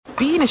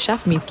being a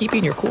chef means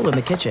keeping your cool in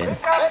the kitchen.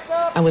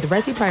 And with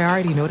Resi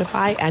Priority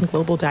Notify and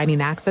Global Dining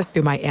Access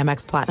through my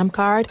Amex Platinum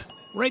card,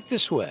 right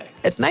this way.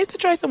 It's nice to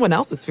try someone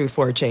else's food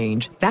for a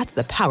change. That's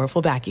the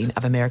powerful backing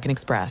of American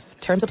Express.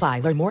 Terms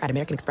apply. Learn more at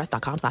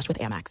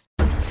americanexpress.com/withAmex.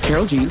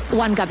 Karol G.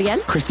 Juan Gabriel.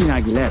 Christina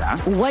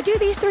Aguilera. What do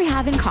these three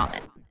have in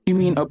common? You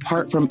mean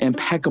apart from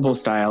impeccable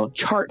style,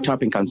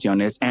 chart-topping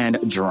canciones, and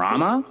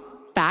drama?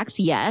 Facts,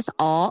 yes,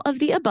 all of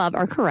the above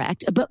are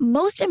correct, but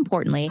most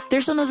importantly,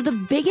 they're some of the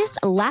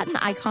biggest Latin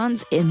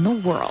icons in the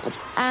world.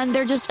 And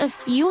they're just a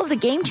few of the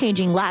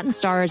game-changing Latin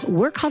stars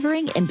we're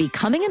covering in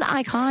Becoming an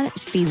Icon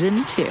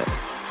Season 2.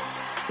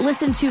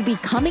 Listen to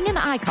Becoming an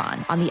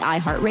Icon on the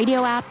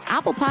iHeartRadio app,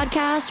 Apple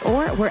Podcasts,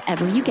 or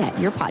wherever you get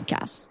your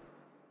podcasts.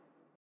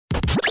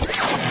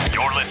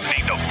 You're listening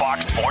to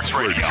Fox Sports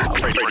Radio.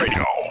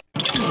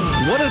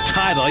 What a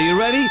title. Are you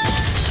ready?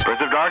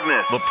 Prince of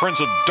Darkness. The Prince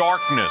of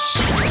Darkness.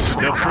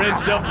 The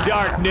Prince of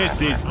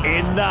Darkness is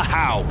in the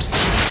house.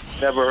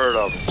 Never heard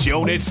of.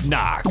 Jonas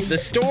Knox. The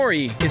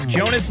story is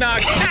Jonas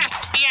Knox.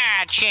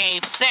 Yeah,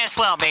 Chief, this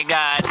will be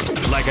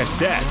good. Like I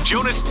said,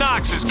 Jonas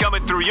Knox is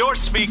coming through your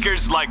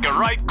speakers like a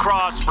right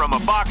cross from a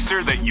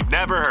boxer that you've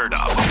never heard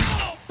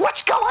of.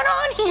 What's going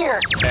on here?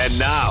 And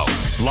now,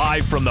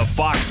 live from the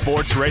Fox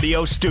Sports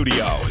Radio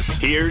studios,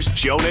 here's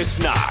Jonas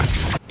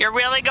Knox. You're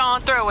really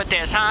going through with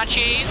this, huh,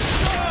 Chief?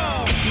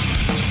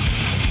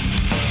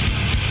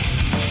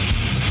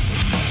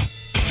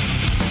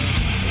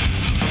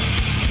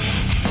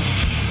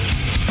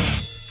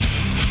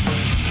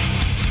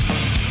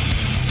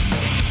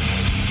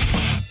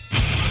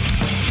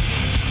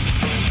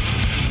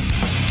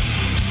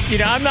 You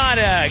know, I'm not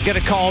going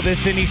to call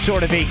this any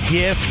sort of a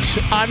gift.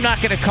 I'm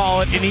not going to call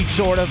it any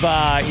sort of,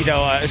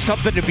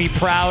 something to be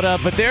proud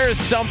of. But there is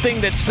something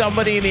that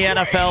somebody in the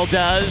NFL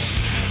does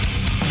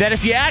that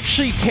if you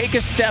actually take a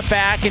step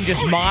back and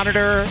just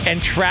monitor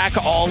and track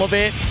all of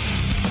it,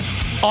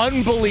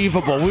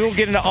 unbelievable. We will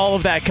get into all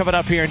of that coming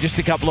up here in just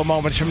a couple of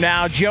moments from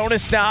now.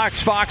 Jonas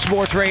Knox, Fox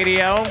Sports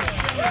Radio.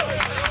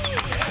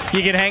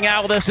 You can hang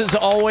out with us as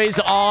always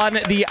on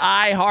the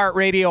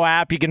iHeartRadio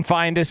app. You can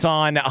find us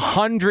on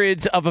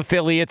hundreds of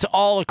affiliates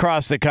all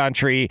across the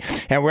country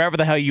and wherever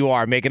the hell you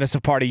are, making us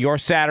a part of your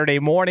Saturday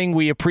morning.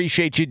 We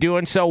appreciate you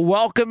doing so.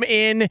 Welcome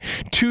in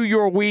to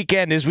your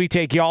weekend as we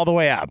take you all the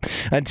way up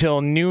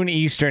until noon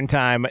Eastern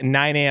time,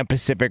 9 a.m.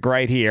 Pacific,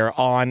 right here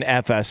on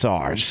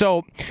FSR.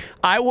 So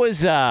I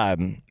was,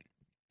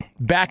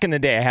 back in the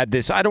day, I had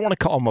this, I don't want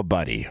to call him a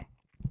buddy.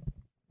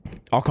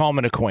 I'll call him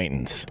an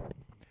acquaintance.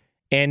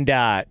 And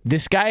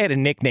this guy had a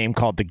nickname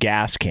called the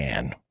Gas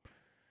Can.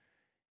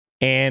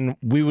 And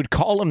we would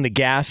call him the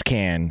Gas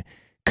Can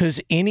because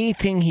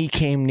anything he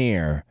came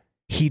near,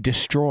 he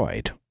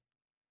destroyed.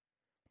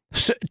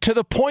 So, to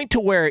the point to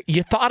where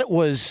you thought it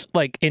was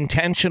like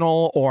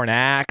intentional or an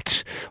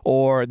act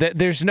or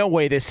there's no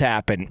way this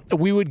happened.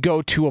 We would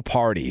go to a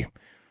party.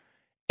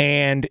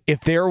 And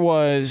if there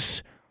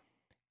was,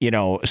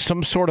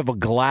 some sort of a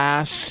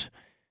glass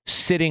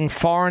sitting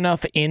far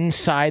enough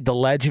inside the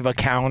ledge of a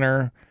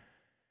counter,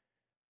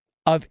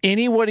 if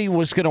anybody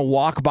was going to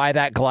walk by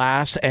that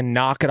glass and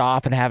knock it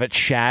off and have it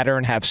shatter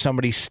and have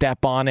somebody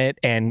step on it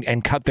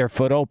and cut their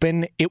foot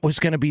open, it was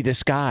going to be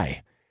this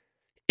guy.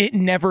 It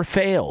never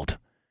failed.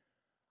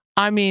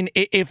 I mean,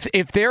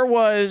 if there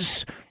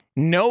was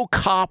no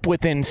cop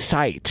within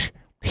sight,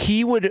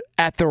 he would,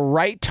 at the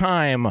right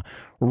time,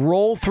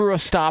 roll through a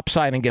stop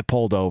sign and get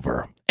pulled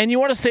over. And you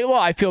want to say, well,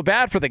 I feel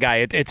bad for the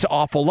guy. It's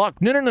awful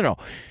luck. No.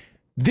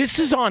 This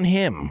is on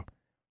him.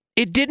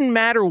 It didn't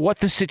matter what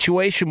the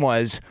situation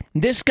was.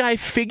 This guy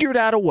figured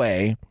out a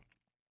way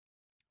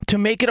to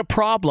make it a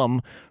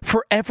problem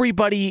for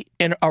everybody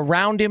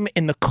around him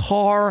in the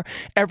car,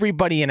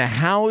 everybody in a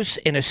house,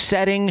 in a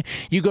setting.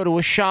 You go to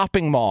a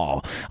shopping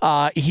mall.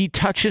 He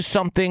touches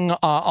something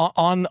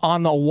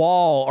on the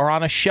wall or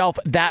on a shelf.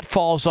 That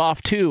falls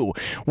off too.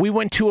 We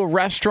went to a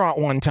restaurant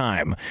one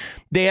time.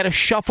 They had a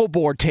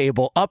shuffleboard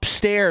table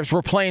upstairs.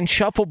 We're playing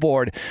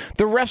shuffleboard.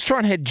 The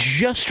restaurant had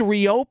just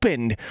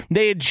reopened.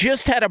 They had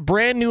just had a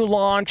brand new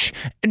launch,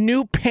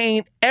 new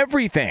paint,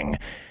 everything.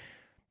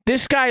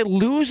 This guy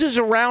loses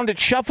around at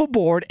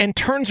shuffleboard and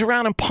turns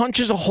around and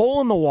punches a hole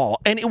in the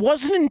wall. And it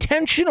wasn't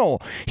intentional.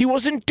 He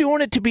wasn't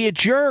doing it to be a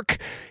jerk.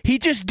 He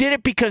just did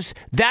it because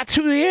that's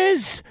who he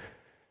is.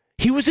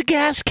 He was a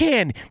gas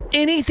can.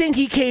 Anything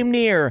he came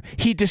near,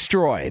 he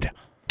destroyed.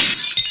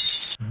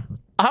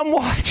 I'm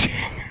watching.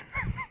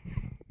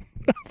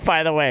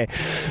 By the way,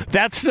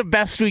 that's the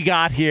best we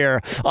got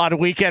here on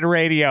Weekend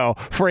Radio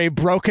for a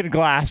broken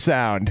glass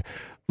sound.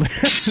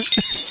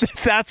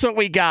 That's what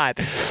we got.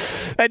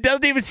 It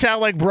doesn't even sound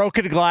like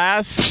broken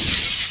glass.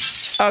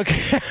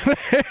 Okay.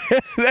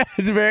 That's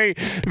very,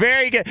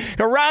 very good.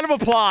 A round of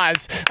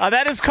applause.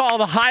 That is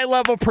called a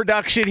high-level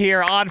production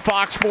here on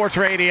Fox Sports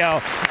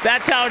Radio.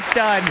 That's how it's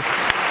done.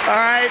 All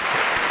right.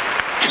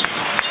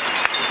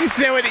 You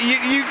say what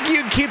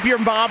you keep your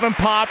mom and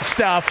pop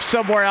stuff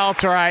somewhere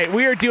else, all right?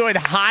 We are doing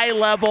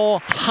high-level,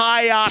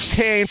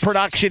 high-octane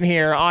production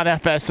here on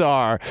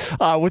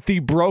FSR with the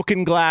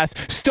Broken Glass.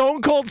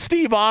 Stone Cold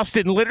Steve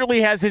Austin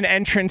literally has an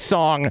entrance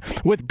song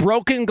with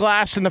broken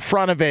glass in the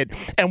front of it,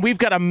 and we've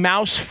got a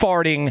mouse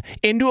farting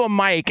into a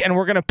mic, and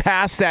we're going to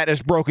pass that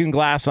as broken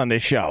glass on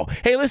this show.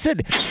 Hey,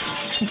 listen,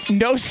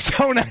 no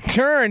stone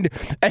unturned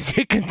as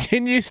it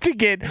continues to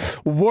get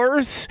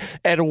worse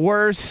and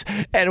worse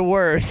and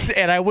worse.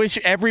 And I wish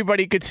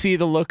everybody could see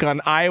the look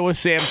on Iowa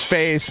Sam's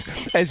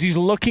face as he's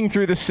looking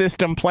through the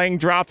system, playing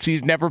drops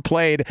he's never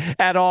played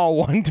at all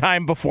one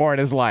time before in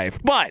his life.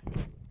 But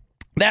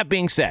that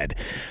being said,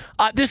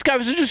 this guy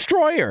was a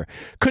destroyer.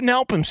 Couldn't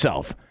help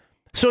himself.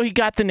 So he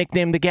got the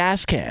nickname the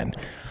Gas Can.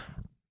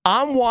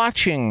 I'm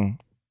watching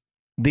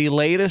the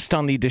latest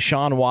on the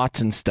Deshaun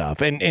Watson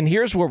stuff. And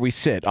here's where we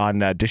sit on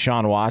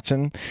Deshaun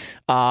Watson.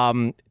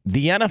 The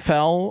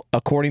NFL,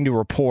 according to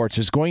reports,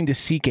 is going to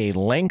seek a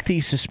lengthy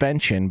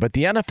suspension, but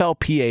the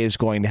NFLPA is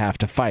going to have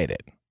to fight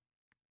it.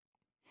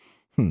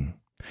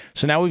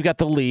 So now we've got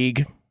the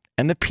league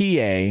and the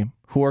PA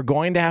who are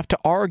going to have to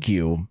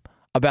argue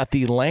about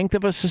the length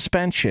of a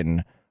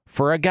suspension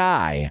for a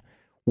guy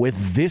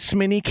with this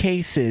many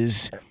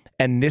cases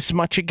and this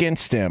much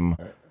against him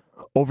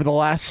over the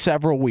last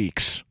several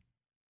weeks.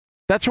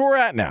 That's where we're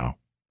at now.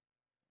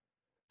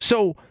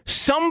 So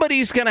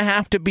somebody's going to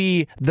have to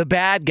be the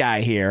bad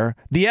guy here.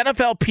 The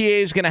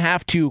NFLPA is going to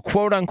have to,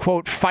 quote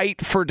unquote,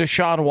 fight for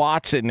Deshaun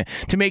Watson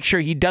to make sure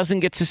he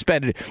doesn't get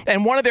suspended.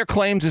 And one of their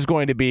claims is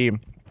going to be,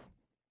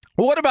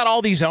 well, what about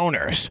all these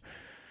owners?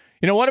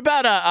 You know, what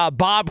about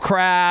Bob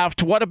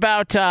Kraft? What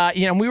about,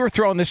 we were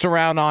throwing this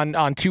around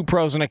on Two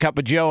Pros and a Cup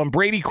of Joe, and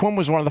Brady Quinn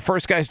was one of the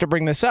first guys to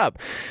bring this up.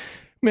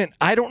 Man,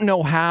 I don't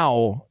know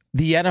how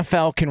the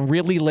NFL can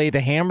really lay the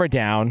hammer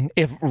down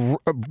if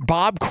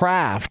Bob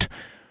Kraft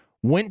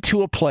went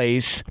to a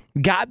place,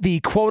 got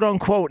the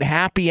quote-unquote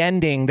happy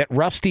ending that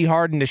Rusty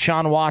Hard and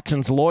Deshaun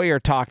Watson's lawyer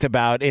talked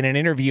about in an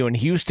interview in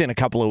Houston a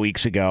couple of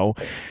weeks ago.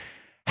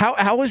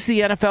 How is the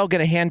NFL going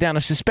to hand down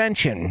a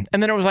suspension?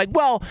 And then it was like,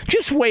 well,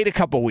 just wait a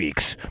couple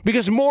weeks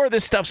because more of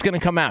this stuff's going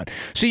to come out.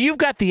 So you've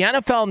got the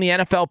NFL and the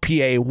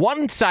NFLPA.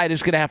 One side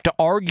is going to have to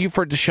argue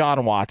for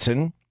Deshaun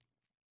Watson.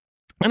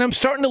 And I'm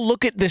starting to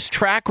look at this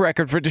track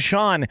record for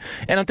Deshaun,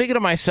 and I'm thinking to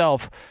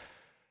myself,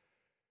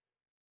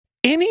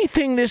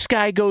 anything this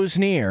guy goes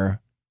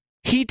near,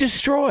 he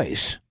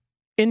destroys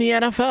in the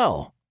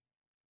NFL.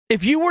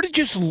 If you were to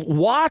just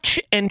watch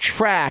and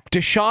track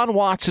Deshaun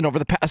Watson over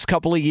the past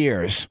couple of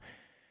years,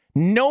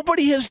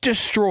 nobody has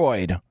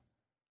destroyed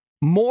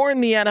more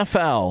in the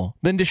NFL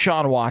than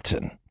Deshaun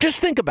Watson. Just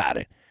think about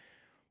it.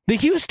 The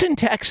Houston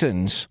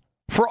Texans,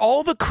 for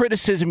all the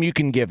criticism you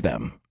can give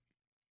them,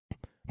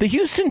 the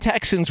Houston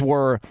Texans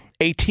were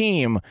a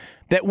team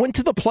that went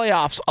to the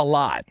playoffs a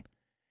lot.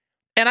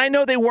 And I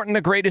know they weren't in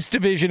the greatest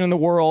division in the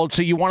world,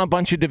 so you won a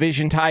bunch of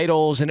division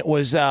titles, and it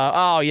was,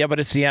 but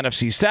it's the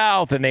NFC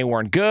South, and they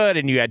weren't good,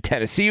 and you had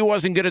Tennessee who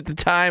wasn't good at the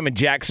time, and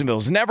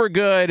Jacksonville's never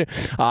good,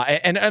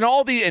 and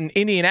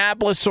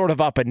Indianapolis sort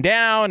of up and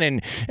down,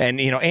 and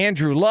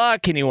Andrew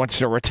Luck, and he wants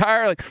to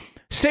retire. Like,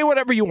 say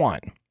whatever you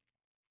want.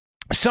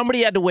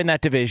 Somebody had to win that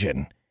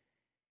division.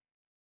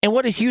 And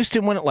what did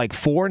Houston win it like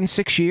 4 and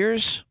 6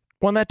 years?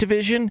 Won that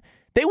division?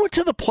 They went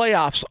to the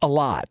playoffs a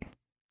lot.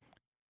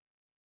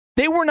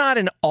 They were not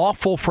an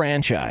awful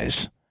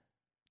franchise,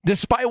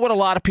 despite what a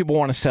lot of people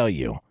want to sell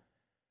you.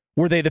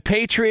 Were they the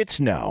Patriots?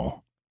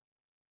 No.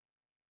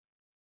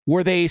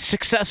 Were they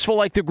successful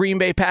like the Green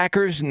Bay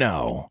Packers?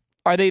 No.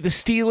 Are they the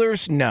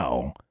Steelers?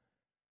 No.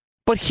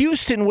 But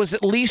Houston was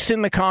at least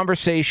in the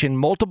conversation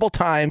multiple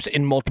times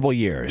in multiple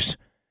years.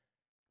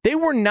 They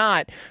were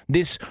not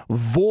this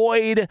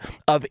void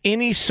of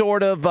any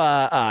sort of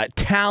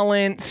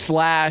talent /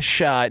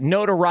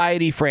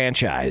 notoriety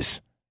franchise.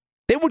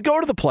 They would go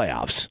to the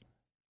playoffs.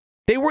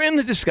 They were in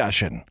the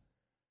discussion.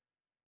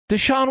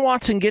 Deshaun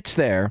Watson gets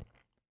there,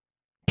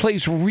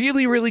 plays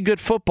really, really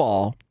good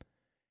football,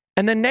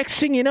 and the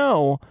next thing you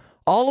know,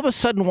 all of a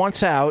sudden,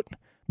 once out,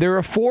 they're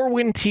a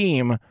 4-win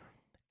team,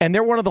 and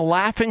they're one of the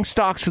laughing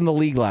stocks in the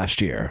league last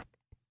year.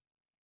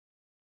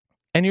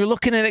 And you're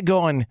looking at it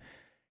going,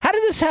 how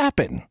did this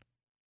happen?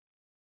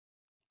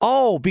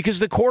 Oh, because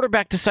the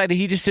quarterback decided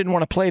he just didn't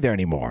want to play there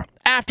anymore.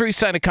 After he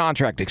signed a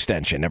contract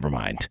extension, never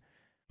mind.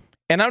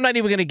 And I'm not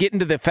even going to get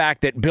into the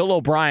fact that Bill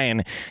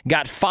O'Brien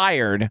got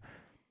fired.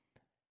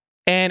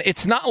 And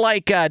it's not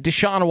like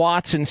Deshaun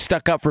Watson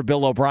stuck up for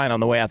Bill O'Brien on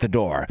the way out the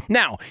door.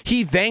 Now,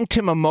 he thanked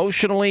him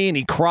emotionally, and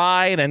he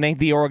cried, and thanked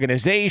the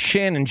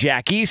organization, and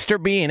Jack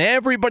Easterby, and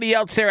everybody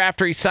else there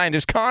after he signed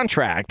his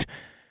contract,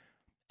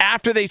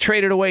 after they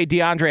traded away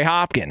DeAndre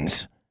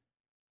Hopkins.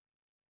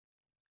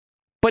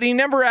 But he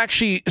never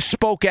actually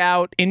spoke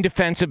out in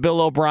defense of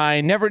Bill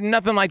O'Brien,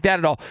 nothing like that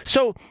at all.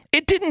 So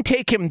it didn't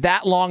take him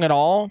that long at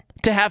all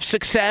to have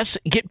success,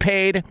 get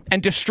paid,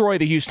 and destroy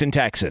the Houston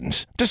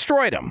Texans.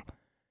 Destroyed them.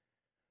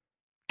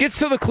 Gets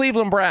to the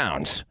Cleveland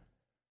Browns.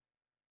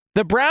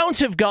 The Browns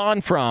have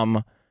gone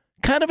from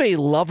kind of a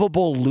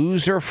lovable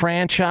loser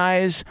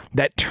franchise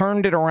that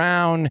turned it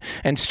around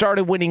and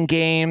started winning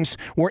games.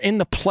 Were in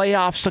the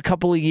playoffs a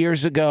couple of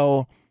years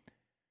ago.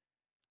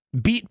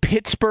 Beat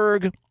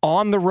Pittsburgh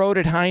on the road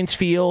at Heinz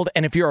Field.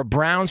 And if you're a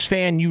Browns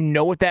fan, you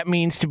know what that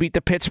means to beat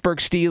the Pittsburgh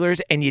Steelers.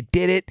 And you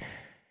did it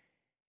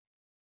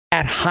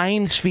at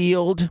Heinz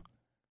Field.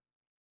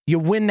 You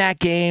win that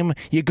game.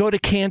 You go to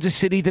Kansas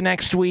City the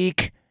next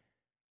week.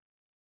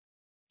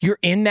 You're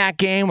in that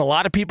game. A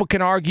lot of people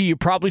can argue you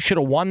probably should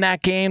have won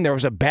that game. There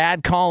was a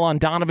bad call on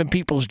Donovan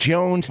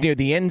Peoples-Jones near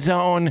the end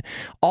zone.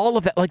 All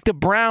of that. Like, the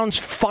Browns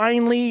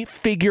finally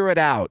figure it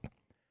out.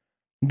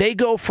 They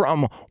go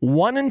from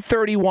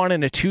 1-31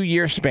 in a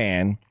 2-year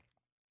span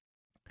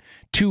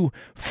to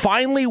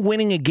finally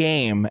winning a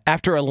game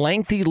after a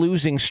lengthy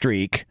losing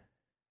streak,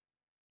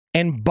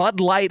 and Bud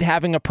Light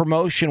having a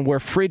promotion where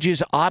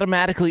fridges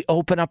automatically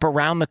open up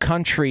around the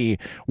country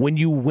when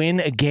you win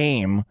a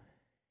game.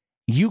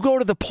 You go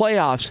to the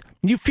playoffs,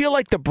 you feel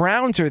like the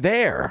Browns are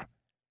there.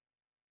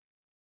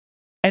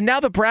 And now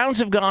the Browns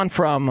have gone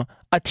from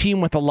a team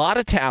with a lot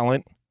of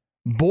talent,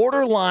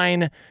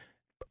 borderline,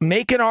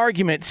 make an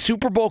argument,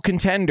 Super Bowl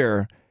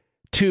contender,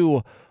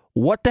 to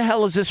what the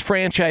hell is this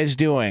franchise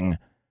doing?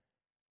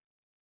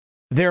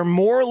 They're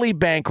morally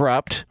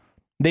bankrupt.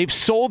 They've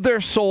sold their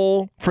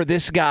soul for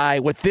this guy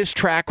with this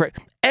track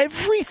record.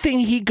 Everything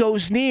he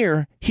goes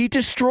near, he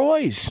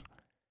destroys.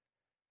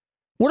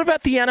 What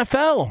about the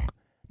NFL?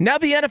 Now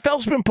the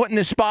NFL's been put in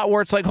this spot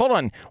where it's like, hold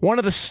on, one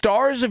of the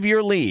stars of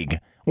your league,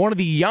 one of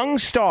the young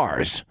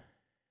stars,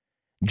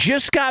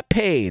 just got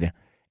paid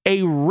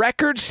a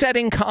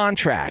record-setting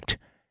contract,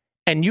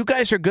 and you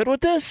guys are good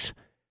with this?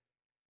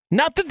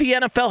 Not that the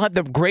NFL had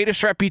the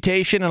greatest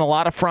reputation in a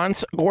lot of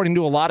fronts, according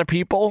to a lot of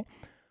people,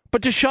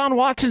 but Deshaun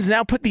Watson's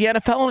now put the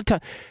NFL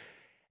on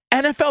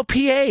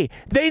NFLPA.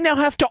 They now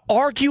have to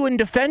argue in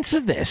defense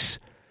of this.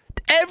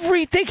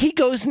 Everything he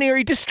goes near,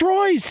 he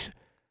destroys.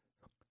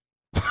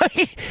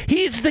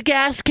 He's the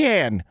gas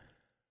can.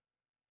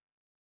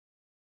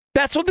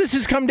 That's what this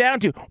has come down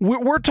to.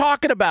 We're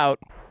talking about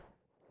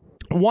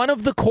one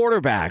of the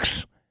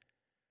quarterbacks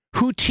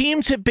who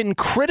teams have been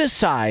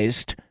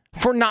criticized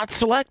for not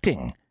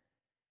selecting.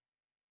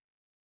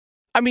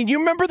 I mean, you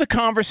remember the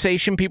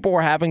conversation people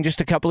were having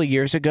just a couple of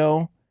years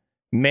ago?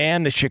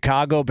 Man, the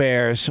Chicago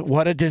Bears,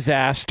 what a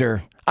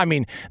disaster. I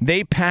mean,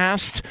 they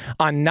passed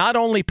on not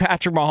only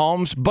Patrick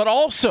Mahomes, but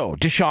also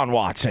Deshaun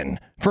Watson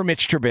for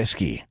Mitch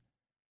Trubisky.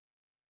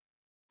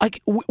 Like,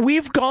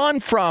 we've gone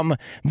from,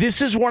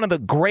 this is one of the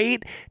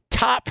great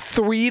top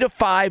 3 to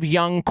 5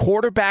 young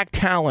quarterback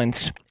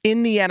talents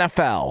in the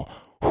NFL.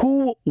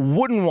 Who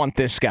wouldn't want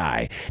this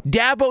guy?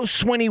 Dabo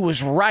Swinney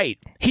was right.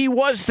 He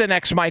was the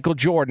next Michael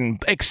Jordan,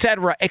 et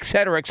cetera, et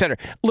cetera, et cetera.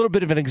 A little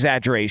bit of an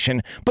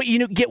exaggeration, but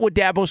you get what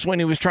Dabo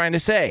Swinney was trying to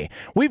say.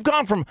 We've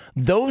gone from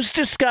those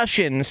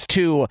discussions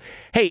to,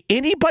 hey,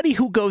 anybody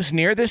who goes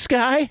near this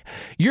guy,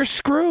 you're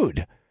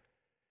screwed.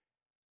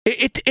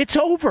 It's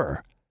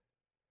over.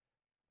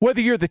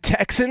 Whether you're the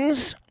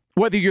Texans,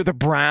 whether you're the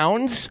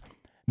Browns,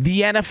 the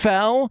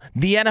NFL,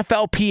 the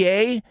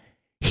NFLPA,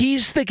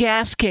 he's the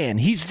gas can.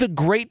 He's the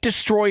great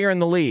destroyer in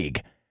the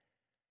league.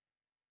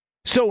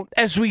 So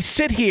as we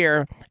sit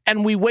here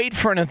and we wait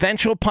for an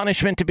eventual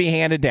punishment to be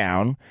handed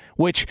down,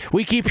 which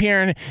we keep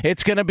hearing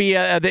it's going to be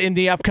in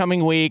the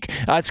upcoming week,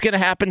 it's going to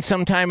happen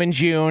sometime in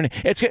June.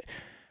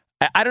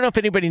 I don't know if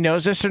anybody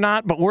knows this or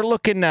not, but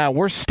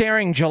we're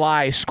staring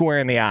July square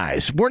in the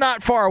eyes. We're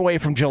not far away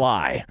from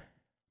July.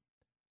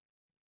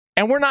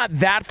 And we're not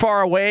that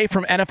far away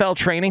from NFL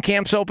training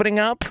camps opening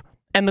up.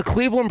 And the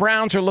Cleveland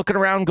Browns are looking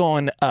around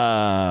going,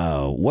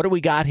 what do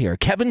we got here?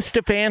 Kevin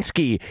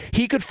Stefanski,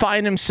 he could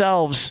find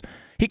himself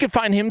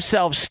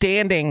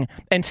standing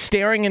and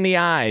staring in the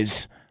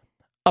eyes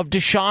of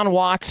Deshaun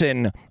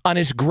Watson on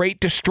his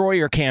great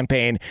destroyer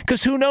campaign.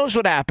 Because who knows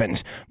what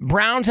happens?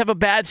 Browns have a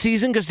bad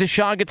season because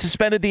Deshaun gets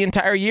suspended the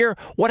entire year.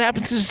 What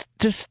happens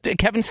to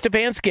Kevin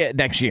Stefanski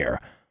next year?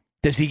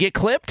 Does he get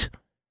clipped?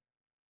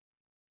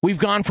 We've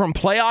gone from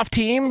playoff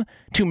team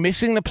to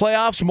missing the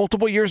playoffs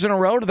multiple years in a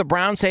row to the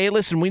Browns say, hey,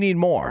 listen, we need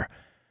more.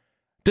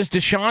 Does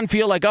Deshaun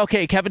feel like,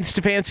 okay, Kevin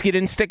Stefanski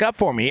didn't stick up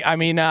for me? I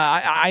mean,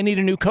 I need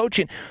a new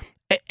coach.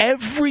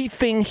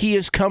 Everything he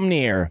has come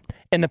near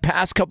in the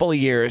past couple of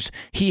years,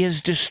 he has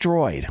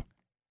destroyed.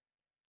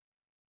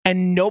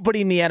 And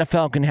nobody in the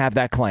NFL can have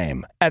that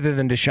claim other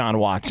than Deshaun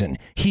Watson.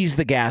 He's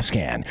the gas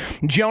can.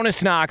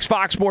 Jonas Knox,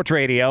 Fox Sports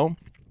Radio.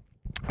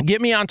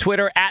 Get me on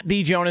Twitter, at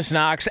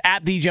 @TheJonasKnox,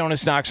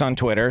 @TheJonasKnox on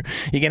Twitter.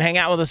 You can hang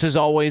out with us, as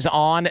always,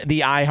 on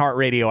the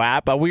iHeartRadio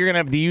app. We're going to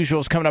have the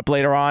usuals coming up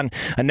later on.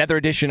 Another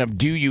edition of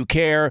Do You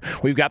Care?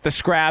 We've got the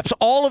scraps.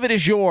 All of it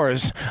is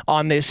yours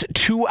on this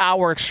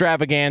 2-hour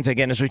extravaganza,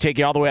 again, as we take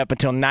you all the way up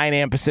until 9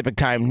 a.m. Pacific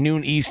time,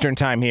 noon Eastern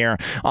time here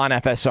on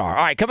FSR.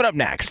 All right, coming up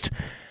next.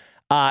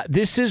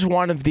 This is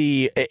one of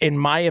the, in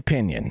my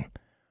opinion,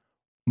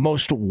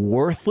 most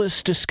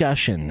worthless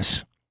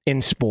discussions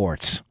in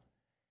sports.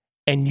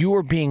 And you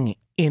are being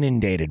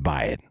inundated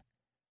by it.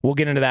 We'll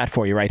get into that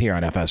for you right here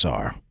on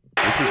FSR.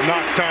 This is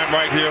Knox time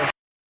right here.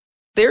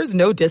 There's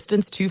no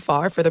distance too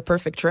far for the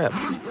perfect trip.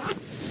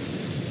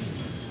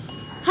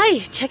 Hi,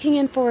 checking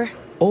in for...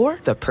 Or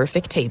the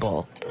perfect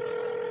table.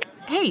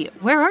 Hey,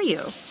 where are you?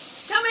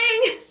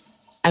 Coming!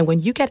 And when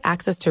you get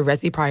access to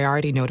Resi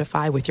Priority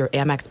Notify with your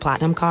Amex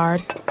Platinum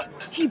card...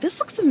 Hey, this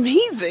looks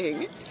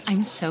amazing.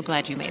 I'm so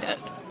glad you made it.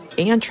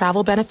 And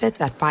travel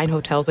benefits at fine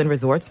hotels and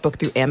resorts booked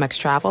through Amex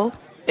Travel,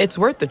 it's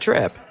worth the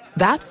trip.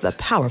 That's the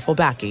powerful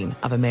backing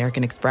of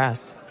American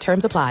Express.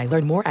 Terms apply.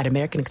 Learn more at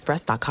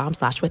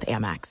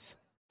americanexpress.com/withAmex.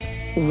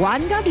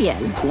 Juan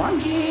Gabriel.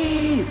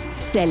 Juanquis.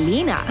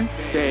 Selena.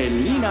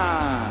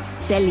 Selena.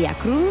 Celia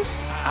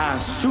Cruz.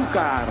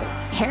 Azúcar.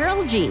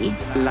 Karol G.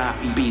 La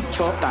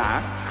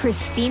Bichota.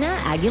 Christina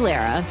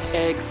Aguilera.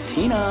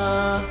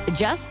 Xtina.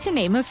 Just to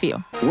name a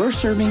few. We're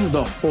serving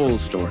the whole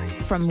story.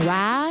 From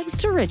rags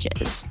to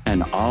riches.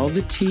 And all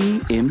the tea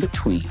in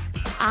between.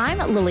 I'm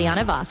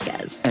Liliana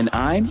Vasquez. And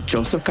I'm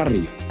Joseph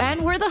Carrillo.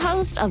 And we're the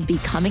host of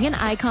Becoming an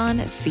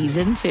Icon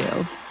Season 2.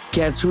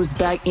 Guess who's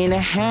back in the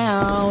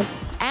house?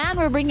 And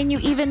we're bringing you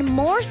even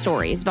more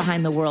stories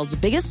behind the world's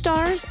biggest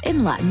stars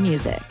in Latin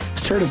music.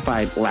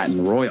 Certified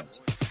Latin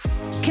royalty.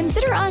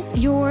 Consider us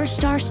your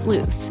star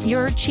sleuths,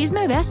 your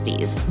chisme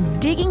besties,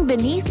 digging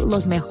beneath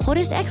los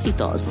mejores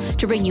éxitos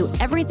to bring you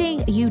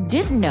everything you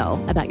didn't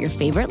know about your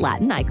favorite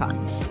Latin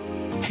icons.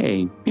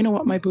 Hey, you know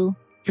what, my boo?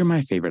 You're my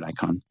favorite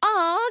icon.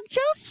 Aw,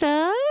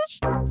 Joseph.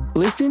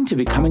 Listen to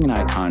Becoming an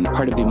Icon,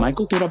 part of the My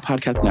Cultura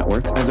Podcast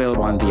Network,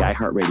 available on the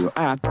iHeartRadio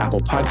app,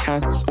 Apple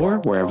Podcasts, or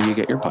wherever you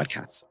get your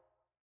podcasts.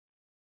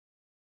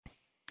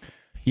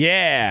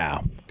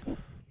 Yeah.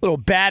 Little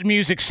bad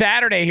music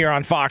Saturday here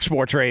on Fox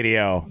Sports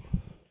Radio.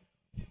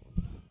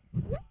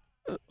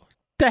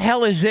 The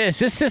hell is this?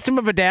 This System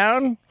of a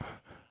Down?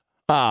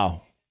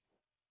 Oh.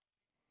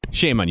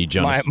 Shame on you,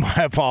 Jonas. My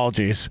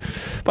apologies.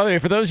 By the way,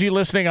 for those of you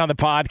listening on the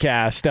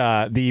podcast,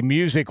 the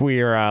music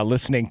we are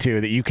listening to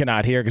that you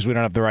cannot hear because we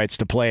don't have the rights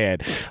to play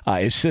it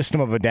is System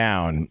of a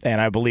Down,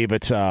 and I believe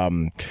it's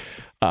one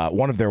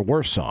of their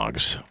worst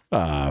songs.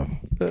 No,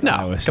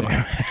 come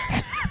on.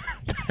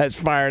 That's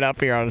fired up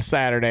here on a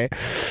Saturday.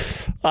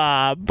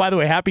 By the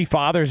way, happy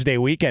Father's Day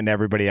weekend,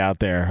 everybody out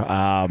there.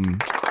 I'll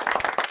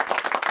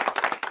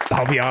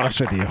be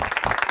honest with you.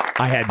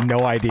 I had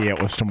no idea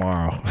it was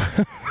tomorrow.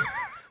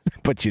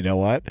 But you know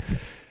what?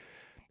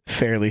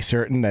 Fairly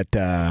certain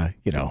that,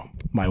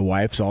 my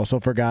wife's also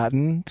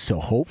forgotten. So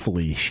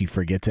hopefully she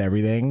forgets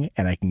everything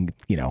and I can,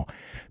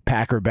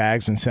 pack her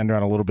bags and send her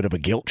on a little bit of a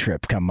guilt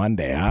trip come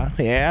Monday, huh?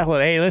 Yeah. Well,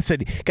 hey,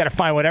 listen, got to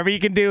find whatever you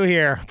can do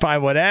here.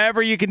 Find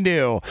whatever you can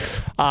do.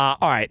 All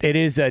right. It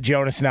is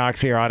Jonas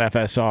Knox here on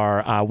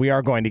FSR. We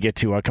are going to get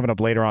to coming up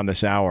later on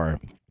this hour.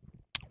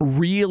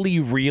 Really,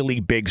 really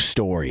big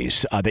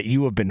stories that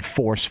you have been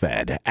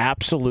force-fed,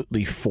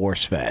 absolutely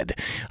force-fed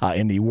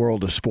in the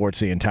world of sports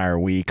the entire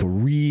week.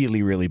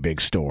 Really, really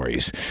big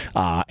stories.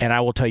 And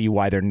I will tell you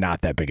why they're not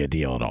that big a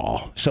deal at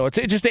all. So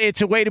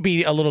it's a way to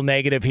be a little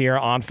negative here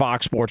on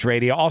Fox Sports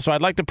Radio. Also,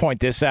 I'd like to point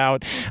this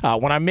out.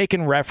 When I'm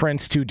making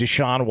reference to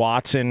Deshaun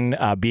Watson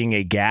being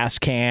a gas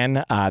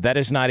can, that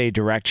is not a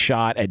direct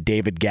shot at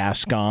David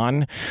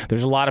Gascon.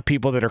 There's a lot of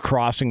people that are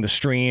crossing the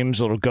streams,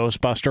 a little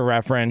Ghostbuster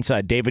reference.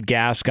 David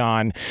Gascon,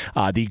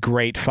 the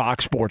great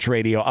Fox Sports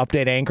Radio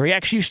update anchor. He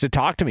actually used to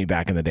talk to me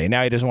back in the day.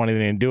 Now he doesn't want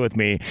anything to do with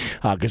me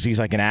because he's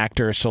like an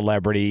actor,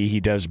 celebrity.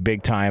 He does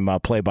big-time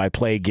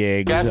play-by-play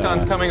gigs.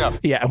 Gascon's coming up.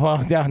 Yeah,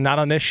 well, not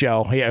on this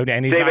show. Yeah,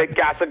 and he's David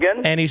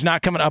Gascon. And he's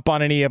not coming up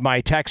on any of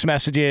my text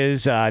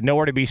messages.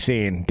 Nowhere to be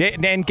seen.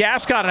 And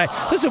Gascon and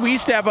I, listen, we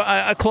used to have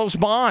a close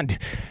bond,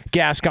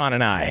 Gascon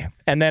and I.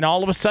 And then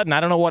all of a sudden, I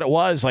don't know what it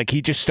was, like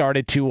he just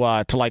started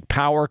to like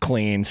power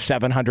clean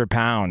 700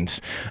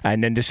 pounds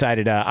and then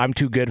decided I'm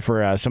too good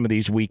for some of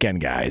these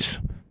weekend guys.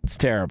 It's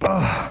terrible.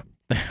 I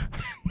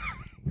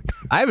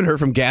haven't heard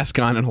from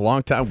Gascon in a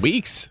long time.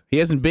 Weeks. He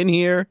hasn't been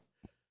here.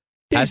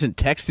 Hasn't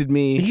texted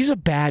me. He's a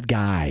bad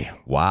guy.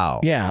 Wow.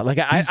 Yeah, like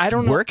I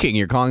don't know. Working.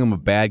 You're calling him a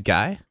bad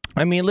guy?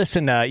 I mean,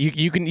 listen,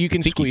 you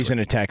can squeeze in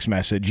a text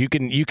message. You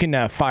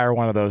can fire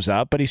one of those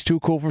up, but he's too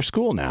cool for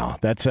school now.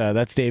 That's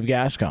Dave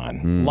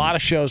Gascon. A lot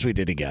of shows we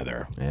did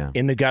together. Yeah.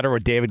 In the Gutter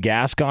with David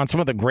Gascon. Some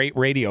of the great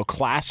radio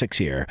classics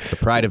here. The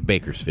pride of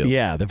Bakersfield.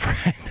 Yeah, the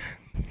pride.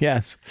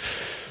 Yes.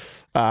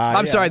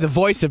 I'm sorry, the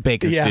voice of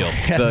Bakersfield,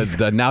 Yeah.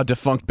 the now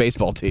defunct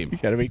baseball team. You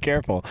got to be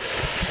careful.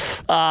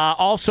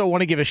 Also,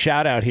 want to give a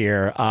shout out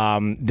here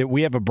that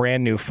we have a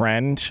brand new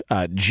friend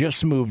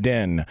just moved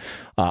in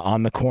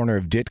on the corner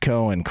of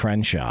Ditko and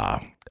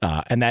Crenshaw.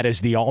 And that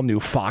is the all-new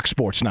Fox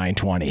Sports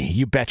 920.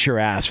 You bet your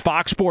ass.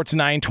 Fox Sports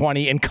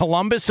 920 in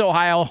Columbus,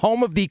 Ohio,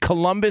 home of the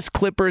Columbus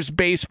Clippers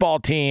baseball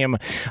team.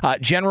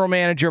 General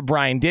Manager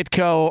Brian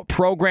Ditko,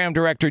 Program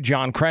Director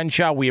John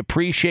Crenshaw. We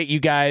appreciate you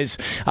guys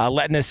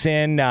letting us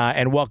in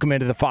and welcome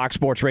into the Fox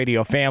Sports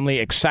Radio family.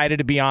 Excited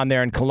to be on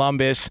there in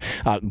Columbus.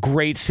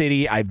 Great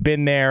city. I've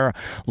been there.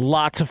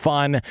 Lots of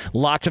fun,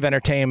 lots of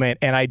entertainment.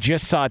 And I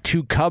just saw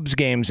 2 Cubs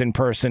games in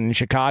person in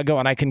Chicago,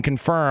 and I can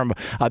confirm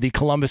the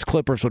Columbus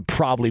Clippers would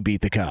probably probably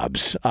beat the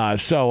Cubs.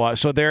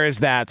 So there is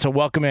that. So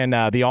welcome in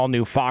the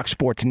all-new Fox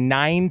Sports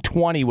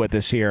 920 with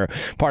us here,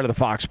 part of the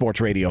Fox Sports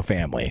Radio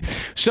family.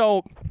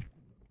 So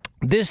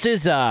this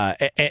is,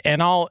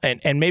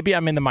 and maybe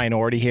I'm in the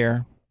minority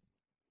here.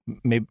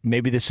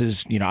 Maybe this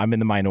is, I'm in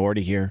the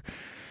minority here.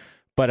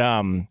 But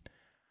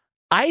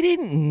I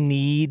didn't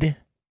need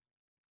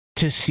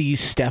to see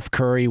Steph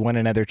Curry win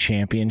another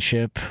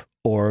championship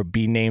or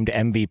be named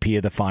MVP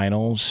of the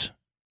finals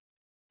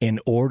in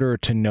order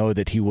to know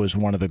that he was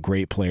one of the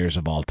great players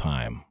of all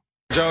time.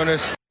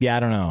 Jonas. Yeah, I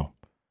don't know.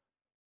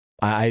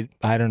 I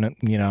don't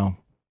know,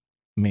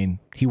 I mean,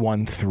 he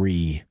won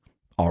 3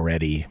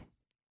 already.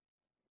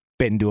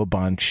 Been to a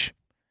bunch.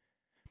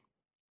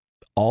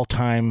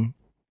 All-time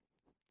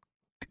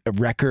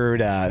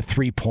record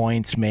 3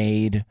 points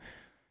made.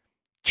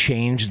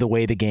 Changed the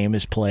way the game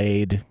is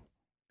played.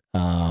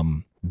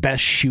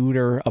 Best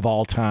shooter of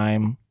all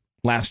time.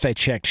 Last I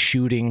checked,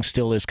 shooting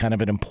still is kind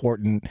of an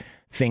important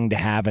thing to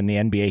have in the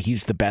NBA.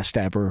 He's the best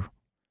ever.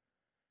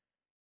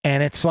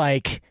 And it's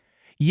like,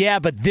 yeah,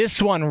 but this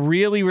one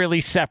really,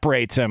 really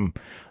separates him.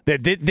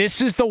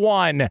 This is the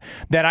one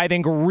that I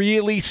think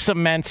really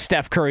cements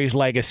Steph Curry's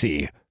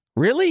legacy.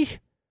 Really?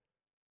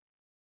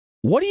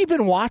 What have you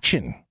been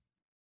watching?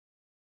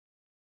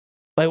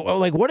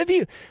 Like what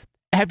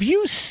have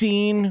you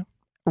seen,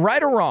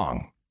 right or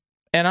wrong?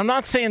 And I'm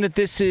not saying that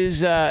this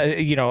is, in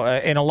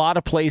a lot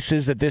of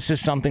places that this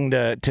is something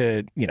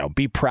to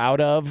be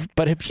proud of.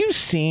 But have you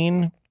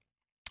seen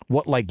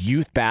what like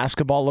youth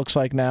basketball looks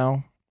like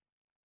now?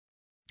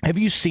 Have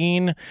you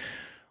seen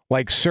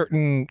like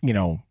certain,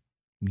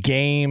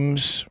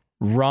 games,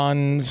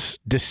 runs,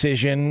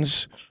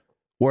 decisions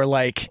where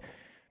like,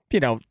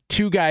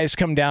 2 guys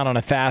come down on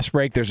a fast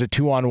break, there's a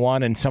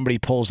 2-on-1 and somebody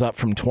pulls up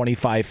from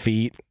 25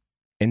 feet?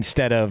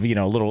 Instead of,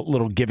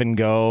 little give and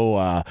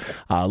go,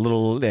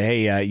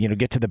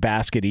 get to the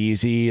basket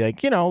easy.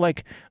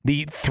 Like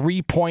the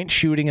 3-point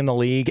shooting in the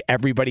league,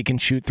 everybody can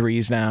shoot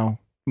threes now.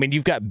 I mean,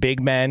 you've got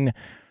big men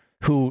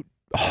who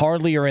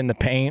hardly are in the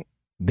paint.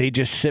 They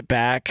just sit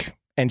back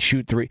and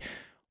shoot 3.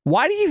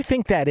 Why do you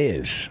think that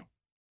is?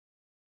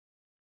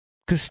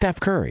 Because Steph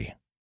Curry.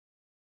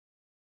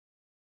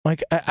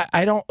 Like,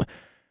 I don't.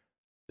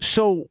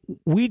 So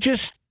we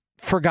just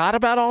forgot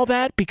about all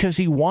that because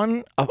he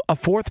won a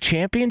 4th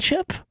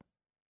championship?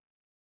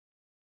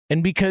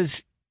 And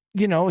because,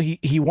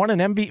 he won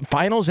an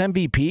finals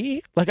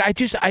MVP? Like,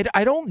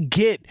 I don't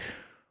get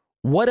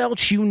what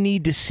else you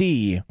need to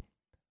see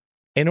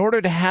in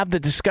order to have the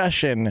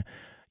discussion.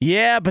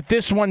 Yeah, but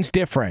this one's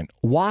different.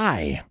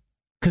 Why?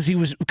 Because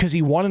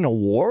he won an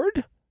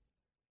award?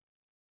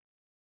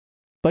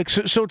 Like,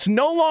 so it's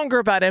no longer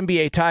about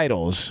NBA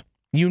titles.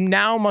 You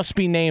now must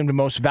be named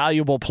most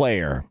valuable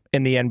player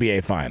in the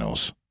NBA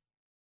Finals.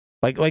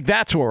 Like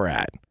that's where we're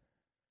at.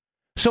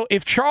 So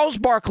if Charles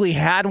Barkley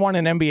had won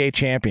an NBA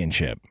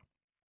championship,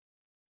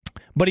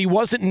 but he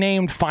wasn't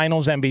named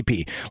Finals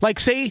MVP, like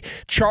say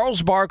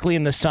Charles Barkley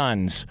and the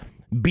Suns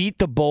beat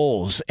the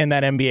Bulls in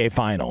that NBA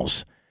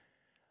Finals,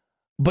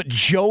 but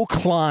Joe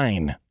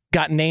Klein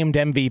got named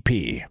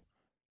MVP,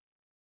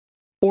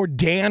 or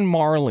Dan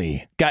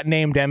Marley got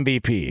named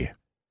MVP,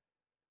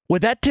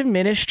 would that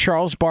diminish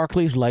Charles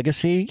Barkley's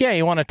legacy? Yeah,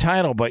 he won a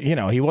title, but,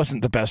 he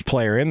wasn't the best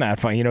player in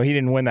that fight. He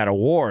didn't win that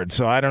award,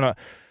 so I don't know.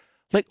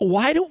 Like,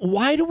 why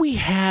do we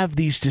have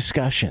these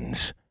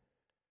discussions?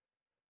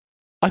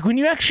 Like, when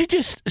you actually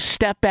just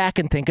step back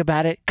and think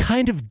about it,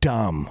 kind of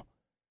dumb.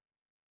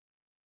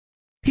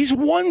 He's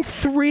won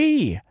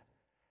 3.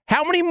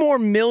 How many more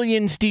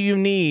millions do you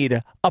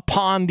need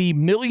upon the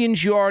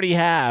millions you already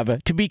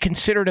have to be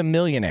considered a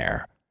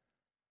millionaire?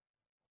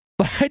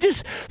 I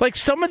just, like,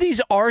 some of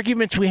these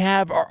arguments we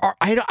have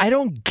I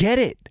don't get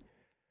it.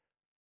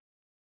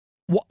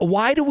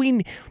 Why do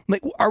we,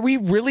 like, are we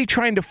really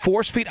trying to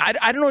force feed? I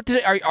don't know what to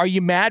say. Are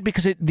you mad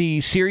because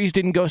the series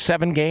didn't go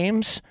 7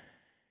 games?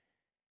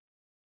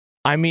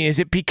 I mean, is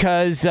it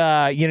because,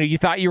 you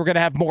thought you were going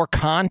to have more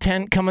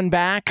content coming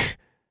back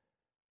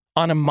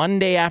on a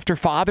Monday after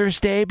Father's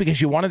Day because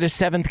you wanted a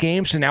 7th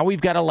game? So now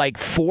we've got to like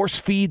force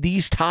feed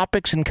these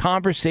topics and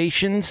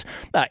conversations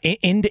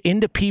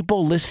into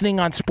people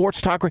listening on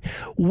Sports Talk.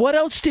 What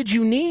else did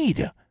you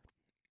need?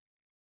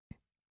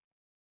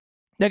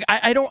 Like,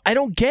 I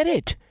don't get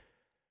it.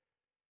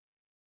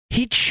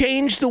 He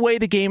changed the way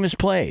the game is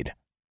played.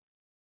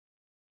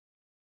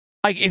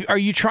 Like, are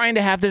you trying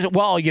to have this?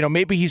 Well,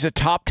 maybe he's a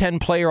top 10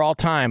 player all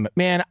time.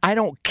 Man, I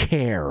don't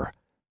care.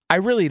 I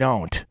really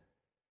don't.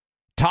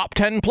 Top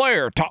 10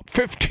 player, top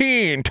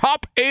 15,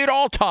 top 8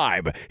 all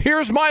time.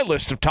 Here's my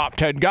list of top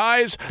 10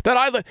 guys that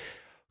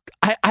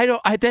I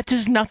don't. That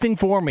does nothing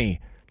for me.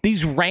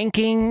 These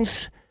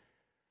rankings,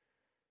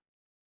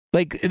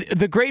 like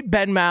the great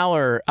Ben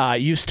Maller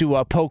used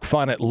to poke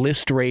fun at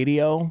list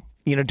radio.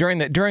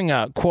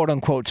 During quote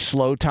unquote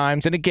slow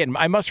times. And again,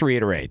 I must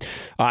reiterate,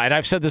 and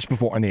I've said this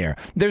before on the air.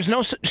 There's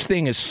no such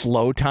thing as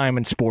slow time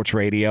in sports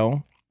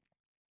radio.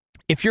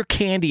 If your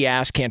candy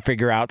ass can't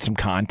figure out some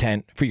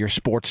content for your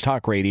sports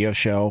talk radio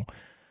show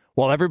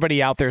while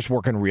everybody out there is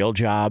working real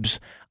jobs,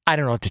 I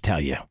don't know what to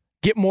tell you.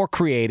 Get more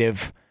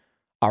creative.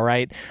 All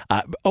right.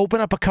 Open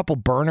up a couple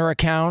burner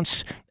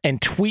accounts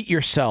and tweet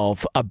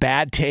yourself a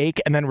bad take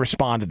and then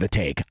respond to the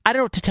take. I don't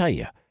know what to tell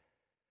you.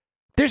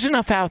 There's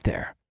enough out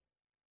there.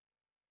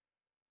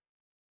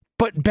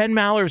 But Ben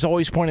Maller's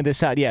always pointed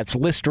this out. Yeah, it's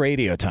list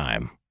radio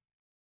time.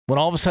 When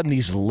all of a sudden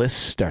these lists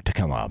start to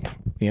come up,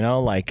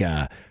 like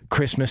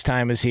Christmas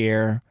time is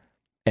here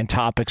and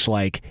topics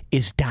like,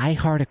 is Die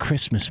Hard a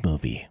Christmas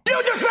movie?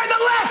 You just made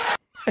the list!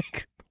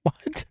 Like,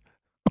 what?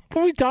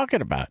 What are we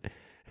talking about?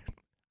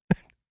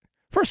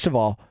 First of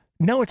all,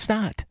 no, it's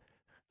not.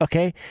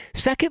 Okay?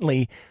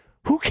 Secondly,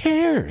 who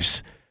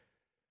cares?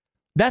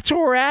 That's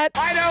where we're at.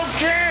 I don't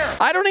care.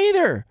 I don't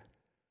either.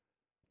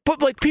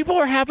 But, people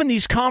are having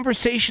these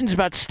conversations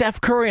about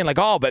Steph Curry and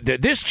but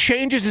this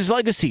changes his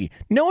legacy.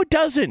 No, it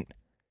doesn't.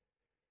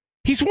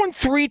 He's won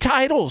 3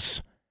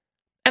 titles.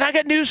 And I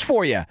got news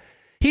for you.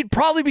 He'd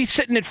probably be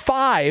sitting at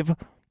 5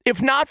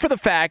 if not for the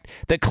fact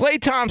that Klay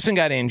Thompson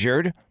got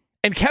injured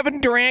and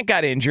Kevin Durant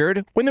got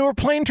injured when they were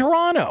playing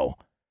Toronto.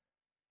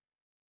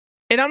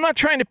 And I'm not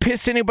trying to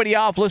piss anybody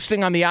off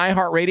listening on the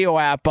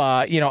iHeartRadio app,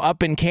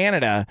 up in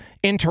Canada,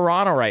 in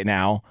Toronto right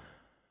now,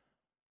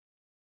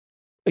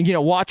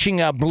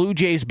 watching Blue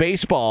Jays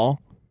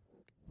baseball,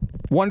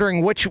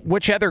 wondering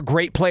which other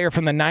great player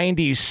from the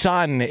 90s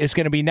son is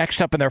going to be next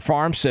up in their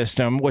farm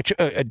system, which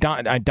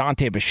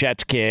Dante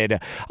Bichette's kid,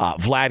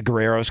 Vlad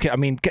Guerrero's kid. I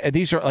mean,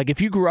 these are if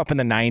you grew up in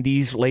the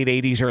 90s, late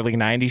 80s, early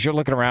 90s, you're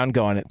looking around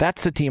going,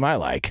 that's the team I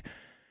like.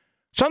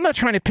 So I'm not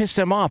trying to piss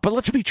them off, but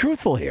let's be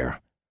truthful here.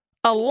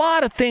 A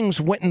lot of things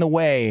went in the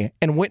way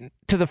and went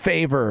to the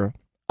favor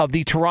of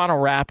the Toronto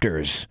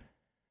Raptors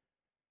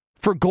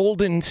for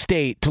Golden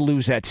State to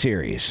lose that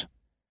series.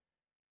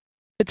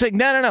 It's like,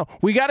 no.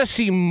 We got to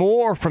see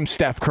more from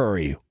Steph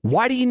Curry.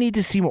 Why do you need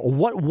to see more?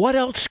 What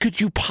else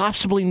could you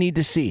possibly need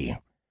to see?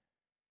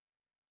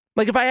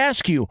 If I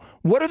ask you,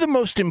 what are the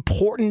most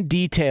important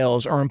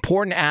details or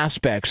important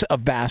aspects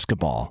of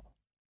basketball?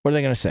 What are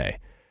they going to say?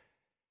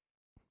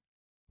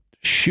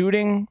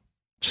 Shooting,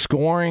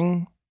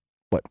 scoring,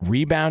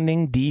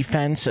 rebounding,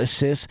 defense,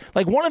 assists?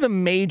 One of the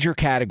major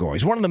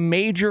categories, one of the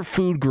major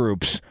food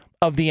groups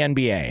of the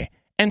NBA.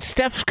 And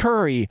Steph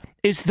Curry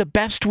is the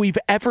best we've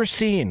ever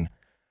seen.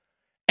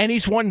 And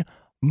he's won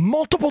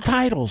multiple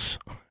titles.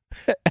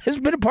 Has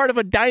been a part of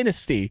a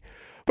dynasty.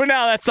 But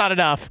now that's not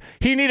enough.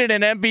 He needed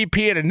an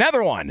MVP and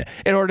another one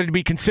in order to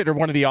be considered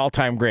one of the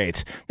all-time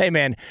greats. Hey,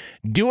 man,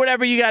 do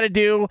whatever you got to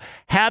do.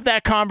 Have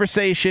that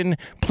conversation.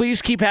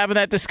 Please keep having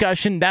that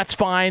discussion. That's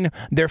fine.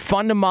 They're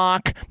fun to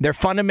mock. They're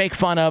fun to make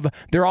fun of.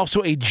 They're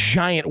also a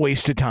giant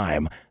waste of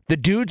time. The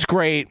dude's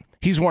great.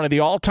 He's one of the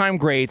all-time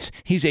greats.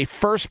 He's a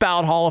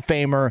first-ballot Hall of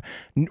Famer.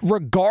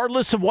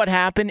 Regardless of what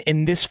happened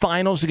in this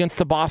finals against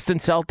the Boston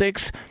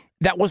Celtics,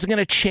 that wasn't going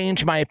to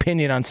change my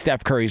opinion on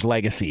Steph Curry's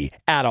legacy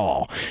at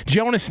all.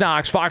 Jonas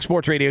Knox, Fox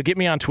Sports Radio. Get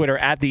me on Twitter,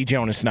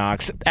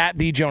 @TheJonasKnox,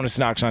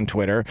 @TheJonasKnox on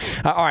Twitter.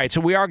 All right,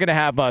 so we are going to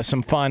have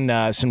some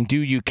fun, some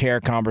Do You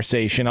Care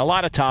conversation. A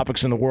lot of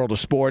topics in the world of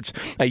sports.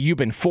 You've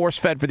been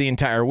force-fed for the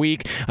entire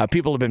week.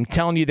 People have been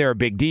telling you they're a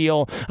big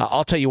deal.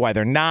 I'll tell you why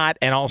they're not.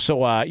 And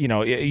also,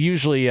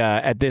 usually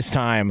at this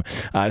time,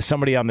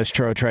 somebody on this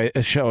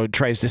show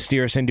tries to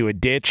steer us into a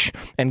ditch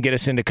and get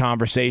us into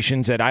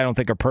conversations that I don't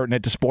think are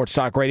pertinent to Sports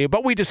Talk Radio.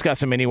 But we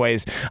discuss them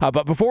anyways.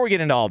 But before we get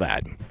into all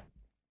that,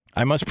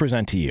 I must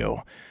present to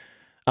you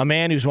a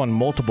man who's won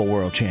multiple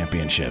world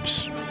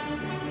championships.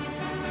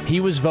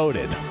 He was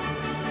voted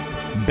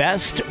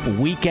best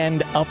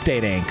weekend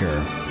update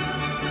anchor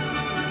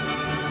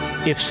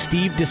if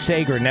Steve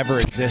DeSager never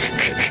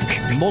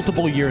existed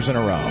multiple years in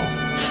a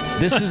row.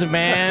 This is a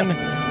man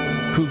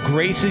who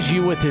graces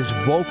you with his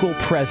vocal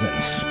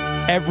presence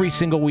every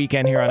single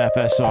weekend here on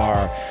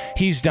FSR.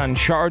 He's done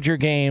Charger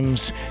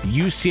games,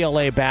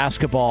 UCLA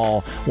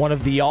basketball, one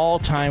of the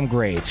all-time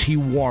greats. He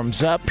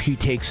warms up, he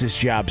takes his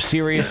job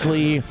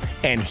seriously,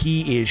 and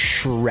he is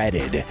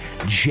shredded,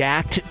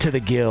 jacked to the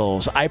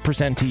gills. I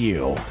present to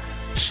you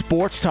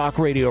Sports Talk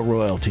Radio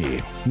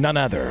royalty, none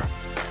other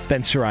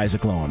than Sir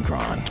Isaac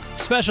Lowenkron.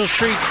 Special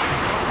treat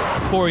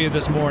for you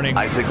this morning,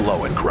 Isaac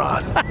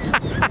Lowenkron.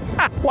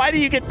 Why do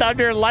you get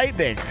thunder and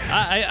lightning?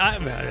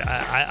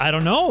 I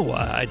don't know.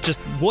 I just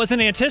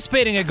wasn't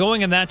anticipating it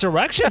going in that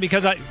direction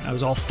because I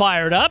was all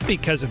fired up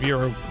because of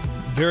your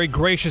very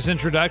gracious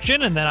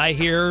introduction, and then I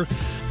hear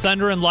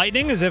thunder and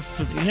lightning as if,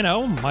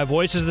 my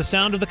voice is the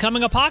sound of the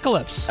coming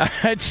apocalypse.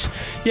 I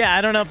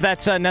don't know if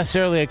that's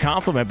necessarily a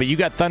compliment, but you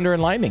got thunder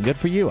and lightning. Good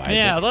for you, Isaac.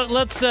 Yeah,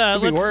 let's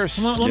be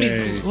worse. Let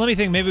me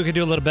think. Maybe we could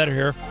do a little better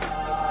here.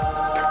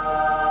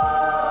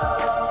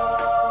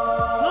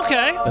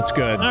 Okay. That's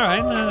good. All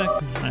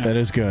right. That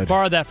is good.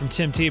 Borrowed that from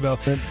Tim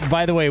Tebow.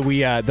 By the way,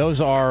 we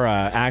those are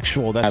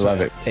actual. That's I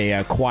love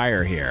a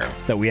choir here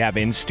that we have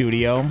in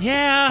studio.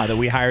 Yeah. That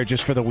we hired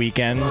just for the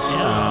weekends.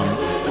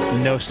 Yeah.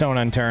 no stone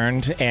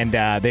unturned, and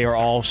they are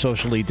all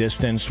socially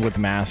distanced with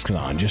masks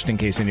on, just in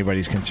case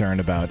anybody's concerned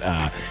about.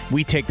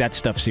 We take that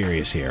stuff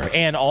serious here,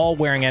 and all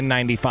wearing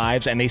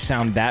N95s, and they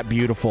sound that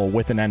beautiful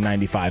with an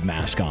N95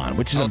 mask on,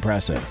 which is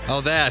impressive.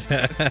 Oh, that.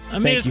 I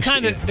mean,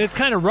 it's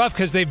kind of rough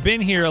because they've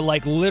been here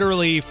like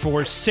literally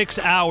for 6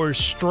 hours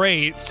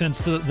straight since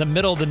the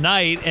middle of the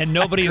night, and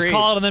nobody's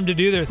calling on them to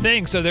do their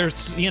thing. So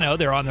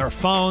they're on their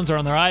phones or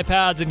on their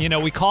iPads,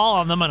 and we call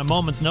on them on a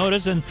moment's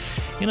notice, and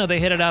they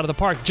hit it out of the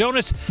park.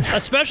 Jonas, a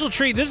special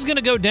treat. This is going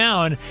to go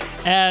down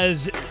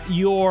as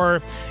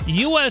your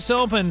U.S.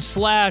 Open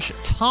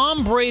 /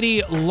 Tom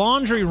Brady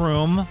laundry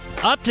room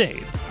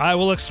update. I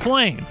will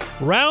explain.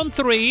 Round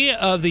 3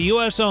 of the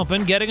U.S.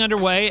 Open getting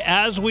underway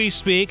as we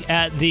speak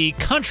at the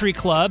Country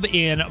Club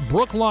in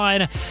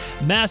Brookline,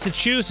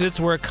 Massachusetts,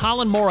 where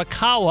Colin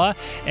Morikawa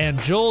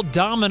and Joel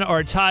Dahmen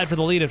are tied for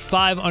the lead at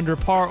 5 under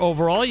par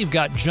overall. You've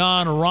got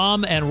Jon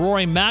Rahm and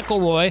Rory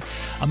McIlroy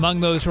among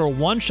those who are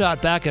one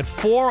shot back at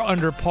 4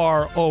 under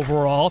par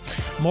overall.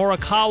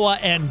 Morikawa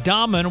and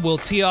Dahmen will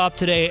tee off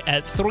today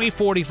at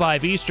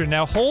 3:45 Eastern.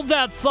 Now, hold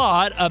that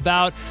thought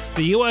about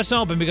the U.S.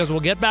 Open because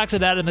we'll get back to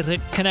that in the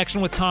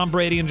connection with Tom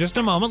Brady in just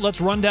a moment.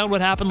 Let's run down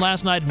what happened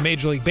last night in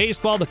Major League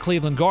Baseball. The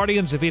Cleveland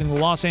Guardians defeating the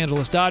Los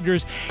Angeles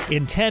Dodgers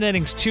in 10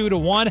 innings,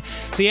 2-1.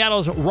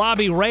 Seattle's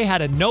Robbie Ray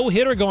had a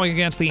no-hitter going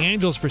against the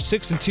Angels for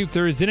 6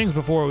 2/3 innings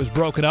before it was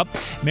broken up.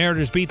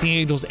 Mariners beat the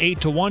Angels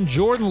 8-1.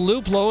 Jordan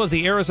Luplow of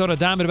the Arizona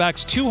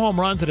Diamondbacks 2 home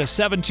runs at a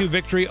 7-2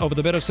 victory over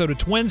the Minnesota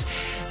Twins.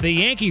 The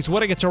Yankees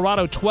winning at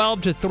Toronto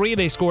 12-3.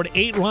 They scored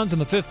 8 runs in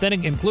the 5th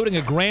inning, including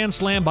a grand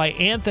slam by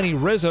Anthony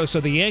Rizzo. So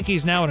the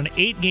Yankees now on an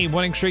 8-game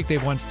winning streak.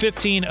 They've won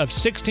 15 of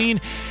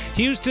 16.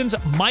 Houston's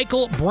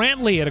Michael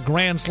Brantley had a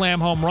grand slam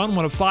home run,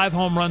 one of 5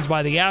 home runs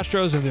by the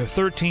Astros in their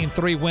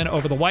 13-3 win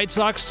over the White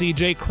Sox.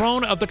 C.J.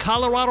 Cron of the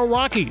Colorado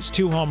Rockies,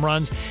 2 home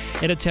runs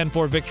in a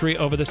 10-4 victory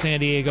over the San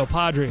Diego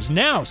Padres.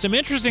 Now, some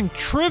interesting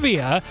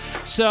trivia.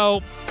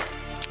 So,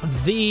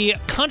 the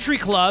Country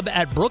Club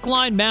at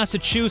Brookline,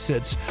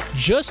 Massachusetts,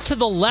 just to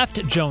the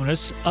left,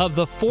 Jonas, of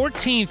the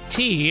 14th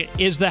tee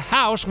is the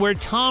house where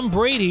Tom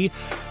Brady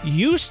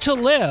used to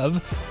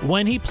live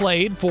when he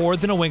played for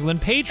the New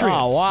England Patriots.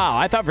 Oh, wow.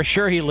 I thought for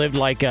sure he lived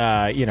like,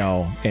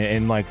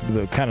 in like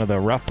the kind of the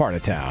rough part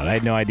of town. I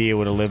had no idea he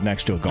would have lived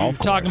next to a golf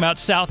course. Talking about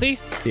Southie?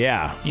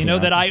 Yeah. You know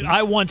that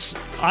I once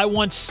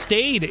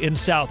stayed in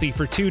Southie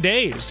for 2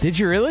 days. Did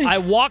you really? I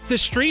walked the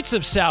streets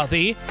of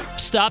Southie,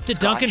 stopped at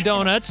Dunkin'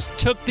 Donuts,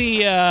 took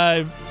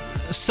the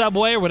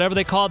subway or whatever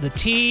they call it, the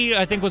T,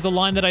 I think was the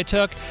line that I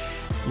took.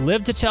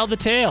 Lived to tell the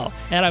tale,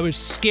 and I was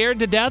scared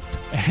to death,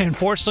 and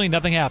fortunately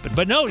nothing happened.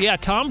 But no, yeah,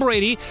 Tom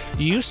Brady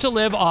used to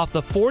live off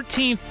the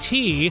 14th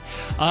tee.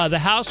 The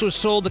house was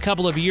sold a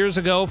couple of years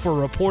ago for a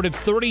reported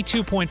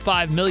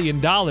 $32.5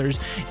 million.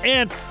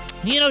 And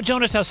you know,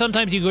 Jonas, how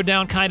sometimes you go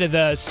down kind of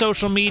the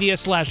social media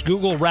 /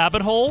 Google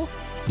rabbit hole?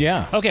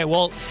 Yeah. Okay,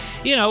 well,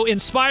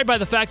 inspired by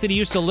the fact that he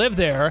used to live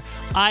there,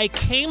 I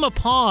came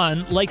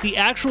upon, like, the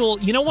actual,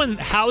 when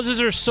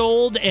houses are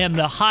sold and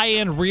the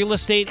high-end real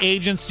estate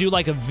agents do,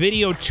 like, a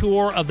video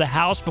tour of the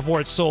house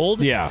before it's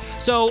sold? Yeah.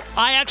 So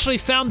I actually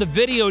found the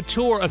video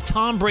tour of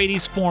Tom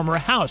Brady's former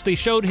house. They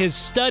showed his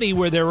study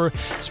where there were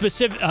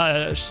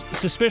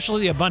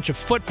suspiciously a bunch of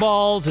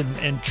footballs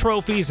and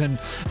trophies and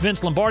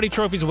Vince Lombardi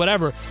trophies or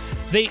whatever.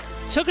 They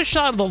took a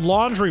shot of the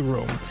laundry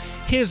room.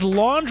 His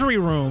laundry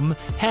room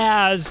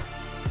has,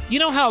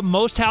 how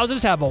most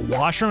houses have a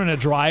washer and a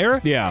dryer?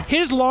 Yeah.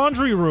 His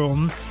laundry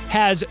room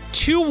has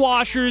 2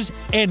 washers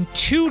and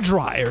 2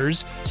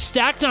 dryers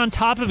stacked on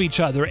top of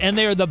each other, and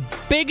they are the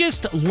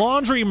biggest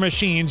laundry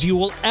machines you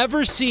will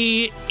ever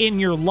see in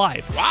your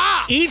life.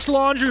 Wow! Each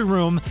laundry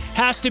room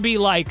has to be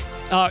like,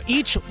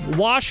 each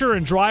washer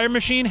and dryer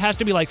machine has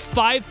to be like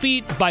 5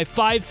 feet by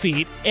 5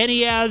 feet, and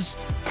he has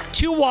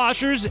 2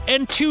 washers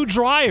and 2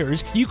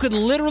 dryers. You could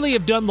literally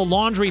have done the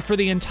laundry for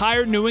the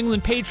entire New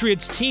England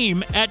Patriots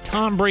team at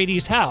Tom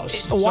Brady's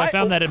house. So I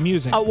found that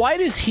amusing. Why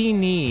does he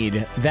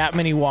need that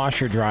many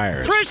washer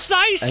dryers?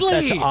 Precisely.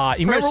 That's odd.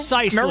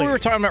 Precisely. Remember we were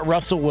talking about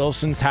Russell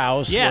Wilson's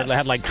house? Yes. Where they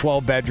had like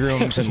 12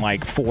 bedrooms and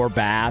like 4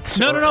 baths?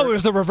 No. It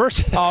was the reverse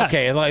of that.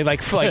 Okay,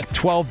 like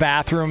 12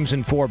 bathrooms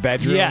and 4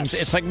 bedrooms.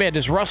 Yes. It's like, man,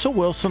 does Russell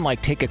Wilson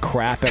like take a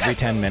crap every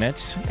 10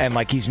 minutes? And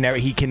like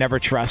he can never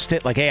trust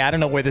it? Like, hey, I don't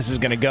know where this is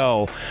going to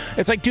go.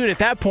 It's like, dude, at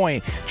that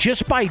point,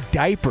 just buy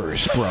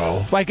diapers,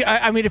 bro. Like,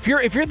 I mean, if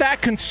you're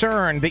that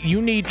concerned that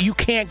you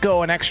can't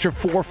go an extra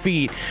 4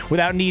 feet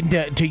without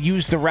needing to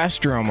use the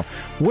restroom,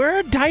 wear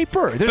a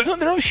diaper. There's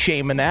no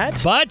shame in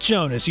that. But,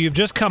 Jonas, you've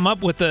just come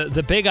up with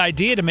the big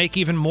idea to make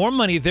even more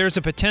money. There's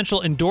a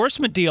potential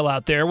endorsement deal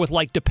out there with,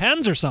 like,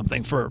 Depends or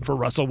something for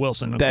Russell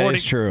Wilson. That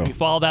is true. If you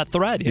follow that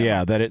thread.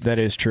 Yeah, that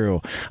is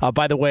true.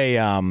 By the way,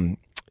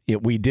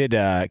 we did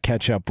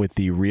catch up with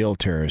the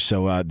realtor.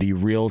 So the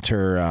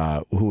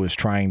realtor who was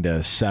trying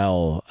to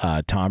sell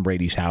Tom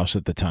Brady's house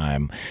at the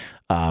time,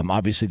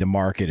 obviously the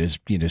market has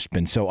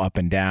been so up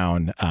and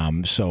down.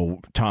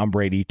 So Tom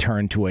Brady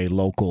turned to a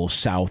local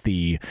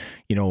Southie,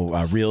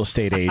 real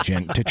estate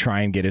agent to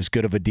try and get as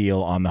good of a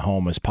deal on the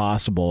home as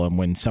possible. And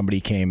when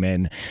somebody came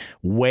in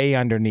way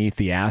underneath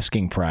the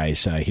asking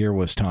price, here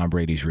was Tom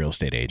Brady's real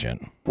estate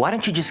agent. Why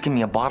don't you just give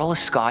me a bottle of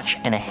scotch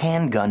and a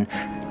handgun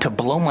to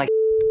blow my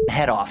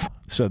head off?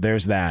 So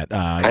there's that.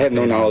 I have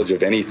no knowledge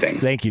of anything.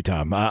 Thank you,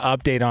 Tom.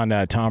 Update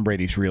on Tom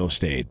Brady's real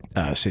estate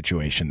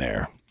situation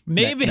there.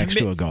 Maybe next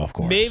to a golf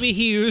course. Maybe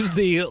he used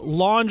the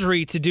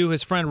laundry to do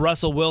his friend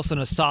Russell Wilson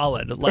a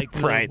solid. Like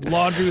right. The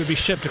laundry would be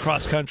shipped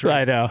across country.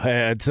 I know.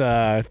 It's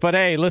but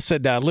hey,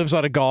 listen, lives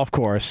on a golf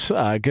course.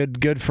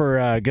 Good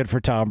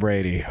for Tom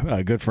Brady.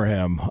 Good for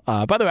him.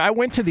 By the way, I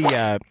went to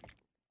the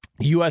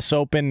U.S.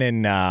 Open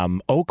in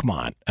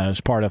Oakmont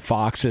as part of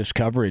Fox's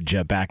coverage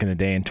back in the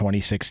day in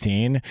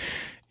 2016,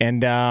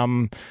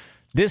 and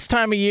this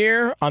time of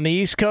year on the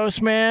East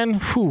Coast, man.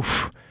 Whew,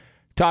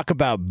 talk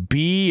about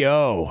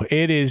BO.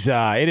 It is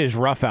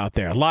rough out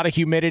there. A lot of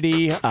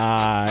humidity.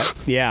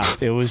 Yeah,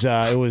 it was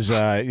a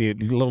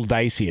little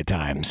dicey at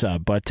times.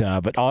 But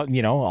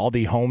all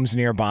the homes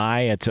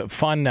nearby. It's a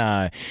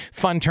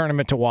fun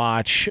tournament to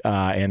watch.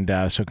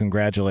 And so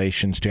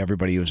congratulations to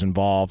everybody who was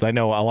involved. I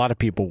know a lot of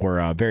people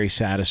were very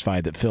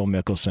satisfied that Phil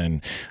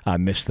Mickelson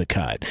missed the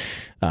cut.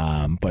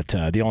 But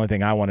the only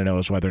thing I want to know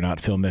is whether or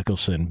not Phil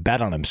Mickelson bet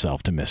on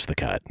himself to miss the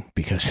cut,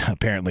 because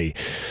apparently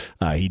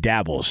he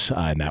dabbles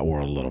in that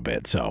world a little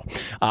bit. So,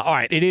 all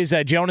right, it is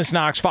Jonas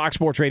Knox, Fox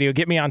Sports Radio.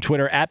 Get me on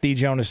Twitter at the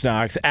Jonas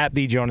Knox, at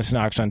the Jonas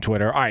Knox on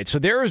Twitter. All right, so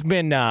there has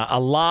been a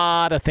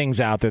lot of things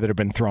out there that have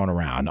been thrown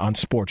around on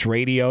sports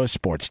radio,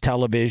 sports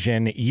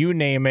television, you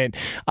name it.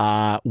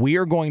 We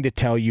are going to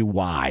tell you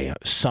why.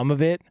 Some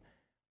of it,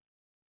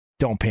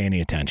 don't pay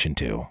any attention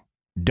to.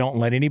 Don't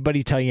let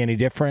anybody tell you any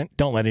different.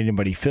 Don't let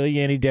anybody feel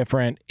you any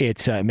different.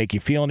 It's make you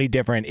feel any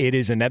different. It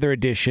is another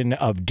edition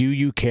of Do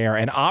You Care?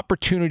 An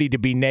opportunity to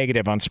be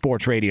negative on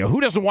sports radio.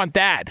 Who doesn't want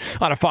that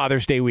on a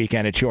Father's Day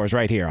weekend? It's yours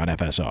right here on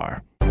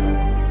FSR.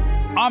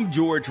 I'm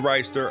George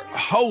Reister,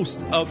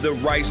 host of the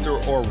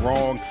Reister or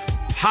Wrong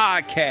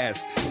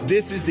podcast.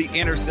 This is the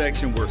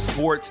intersection where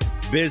sports,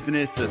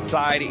 business,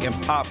 society, and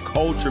pop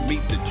culture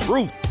meet the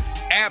truth.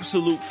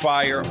 Absolute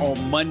fire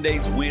on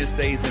Mondays,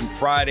 Wednesdays, and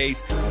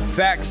Fridays.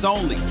 Facts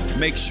only.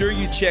 Make sure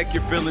you check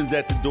your feelings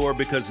at the door,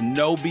 because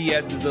no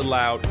BS is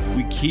allowed.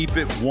 We keep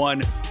it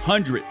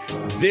 100.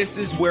 This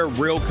is where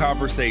real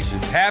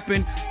conversations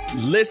happen.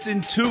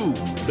 Listen to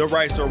the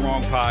Right or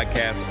Wrong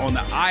podcast on the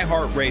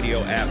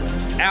iHeartRadio app,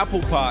 Apple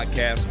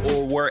Podcasts,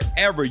 or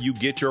wherever you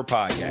get your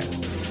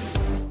podcasts.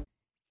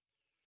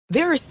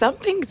 There are some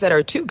things that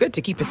are too good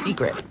to keep a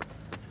secret.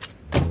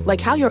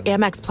 Like how your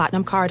Amex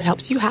Platinum card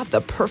helps you have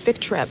the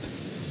perfect trip.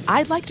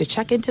 I'd like to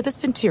check into the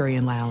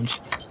Centurion Lounge.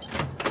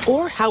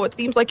 Or how it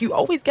seems like you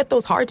always get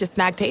those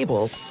hard-to-snag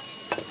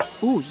tables.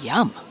 Ooh,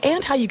 yum.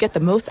 And how you get the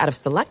most out of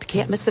select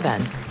can't-miss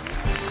events.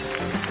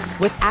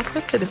 With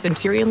access to the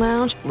Centurion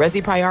Lounge,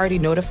 Resi Priority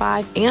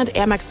Notified, and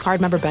Amex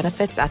card member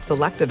benefits at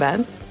select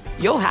events,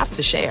 you'll have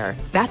to share.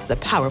 That's the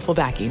powerful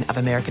backing of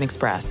American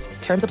Express.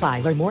 Terms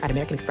apply. Learn more at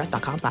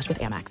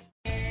americanexpress.com/withAmex.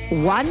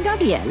 Juan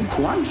Gabriel.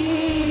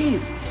 Juanquis.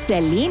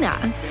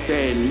 Selena.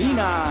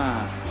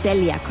 Selena.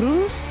 Celia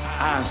Cruz.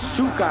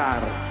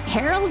 Azúcar.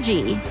 Harold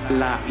G.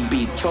 La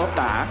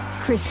Bichota.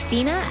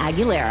 Christina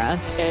Aguilera.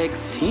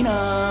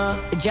 Ex-Tina.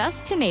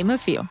 Just to name a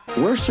few.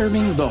 We're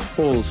serving the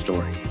whole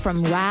story.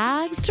 From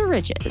rags to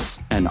riches.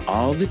 And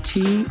all the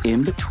tea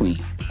in between.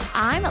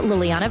 I'm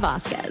Liliana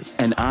Vasquez.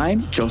 And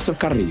I'm Joseph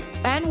Carrillo.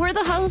 And we're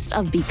the host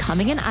of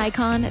Becoming an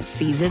Icon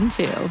Season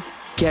 2.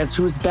 Guess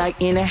who's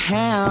back in the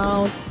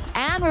house?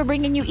 And we're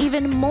bringing you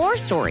even more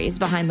stories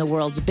behind the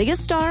world's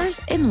biggest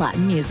stars in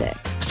Latin music.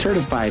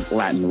 Certified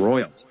Latin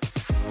royalty.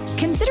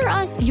 Consider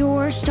us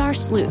your star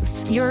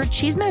sleuths, your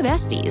chisme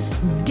besties,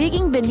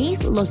 digging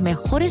beneath los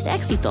mejores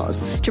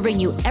éxitos to bring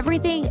you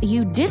everything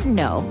you didn't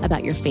know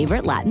about your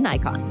favorite Latin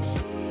icons.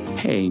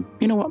 Hey,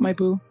 you know what, my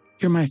boo?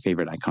 You're my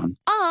favorite icon.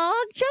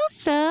 Aw,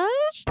 Joseph.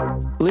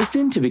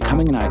 Listen to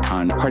Becoming an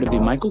Icon, part of the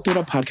Michael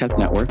Dura Podcast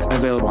Network,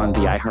 available on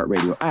the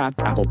iHeartRadio app,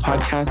 Apple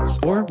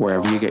Podcasts, or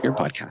wherever you get your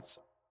podcasts.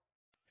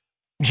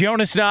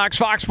 Jonas Knox,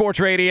 Fox Sports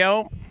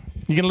Radio.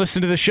 You can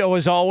listen to the show,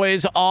 as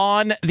always,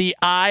 on the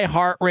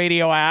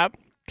iHeartRadio app.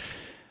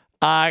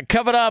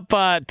 Coming up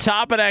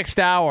top of next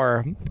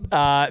hour,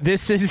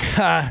 this is,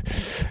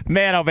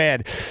 man, oh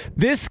man,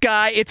 this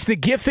guy, it's the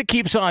gift that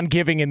keeps on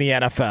giving in the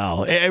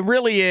NFL. It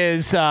really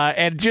is.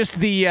 And just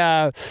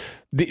the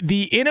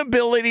The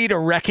inability to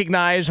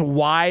recognize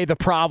why the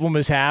problem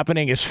is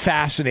happening is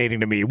fascinating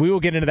to me. We will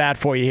get into that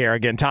for you here.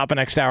 Again, top of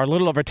next hour, a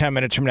little over 10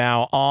 minutes from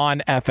now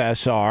on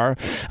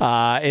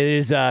FSR. It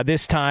is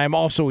this time.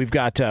 Also, we've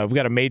got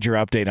a major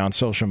update on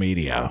social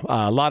media.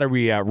 A lot of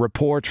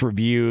reports,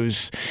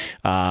 reviews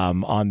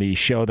on the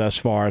show thus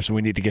far, so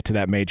we need to get to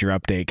that major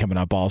update coming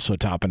up also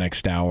top of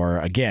next hour.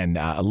 Again,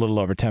 a little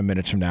over 10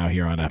 minutes from now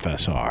here on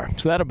FSR.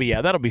 So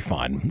that'll be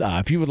fun.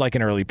 If you would like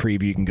an early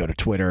preview, you can go to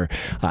Twitter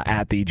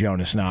at the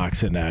Jonas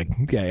Knox and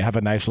have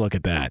a nice look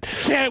at that.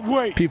 Can't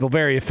wait. People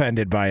very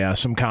offended by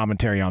some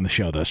commentary on the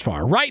show thus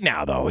far. Right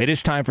now, though, it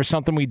is time for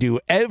something we do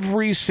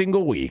every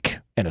single week,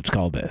 and it's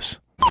called this.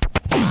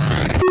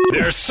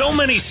 There are so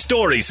many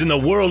stories in the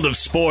world of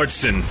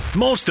sports, and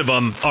most of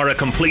them are a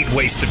complete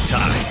waste of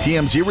time.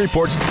 TMZ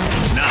reports.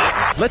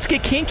 Now, let's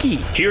get kinky.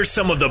 Here's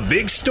some of the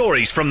big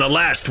stories from the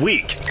last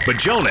week. But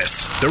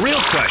Jonas, the real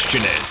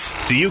question is,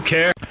 do you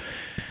care?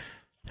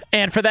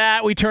 And for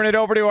that, we turn it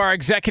over to our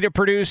executive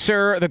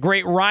producer, the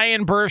great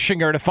Ryan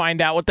Bershinger, to find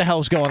out what the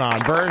hell's going on.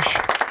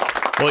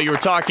 Bersh? Well, you were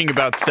talking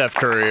about Steph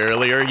Curry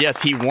earlier.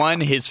 Yes, he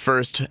won his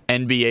first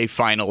NBA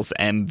Finals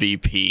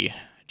MVP.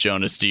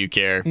 Jonas, do you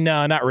care?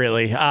 No, not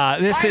really.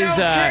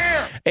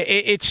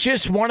 It's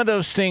just one of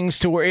those things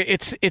to where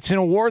it's an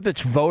award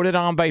that's voted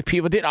on by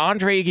people. Did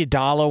Andre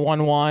Iguodala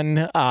won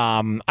one?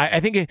 I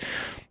think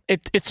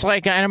it's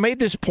like, and I made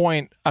this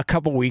point a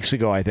couple weeks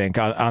ago, I think,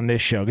 on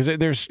this show, because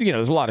there's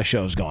a lot of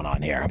shows going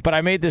on here, but I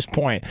made this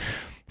point.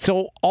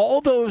 So all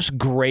those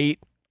great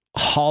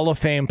Hall of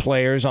Fame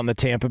players on the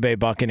Tampa Bay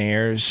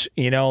Buccaneers,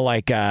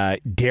 like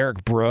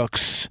Derek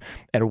Brooks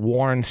and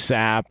Warren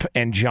Sapp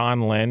and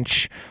John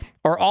Lynch,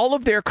 are all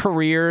of their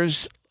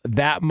careers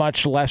that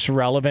much less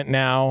relevant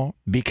now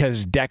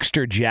because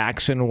Dexter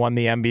Jackson won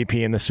the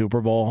MVP in the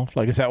Super Bowl?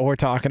 Like, is that what we're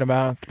talking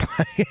about?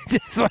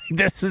 It's like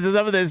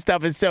some of this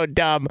stuff is so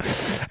dumb.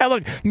 And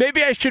look,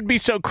 maybe I should be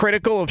so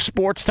critical of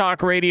sports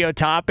talk radio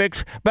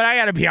topics, but I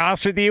got to be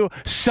honest with you,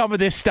 some of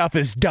this stuff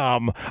is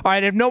dumb. All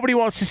right, if nobody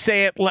wants to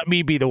say it, let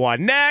me be the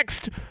one.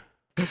 Next.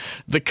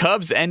 The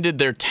Cubs ended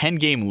their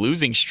 10-game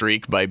losing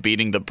streak by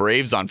beating the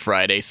Braves on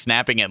Friday,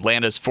 snapping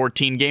Atlanta's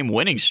 14-game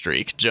winning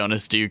streak.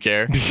 Jonas, do you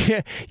care?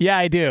 Yeah,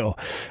 I do.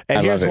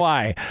 And here's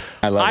why.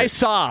 I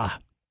saw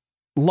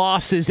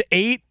losses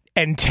 8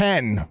 and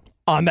 10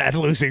 on that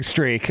losing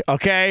streak,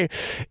 okay?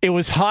 It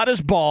was hot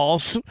as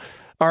balls,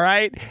 all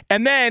right?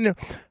 And then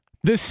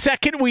the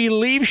second we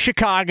leave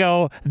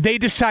Chicago, they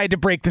decide to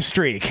break the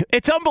streak.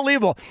 It's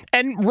unbelievable.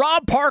 And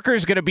Rob Parker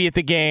is going to be at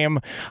the game,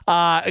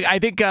 I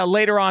think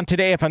later on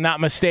today, if I'm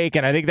not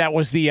mistaken. I think that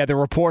was the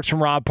reports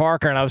from Rob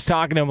Parker, and I was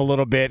talking to him a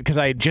little bit because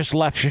I had just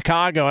left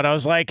Chicago, and I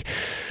was like,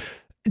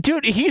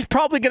 dude, he's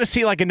probably going to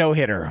see like a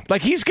no-hitter.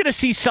 Like, he's going to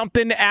see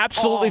something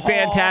absolutely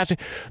fantastic.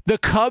 The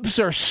Cubs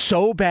are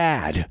so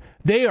bad.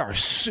 They are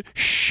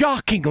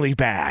shockingly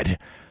bad.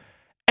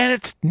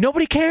 And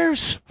nobody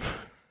cares.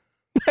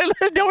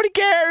 Nobody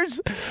cares.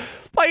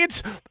 Like,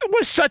 it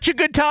was such a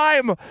good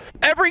time.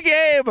 Every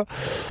game.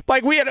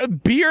 Like, we had a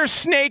beer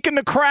snake in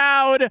the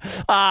crowd.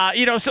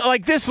 So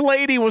like, this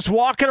lady was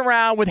walking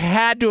around with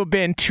had to have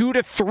been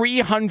 200 to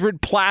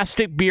 300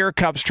 plastic beer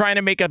cups trying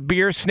to make a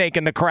beer snake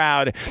in the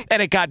crowd.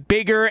 And it got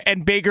bigger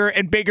and bigger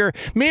and bigger.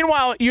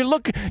 Meanwhile, you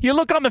look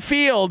on the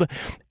field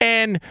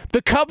and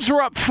the Cubs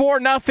were up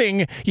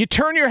 4-0. You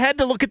turn your head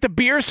to look at the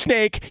beer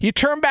snake. You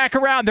turn back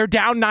around. They're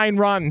down 9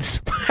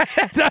 runs.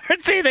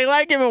 See, they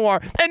like him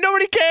more. And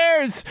nobody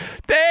cares.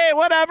 Hey,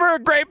 whatever.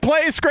 Great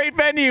place, great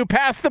venue.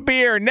 Pass the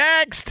beer.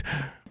 Next.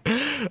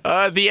 The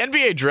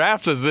NBA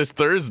draft is this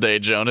Thursday,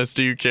 Jonas.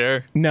 Do you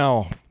care?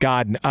 No.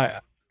 God.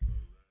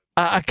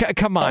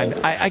 Come on.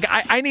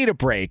 I need a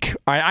break.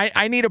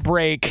 I need a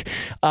break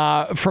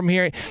from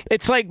here.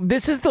 It's like,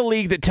 this is the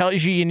league that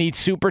tells you need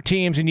super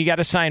teams and you got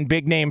to sign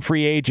big name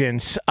free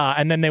agents,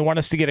 and then they want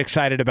us to get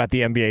excited about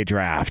the NBA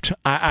draft.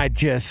 I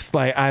just,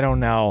 like, I don't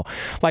know.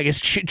 Like,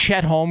 is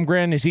Chet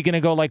Holmgren, is he going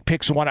to go like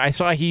picks one? I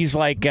saw he's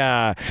like,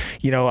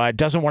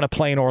 doesn't want to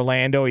play in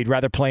Orlando. He'd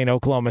rather play in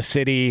Oklahoma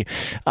City.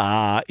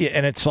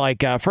 And it's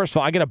like, first of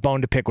all, I got a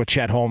bone to pick with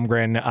Chet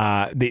Holmgren,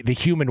 the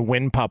human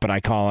wind puppet, I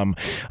call him.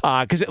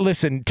 Because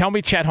listen, tell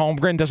me Chet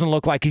Holmgren doesn't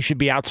look like he should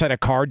be outside a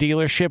car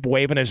dealership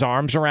waving his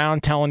arms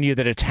around telling you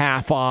that it's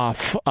half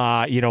off,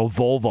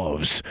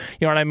 Volvos.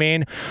 You know what I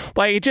mean?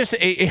 Like,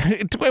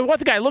 what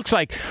the guy looks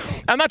like.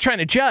 I'm not trying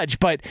to judge,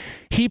 but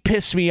he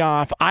pissed me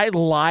off. I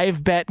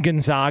live bet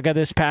Gonzaga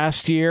this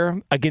past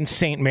year against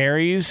St.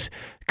 Mary's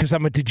because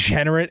I'm a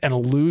degenerate and a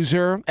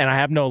loser and I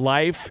have no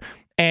life.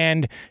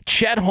 And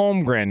Chet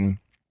Holmgren,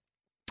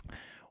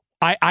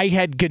 I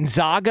had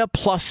Gonzaga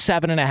plus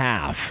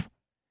 7.5.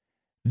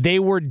 They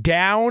were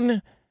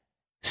down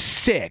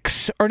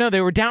 6. Or no, they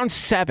were down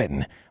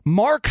 7.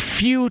 Mark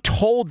Few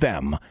told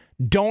them,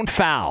 don't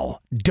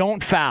foul.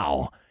 Don't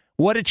foul.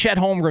 What did Chet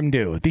Holmgren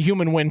do? The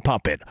human wind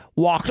puppet.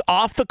 Walked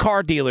off the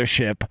car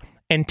dealership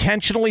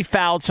intentionally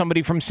fouled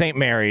somebody from St.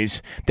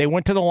 Mary's. They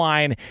went to the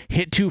line,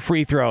 hit 2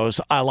 free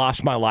throws. I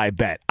lost my live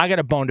bet. I got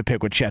a bone to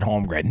pick with Chet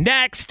Holmgren.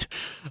 Next.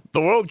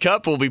 The World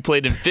Cup will be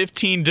played in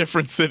 15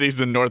 different cities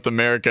in North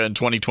America in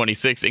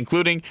 2026,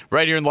 including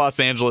right here in Los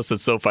Angeles at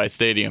SoFi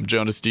Stadium.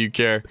 Jonas, do you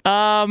care?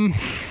 Can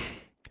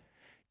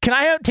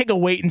I take a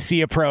wait and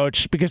see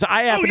approach? Because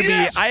I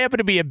happen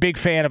to be a big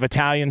fan of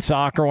Italian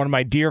soccer. One of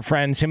my dear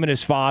friends, him and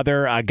his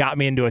father, got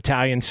me into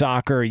Italian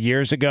soccer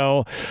years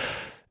ago.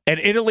 And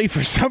Italy,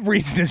 for some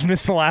reason, has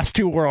missed the last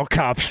 2 World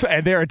Cups,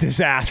 and they're a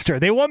disaster.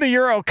 They won the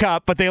Euro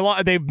Cup, but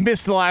they've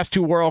missed the last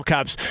 2 World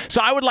Cups. So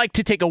I would like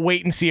to take a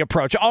wait and see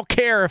approach. I'll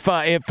care if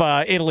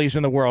Italy's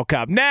in the World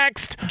Cup.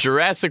 Next,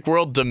 Jurassic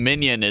World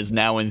Dominion is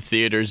now in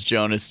theaters.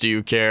 Jonas, do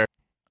you care?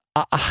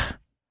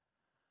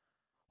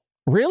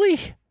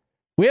 Really?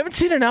 We haven't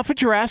seen enough of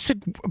Jurassic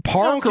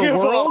Park or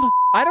World?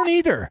 I don't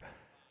either.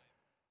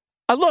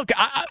 Look,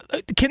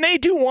 can they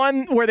do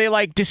one where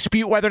they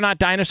dispute whether or not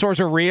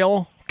dinosaurs are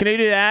real? Can they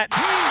do that?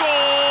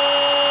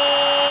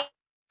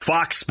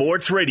 Fox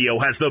Sports Radio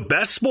has the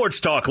best sports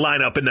talk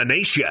lineup in the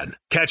nation.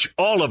 Catch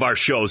all of our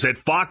shows at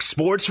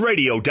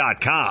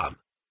foxsportsradio.com.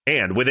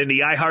 And within the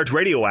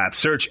iHeartRadio app,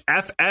 search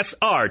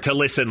FSR to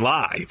listen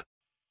live.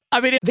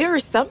 There are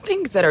some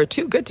things that are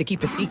too good to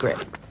keep a secret.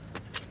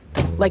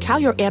 Like how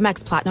your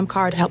Amex Platinum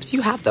card helps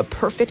you have the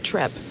perfect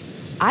trip.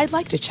 I'd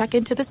like to check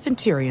into the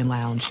Centurion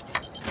Lounge.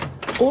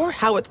 Or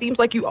how it seems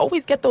like you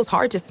always get those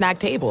hard-to-snag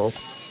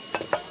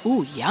tables.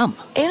 Ooh, yum.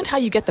 And how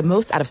you get the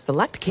most out of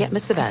select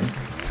can't-miss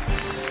events.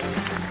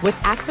 With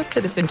access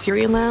to the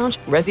Centurion Lounge,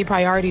 Resi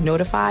Priority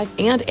Notified,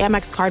 and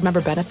Amex card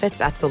member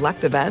benefits at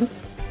select events,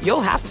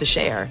 you'll have to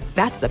share.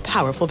 That's the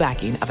powerful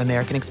backing of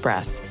American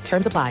Express.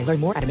 Terms apply.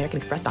 Learn more at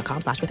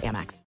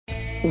americanexpress.com/withAmex.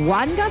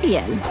 Juan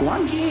Gabriel.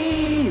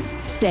 Juanquis.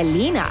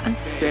 Selena.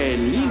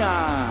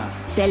 Selena.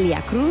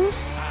 Celia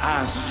Cruz.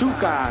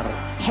 Azúcar.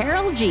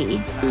 Karol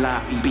G. La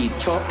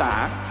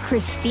Bichota.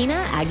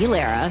 Christina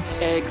Aguilera.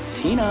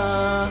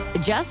 Ex-Tina.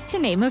 Just to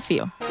name a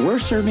few. We're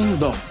serving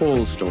the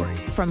whole story.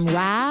 From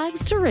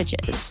rags to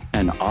riches.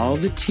 And all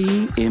the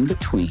tea in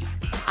between.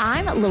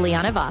 I'm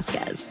Liliana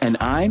Vasquez. And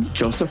I'm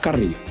Joseph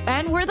Carrillo.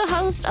 And we're the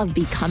host of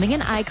Becoming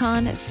an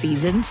Icon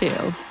Season 2.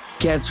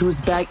 Guess who's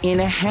back in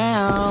the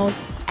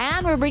house?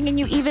 And we're bringing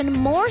you even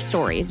more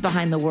stories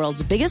behind the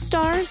world's biggest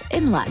stars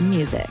in Latin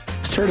music.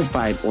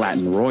 Certified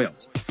Latin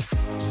royalty.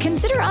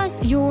 Consider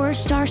us your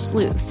star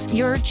sleuths,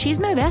 your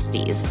chisme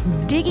besties,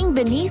 digging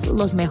beneath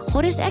los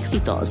mejores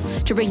éxitos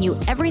to bring you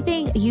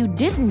everything you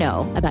didn't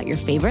know about your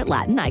favorite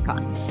Latin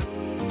icons.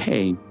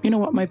 Hey, you know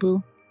what, my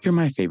boo? You're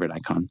my favorite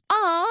icon.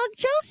 Aw,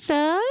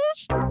 Joseph.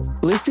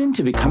 Listen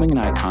to Becoming an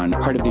Icon,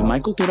 part of the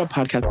Michael Dura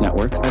Podcast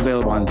Network,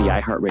 available on the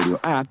iHeartRadio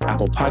app,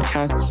 Apple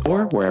Podcasts,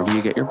 or wherever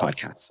you get your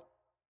podcasts.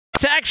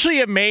 It's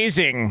actually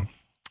amazing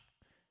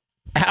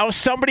how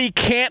somebody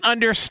can't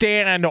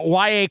understand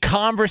why a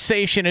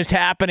conversation is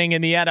happening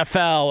in the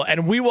NFL,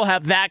 and we will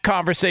have that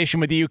conversation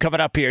with you coming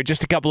up here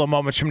just a couple of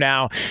moments from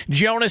now.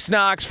 Jonas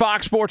Knox,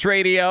 Fox Sports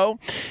Radio.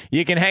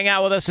 You can hang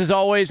out with us, as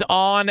always,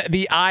 on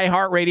the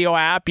iHeartRadio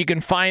app. You can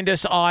find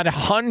us on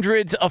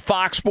hundreds of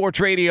Fox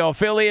Sports Radio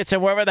affiliates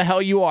and wherever the hell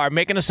you are,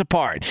 making us a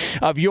part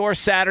of your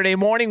Saturday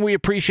morning. We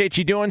appreciate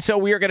you doing so.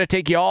 We are going to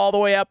take you all the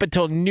way up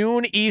until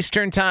noon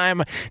Eastern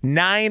Time,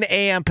 9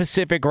 a.m.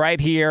 Pacific, right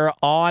here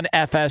on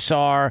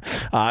FSR.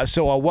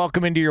 So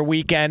welcome into your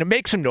weekend.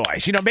 Make some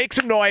noise. Make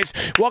some noise.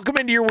 Welcome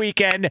into your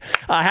weekend.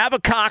 Have a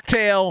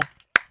cocktail.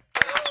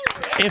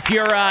 If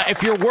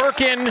you're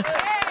working,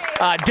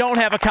 don't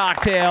have a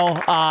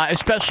cocktail,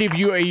 especially if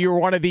you're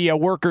one of the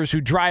workers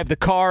who drive the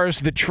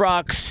cars, the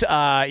trucks,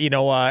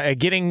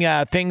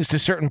 getting things to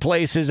certain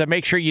places.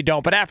 Make sure you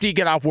don't. But after you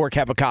get off work,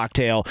 have a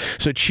cocktail.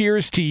 So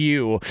cheers to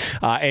you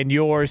and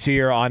yours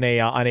here on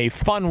a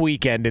fun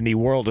weekend in the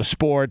world of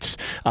sports,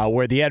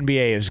 where the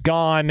NBA is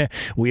gone.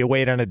 We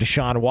await on a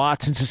Deshaun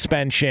Watson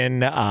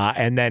suspension,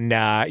 and then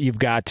you've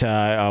got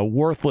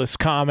worthless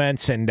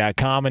comments and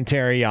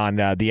commentary on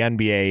the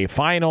NBA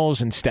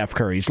Finals and Steph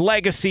Curry's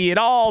legacy and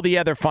all the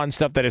other fun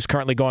stuff that is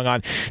currently going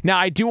on. Now,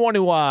 I do want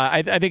to,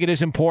 I think it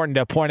is important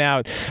to point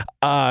out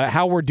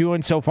how we're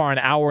doing so far an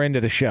hour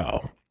into the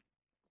show.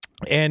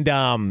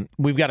 And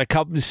we've got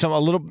a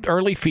little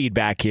early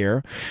feedback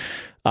here.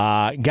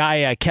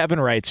 Guy Kevin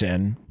writes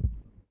in,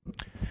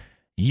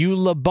 "You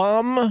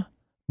labum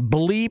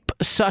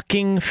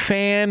bleep-sucking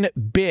fan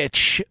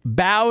bitch,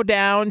 bow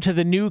down to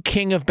the new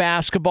king of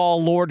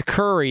basketball, Lord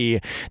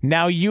Curry.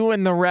 Now you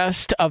and the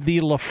rest of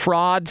the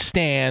LaFraud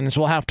stans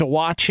will have to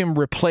watch him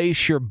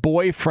replace your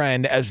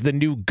boyfriend as the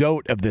new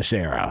GOAT of this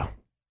era."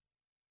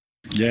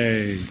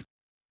 Yay.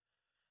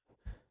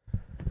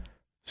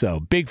 So,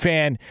 big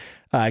fan,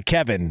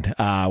 Kevin,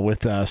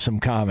 with some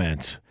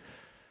comments.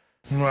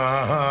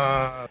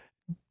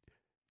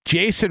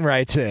 Jason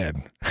writes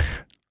in,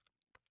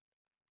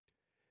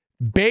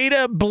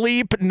 "Beta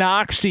bleep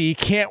Noxie,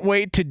 can't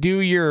wait to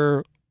do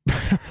your..."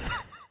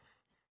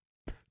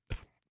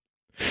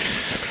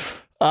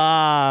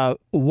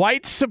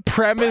 White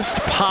supremacist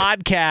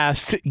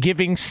podcast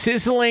giving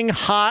sizzling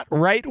hot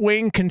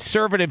right-wing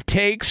conservative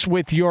takes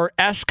with your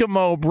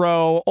Eskimo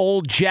bro,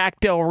 old Jack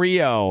Del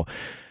Rio.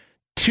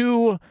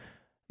 2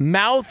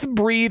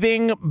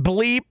 mouth-breathing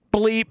bleep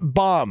bleep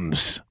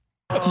bums.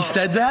 He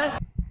said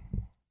that?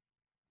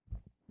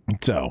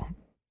 So,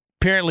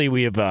 apparently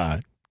we have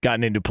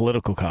gotten into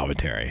political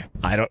commentary.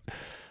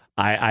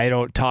 I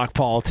don't talk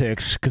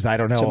politics because I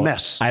don't know. It's a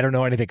mess. I don't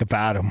know anything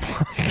about them.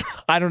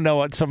 I don't know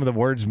what some of the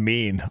words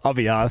mean. I'll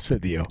be honest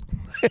with you.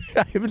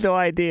 I have no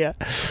idea.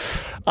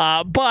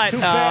 But too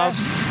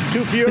fast,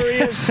 too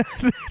furious.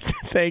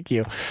 Thank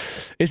you.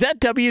 Is that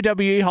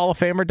WWE Hall of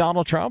Famer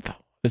Donald Trump?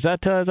 Is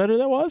that who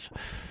that was?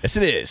 Yes,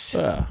 it is.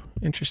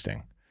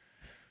 Interesting.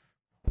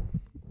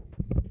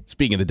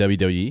 Speaking of the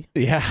WWE.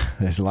 Yeah,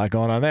 there's a lot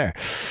going on there.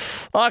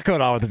 A lot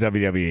going on with the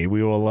WWE.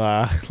 We will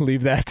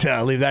leave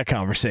that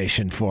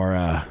conversation for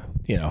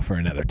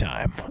another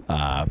time.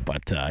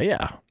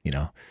 Yeah,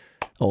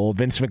 old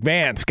Vince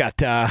McMahon's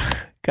got a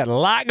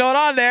lot going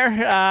on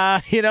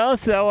there.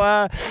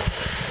 So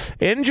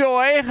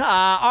enjoy. All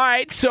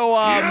right, so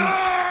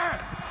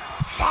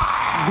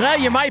well,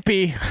 you might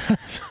be.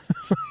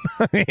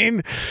 I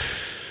mean,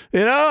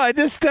 I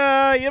just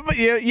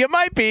you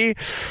might be.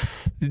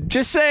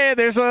 Just saying,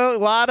 there's a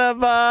lot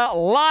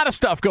of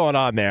stuff going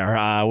on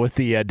there with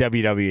the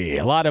WWE.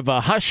 A lot of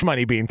hush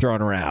money being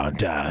thrown around.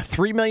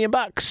 $3 million.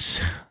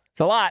 It's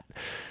a lot.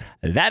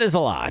 That is a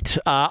lot.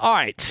 All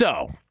right,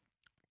 so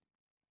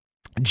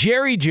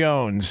Jerry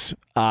Jones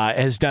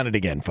has done it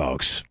again,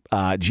 folks.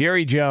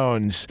 Jerry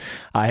Jones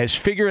has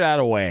figured out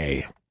a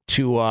way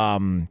to.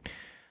 I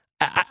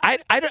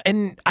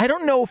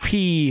don't know if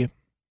he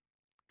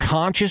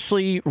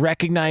consciously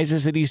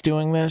recognizes that he's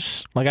doing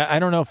this. Like, I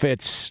don't know if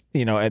it's,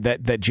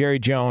 that Jerry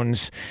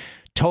Jones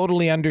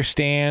totally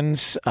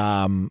understands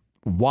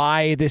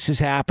why this is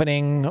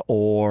happening,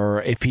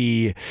 or if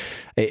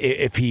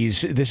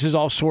this is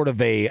all sort of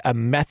a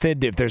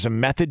method, if there's a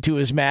method to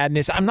his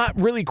madness. I'm not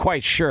really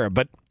quite sure,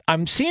 but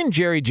I'm seeing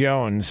Jerry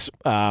Jones,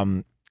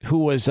 who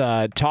was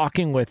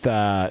talking with,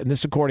 and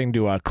this according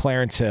to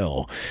Clarence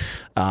Hill,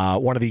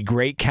 one of the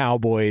great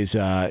Cowboys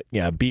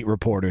beat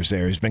reporters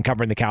there, who's been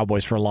covering the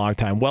Cowboys for a long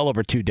time, well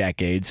over 2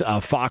 decades.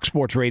 Fox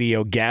Sports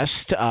Radio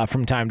guest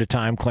from time to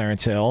time,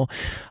 Clarence Hill.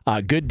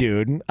 Good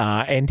dude.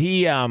 And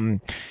he,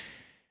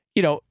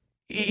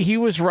 he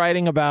was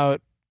writing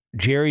about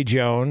Jerry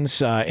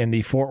Jones in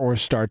the Fort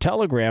Worth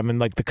Star-Telegram and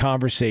like the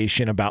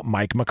conversation about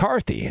Mike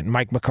McCarthy. And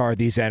Mike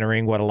McCarthy's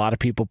entering what a lot of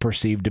people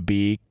perceive to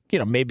be,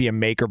 maybe a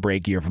make or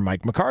break year for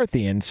Mike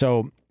McCarthy. And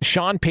so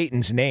Sean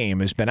Payton's name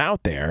has been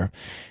out there,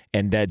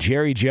 and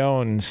Jerry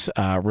Jones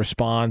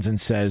responds and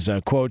says,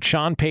 quote,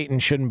 Sean Payton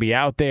shouldn't be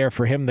out there.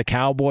 For him, the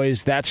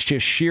Cowboys, that's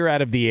just sheer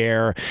out of the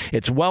air.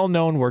 It's well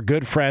known we're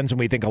good friends and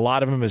we think a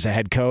lot of him as a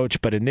head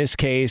coach. But in this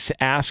case,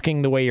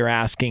 asking the way you're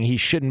asking, he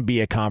shouldn't be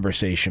a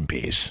conversation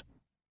piece.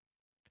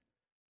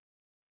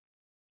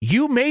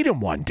 You made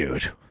him one,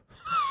 dude.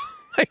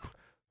 Like,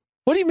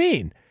 what do you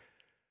mean?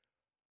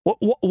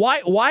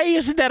 Why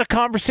isn't that a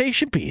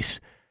conversation piece?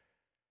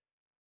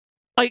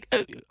 Like,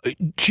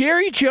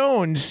 Jerry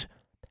Jones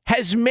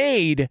has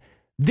made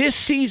this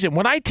season.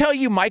 When I tell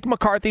you Mike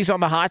McCarthy's on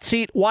the hot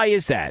seat, why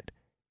is that?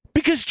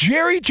 Because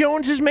Jerry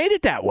Jones has made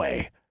it that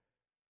way.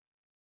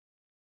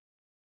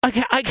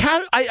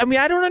 I mean,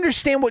 I don't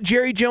understand what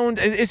Jerry Jones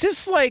is.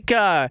 This like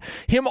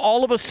him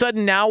all of a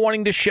sudden now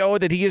wanting to show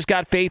that he has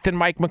got faith in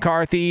Mike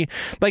McCarthy?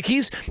 Like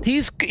he's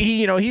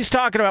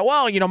talking about,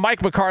 well,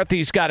 Mike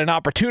McCarthy's got an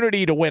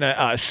opportunity to win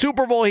a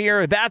Super Bowl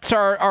here. That's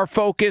our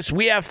focus.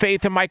 We have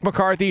faith in Mike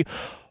McCarthy.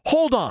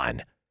 Hold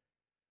on.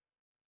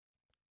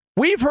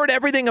 We've heard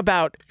everything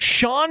about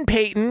Sean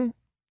Payton.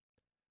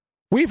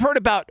 We've heard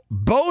about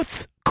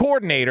both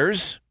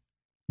coordinators,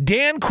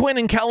 Dan Quinn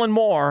and Kellen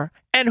Moore.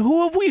 And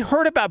who have we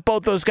heard about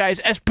both those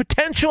guys as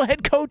potential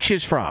head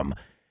coaches from?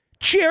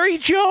 Jerry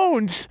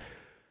Jones.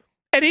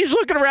 And he's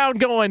looking around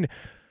going,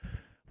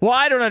 well,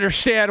 I don't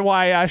understand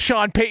why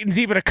Sean Payton's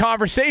even a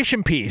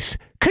conversation piece.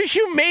 Because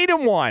you made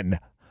him one.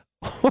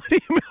 What do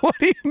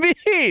you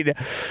mean?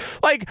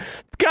 Like,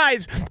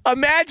 guys,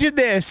 imagine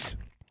this.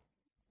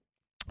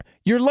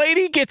 Your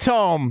lady gets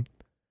home,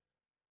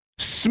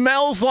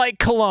 smells like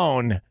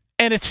cologne,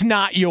 and it's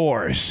not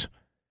yours.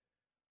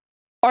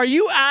 Are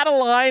you out of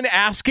line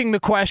asking the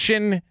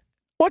question,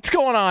 what's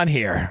going on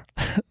here?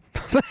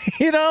 What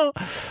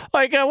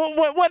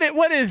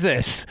is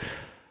this?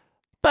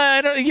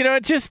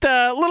 It's just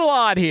a little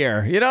odd here,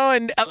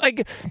 and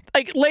like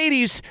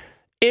ladies,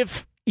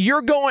 if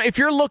you're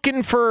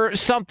looking for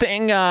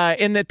something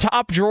in the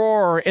top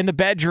drawer in the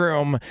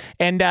bedroom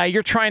and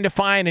you're trying to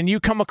find, and you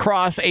come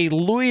across a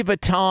Louis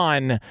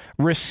Vuitton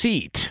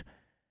receipt,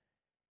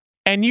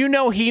 and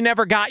he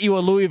never got you a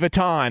Louis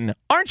Vuitton,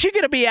 aren't you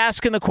going to be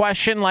asking the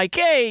question like,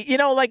 hey,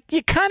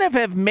 you kind of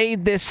have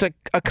made this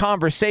a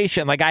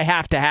conversation like I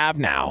have to have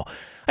now?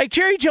 Like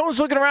Jerry Jones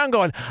looking around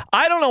going,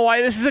 I don't know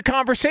why this is a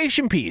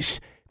conversation piece.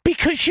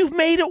 Because you've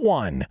made it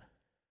one.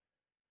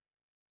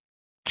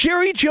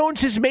 Jerry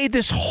Jones has made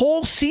this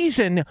whole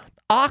season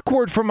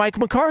awkward for Mike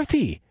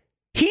McCarthy.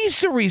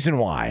 He's the reason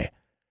why.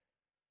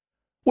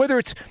 Whether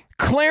it's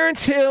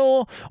Clarence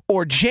Hill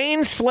or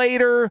Jane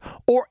Slater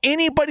or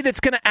anybody that's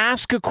going to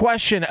ask a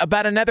question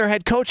about another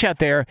head coach out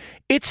there,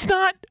 it's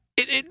not,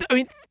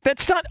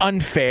 that's not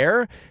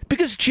unfair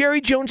because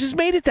Jerry Jones has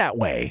made it that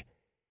way.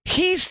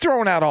 He's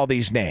thrown out all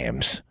these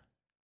names.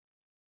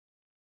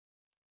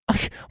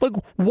 Like,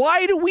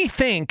 why do we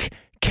think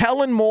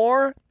Kellen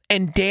Moore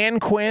and Dan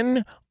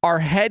Quinn are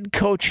head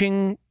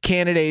coaching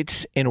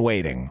candidates in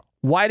waiting?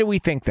 Why do we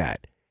think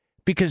that?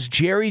 Because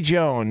Jerry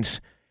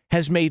Jones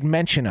has made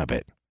mention of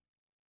it.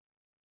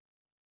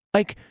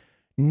 Like,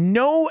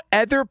 no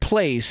other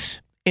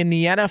place in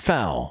the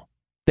NFL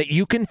that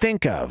you can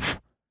think of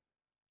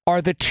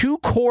are the two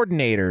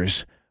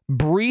coordinators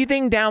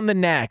breathing down the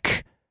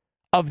neck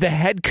of the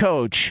head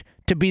coach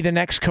to be the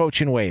next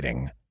coach in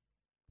waiting.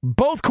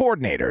 Both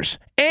coordinators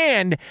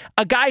and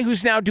a guy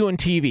who's now doing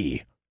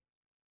TV.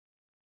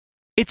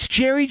 It's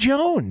Jerry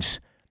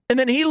Jones. And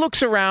then he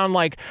looks around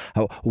like,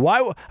 oh,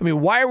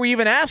 why are we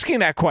even asking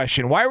that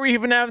question? Why are we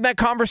even having that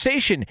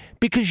conversation?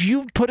 Because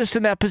you've put us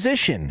in that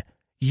position.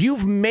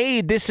 You've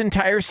made this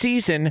entire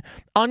season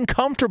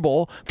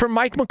uncomfortable for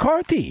Mike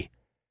McCarthy.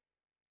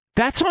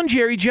 That's on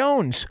Jerry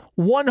Jones,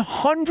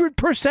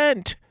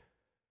 100%.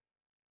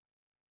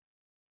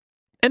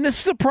 And this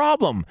is the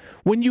problem.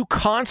 When you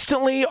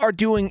constantly are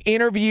doing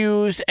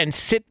interviews and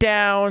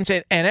sit-downs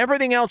and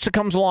everything else that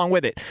comes along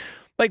with it,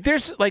 like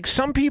there's like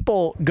some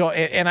people go,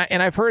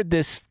 and I've heard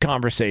this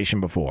conversation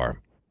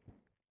before,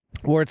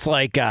 where it's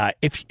like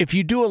if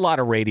you do a lot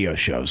of radio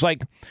shows,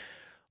 like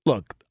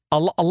look, a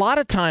lot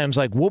of times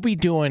like we'll be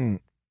doing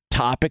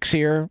topics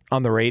here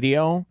on the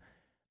radio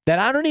that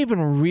I don't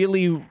even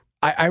really.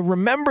 I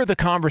remember the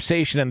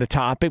conversation and the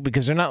topic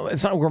because it's not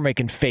like we're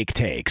making fake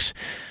takes,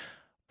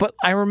 but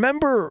I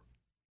remember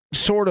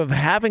sort of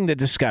having the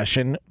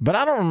discussion, but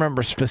I don't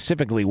remember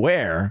specifically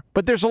where.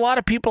 But there's a lot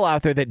of people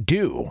out there that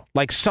do.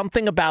 Like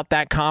something about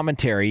that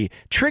commentary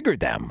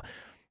triggered them.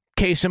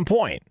 Case in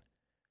point.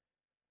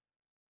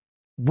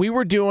 We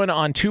were doing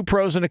on Two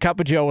Pros and a Cup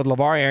of Joe with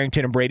LeVar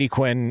Arrington and Brady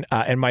Quinn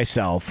and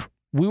myself.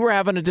 We were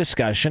having a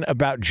discussion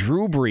about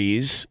Drew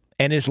Brees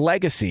and his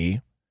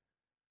legacy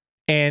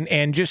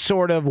and just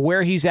sort of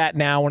where he's at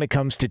now when it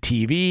comes to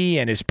TV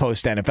and his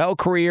post-NFL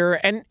career.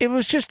 And it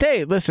was just,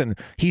 hey, listen,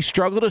 he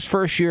struggled his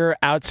first year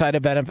outside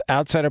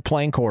of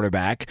playing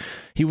quarterback.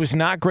 He was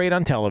not great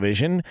on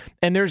television,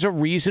 and there's a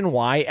reason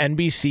why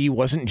NBC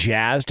wasn't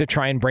jazzed to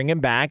try and bring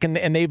him back,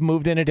 and they've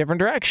moved in a different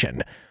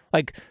direction.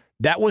 Like,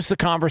 that was the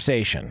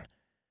conversation.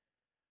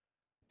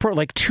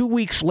 Like 2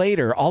 weeks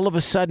later, all of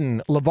a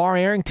sudden,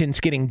 LeVar Arrington's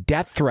getting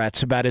death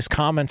threats about his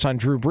comments on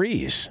Drew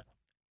Brees.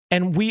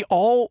 And we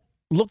all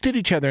looked at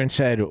each other and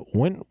said,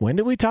 when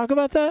did we talk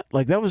about that?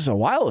 Like, that was a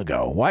while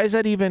ago. Why is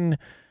that even,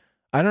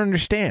 I don't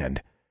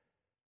understand.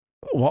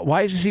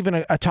 Why is this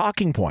even a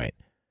talking point?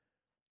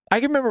 I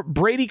can remember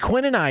Brady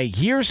Quinn and I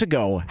years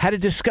ago had a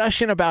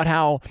discussion about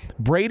how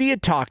Brady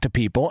had talked to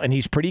people, and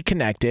he's pretty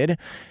connected,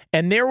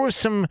 and there was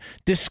some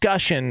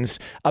discussions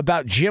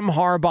about Jim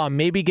Harbaugh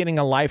maybe getting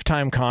a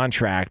lifetime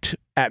contract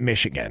at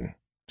Michigan.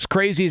 As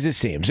crazy as it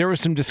seems, there were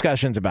some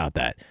discussions about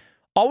that.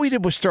 All we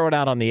did was throw it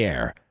out on the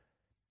air.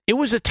 It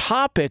was a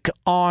topic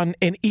on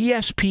an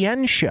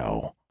ESPN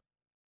show,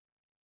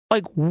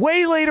 like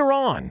way later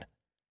on.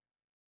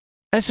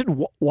 I said,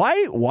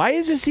 why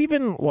is this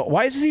even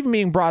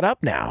being brought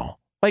up now?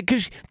 Like,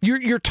 because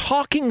you're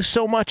talking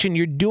so much and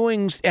you're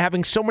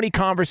having so many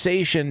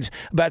conversations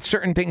about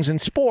certain things in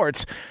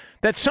sports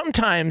that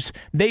sometimes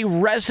they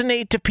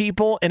resonate to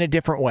people in a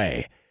different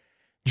way.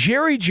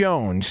 Jerry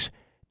Jones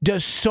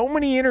does so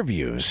many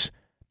interviews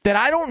that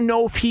I don't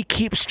know if he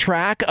keeps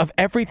track of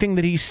everything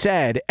that he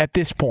said at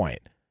this point.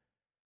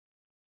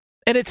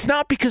 And it's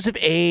not because of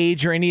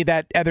age or any of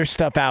that other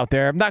stuff out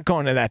there. I'm not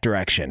going in that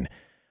direction.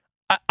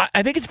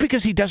 I think it's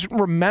because he doesn't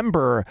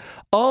remember,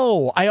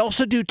 I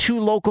also do 2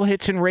 local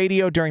hits in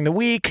radio during the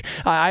week.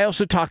 I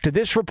also talk to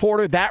this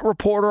reporter, that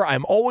reporter.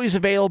 I'm always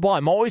available.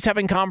 I'm always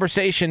having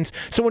conversations.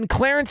 So when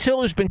Clarence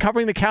Hill, who's been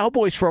covering the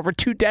Cowboys for over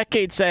 2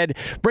 decades,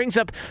 brings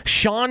up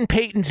Sean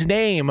Payton's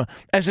name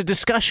as a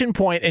discussion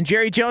point, and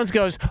Jerry Jones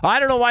goes, I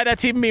don't know why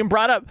that's even being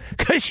brought up.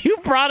 Because you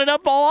brought it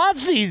up all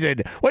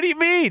offseason. What do you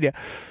mean?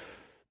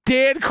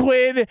 Dan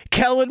Quinn,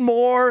 Kellen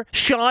Moore,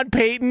 Sean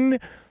Payton.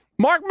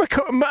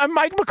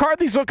 Mike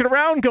McCarthy's looking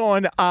around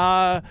going,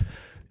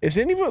 is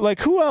anybody, like,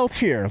 who else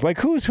here? Like,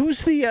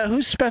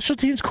 who's special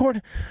teams court?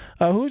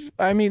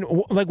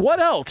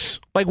 What else?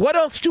 Like, what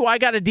else do I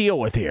got to deal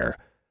with here?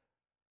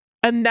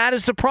 And that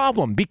is the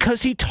problem,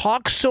 because he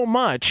talks so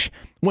much.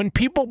 When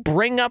people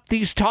bring up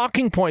these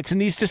talking points in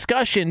these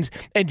discussions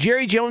and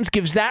Jerry Jones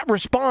gives that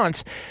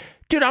response,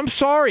 dude, I'm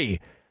sorry.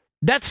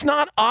 That's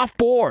not off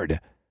board.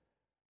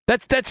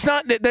 That's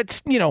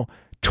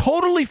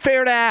totally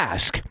fair to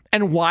ask.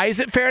 And why is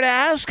it fair to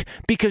ask?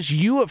 Because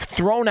you have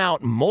thrown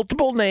out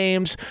multiple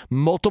names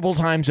multiple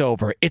times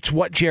over. It's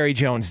what Jerry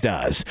Jones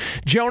does.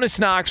 Jonas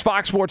Knox,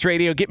 Fox Sports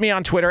Radio. Get me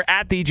on Twitter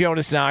at the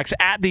Jonas Knox,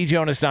 at the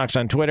Jonas Knox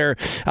on Twitter.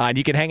 And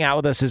you can hang out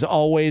with us as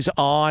always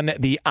on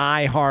the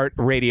iHeart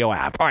Radio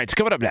app. All right, so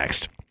coming up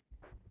next.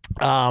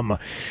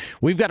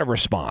 We've got a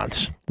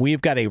response.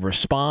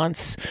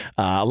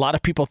 A lot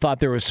of people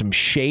thought there was some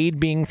shade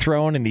being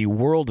thrown in the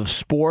world of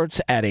sports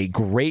at a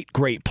great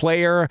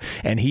player,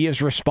 and he has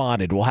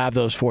responded. We'll have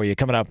those for you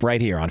coming up right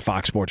here on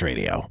Fox Sports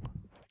Radio.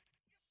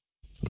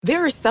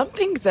 There are some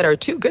things that are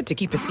too good to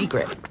keep a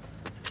secret.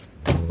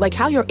 Like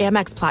how your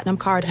Amex Platinum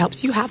card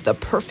helps you have the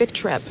perfect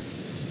trip.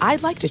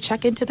 I'd like to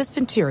check into the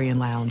Centurion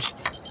Lounge.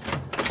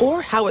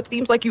 Or how it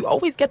seems like you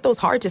always get those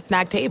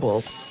hard-to-snag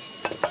tables.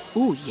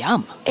 Ooh,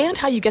 yum. And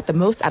how you get the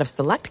most out of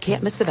select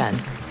can't-miss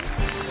events.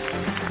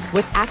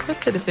 With access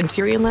to the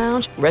Centurion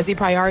Lounge, Resi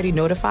Priority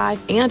Notify,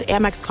 and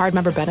Amex card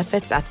member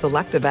benefits at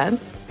select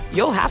events,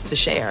 you'll have to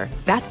share.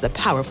 That's the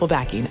powerful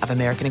backing of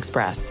American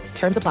Express.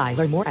 Terms apply.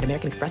 Learn more at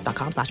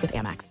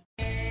americanexpress.com/withAmex.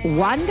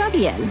 Juan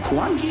Gabriel.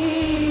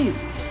 Juanquis.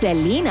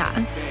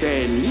 Selena.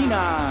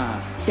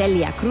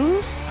 Celia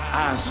Cruz.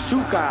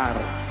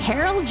 Azúcar.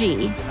 Karol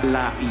G.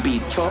 La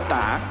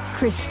Bichota.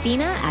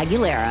 Christina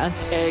Aguilera.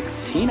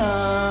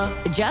 Ex-Tina.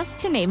 Just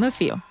to name a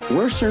few.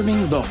 We're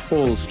serving the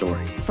whole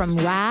story. From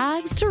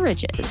rags to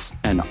riches.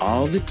 And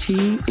all the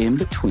tea in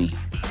between.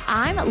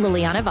 I'm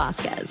Liliana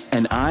Vasquez.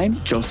 And I'm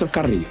Joseph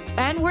Carrillo.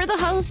 And we're the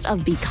host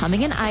of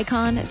Becoming an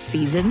Icon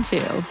Season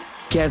 2.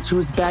 Guess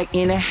who's back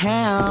in the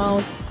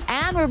house?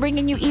 And we're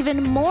bringing you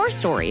even more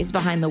stories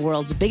behind the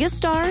world's biggest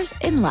stars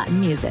in Latin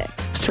music.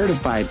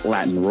 Certified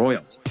Latin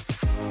royalty.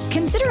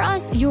 Consider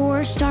us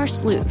your star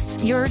sleuths,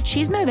 your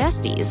chisme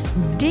besties,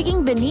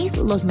 digging beneath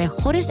los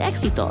mejores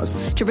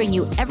éxitos to bring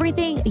you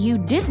everything you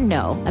didn't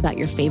know about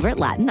your favorite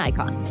Latin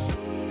icons.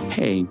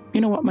 Hey,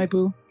 you know what, my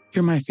boo?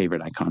 You're my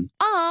favorite icon.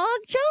 Aw,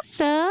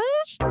 Joseph.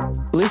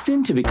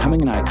 Listen to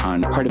Becoming an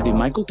Icon, part of the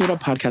Michael Dura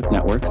Podcast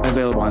Network,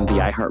 available on the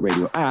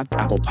iHeartRadio app,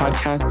 Apple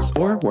Podcasts,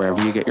 or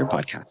wherever you get your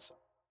podcasts.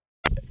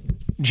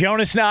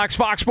 Jonas Knox,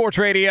 Fox Sports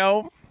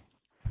Radio.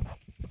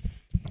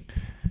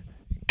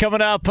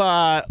 Coming up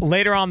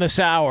later on this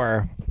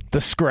hour,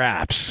 the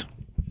scraps.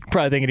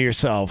 Probably thinking to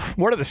yourself,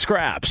 what are the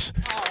scraps?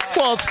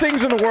 Well, it's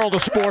things in the world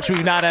of sports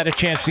we've not had a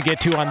chance to get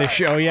to on this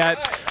show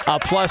yet.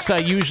 Plus,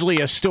 usually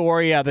a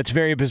story that's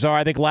very bizarre.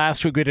 I think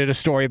last week we did a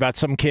story about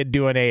some kid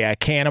doing a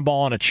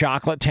cannonball in a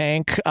chocolate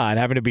tank and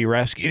having to be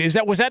rescued.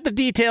 Was that the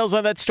details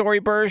of that story,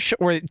 Bursch?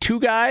 Were it two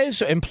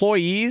guys,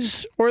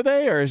 employees, were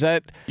they? Or is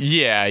that...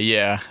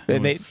 Yeah.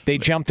 And they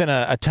jumped in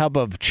a tub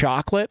of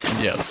chocolate?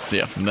 Yes,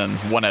 yeah. And then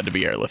one had to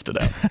be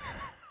airlifted out.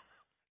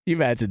 You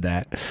imagine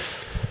that.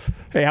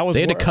 Hey, they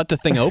had to cut the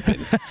thing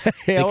open.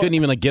 They couldn't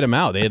even get him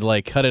out. They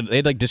had cut it.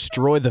 They'd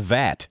destroy the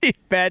vat.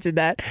 Imagine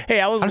that. Hey,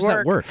 how does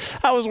that work?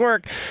 How was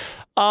work?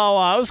 Oh,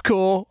 that was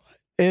cool.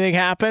 Anything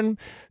happen?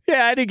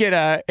 Yeah, I did get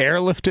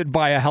airlifted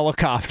by a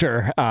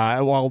helicopter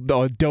while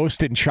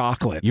dosed in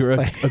chocolate. You're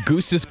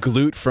Augustus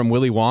Gloop from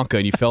Willy Wonka,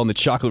 and you fell in the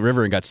chocolate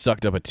river and got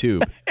sucked up a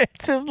tube.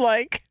 It's just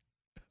like,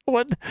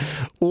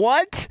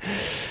 what?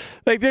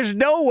 There's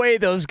no way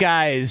those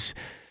guys...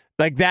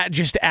 that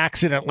just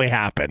accidentally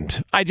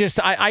happened. I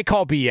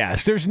call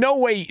BS. There's no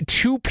way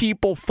two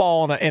people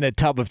fall in a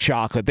tub of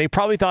chocolate. They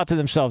probably thought to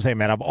themselves, hey,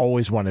 man, I've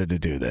always wanted to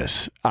do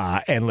this.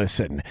 And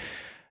listen,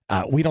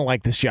 we don't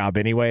like this job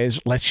anyways.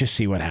 Let's just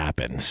see what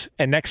happens.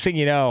 And next thing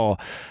you know,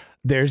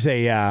 there's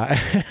an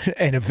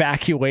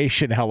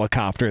evacuation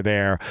helicopter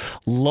there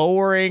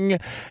lowering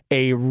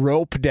a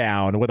rope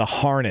down with a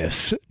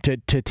harness to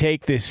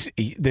take this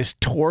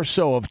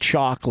torso of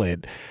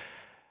chocolate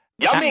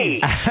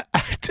Yummy!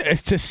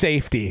 to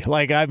safety.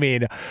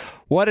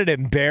 What an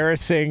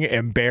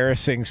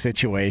embarrassing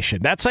situation.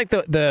 That's like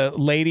the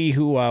lady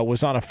who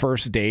was on a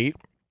first date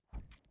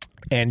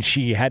and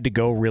she had to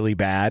go really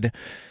bad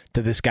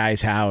to this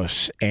guy's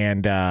house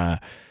and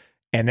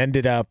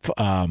ended up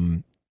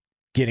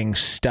getting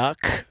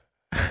stuck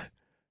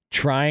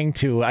trying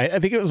to. I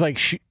think it was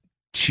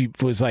she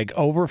was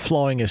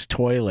overflowing his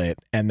toilet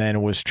and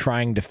then was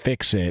trying to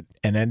fix it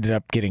and ended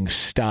up getting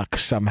stuck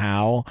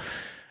somehow.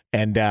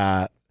 And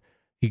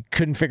he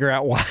couldn't figure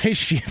out why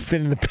she had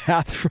been in the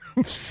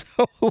bathroom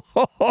so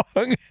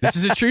long. This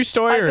is a true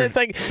story or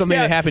something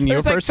that happened in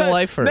your personal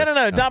life? Or?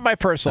 No, not my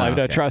personal life.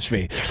 Okay. No, trust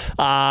me.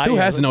 Who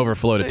hasn't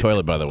overflowed a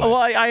toilet, by the way? Well,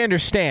 I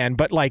understand,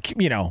 but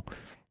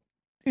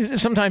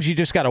sometimes you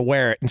just got to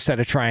wear it instead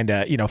of trying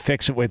to,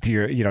 fix it with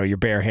your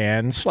bare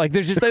hands.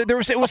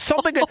 It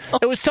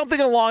was something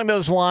along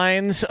those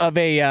lines of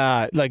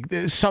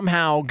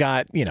somehow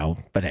got,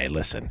 but hey,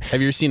 listen.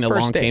 Have you ever seen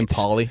Along Came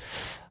Polly?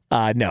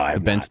 No, I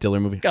have Ben not.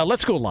 Stiller movie?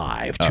 Let's go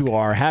live to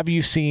our Have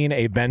You Seen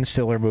a Ben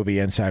Stiller Movie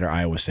Insider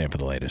Iowa Sam for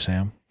the latest,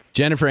 Sam.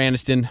 Jennifer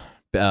Aniston,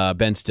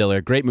 Ben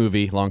Stiller, great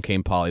movie, Along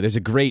Came Polly. There's a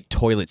great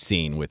toilet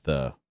scene with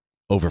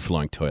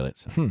overflowing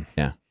toilets.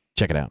 Yeah,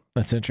 check it out.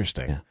 That's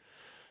interesting.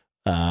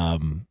 Yeah.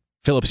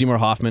 Philip Seymour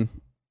Hoffman.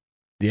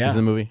 Yeah. Was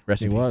in the movie.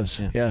 He was.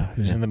 Yeah.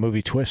 He was in the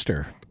movie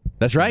Twister.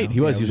 That's right. He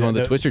was. Yeah, He was one of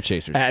the Twister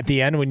chasers. At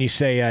the end, when you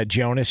say,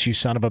 Jonas, you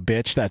son of a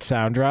bitch, that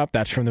sound drop,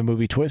 that's from the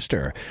movie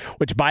Twister.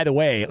 Which, by the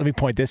way, let me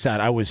point this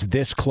out. I was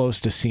this close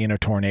to seeing a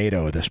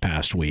tornado this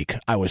past week.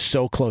 I was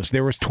so close.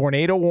 There was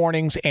tornado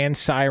warnings and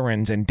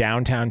sirens in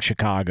downtown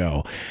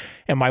Chicago.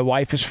 And my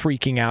wife is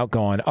freaking out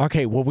going,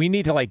 okay, well, we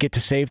need to like get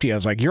to safety. I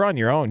was like, you're on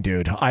your own,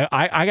 dude.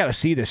 I got to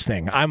see this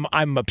thing.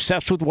 I'm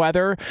obsessed with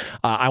weather.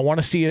 I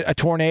want to see a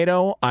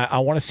tornado. I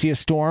want to see a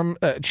storm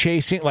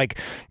chasing. Like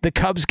the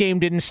Cubs game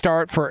didn't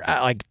start for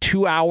like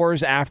 2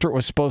 hours after it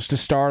was supposed to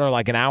start, or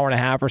like an hour and a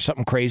half or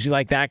something crazy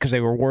like that, because they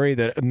were worried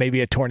that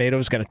maybe a tornado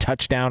was going to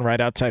touch down right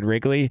outside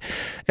Wrigley.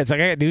 It's like,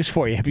 I got news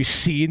for you. Have you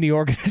seen the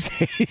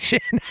organization?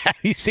 Have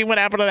you seen what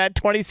happened to that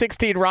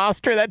 2016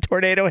 roster? That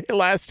tornado hit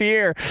last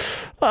year.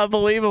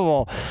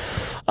 Unbelievable.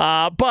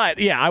 But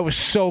yeah, I was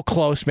so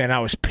close, man. I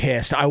was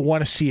pissed. I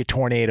want to see a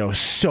tornado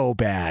so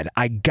bad.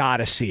 I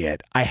gotta see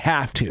it. I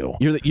have to.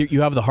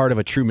 You have the heart of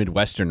a true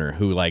Midwesterner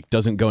who like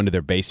doesn't go into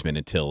their basement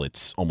until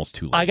it's almost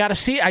too late. I gotta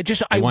see it.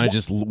 I want to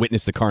just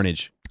witness the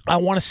carnage. I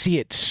want to see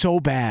it so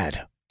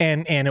bad.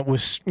 And it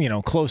was,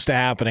 close to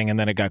happening, and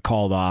then it got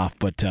called off.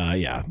 But,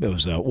 yeah, it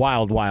was a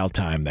wild, wild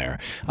time there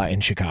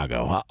in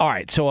Chicago. All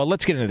right, so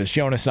let's get into this.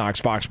 Jonas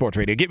Knox, Fox Sports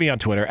Radio. Get me on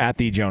Twitter,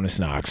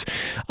 @TheJonasKnox.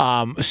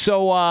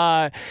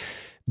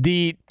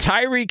 The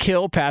Tyreek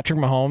Hill, Patrick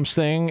Mahomes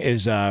thing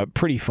is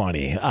pretty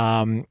funny.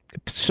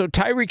 So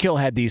Tyreek Hill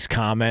had these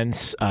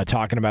comments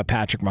talking about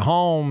Patrick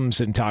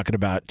Mahomes and talking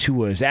about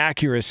Tua's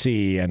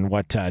accuracy and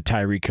what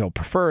Tyreek Hill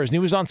prefers. And he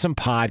was on some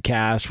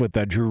podcast with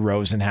Drew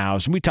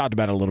Rosenhaus, and we talked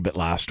about it a little bit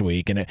last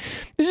week. And it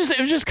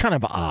was just kind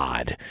of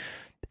odd.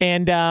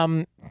 And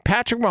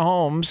Patrick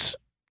Mahomes,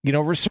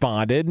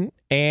 responded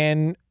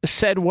and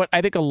said what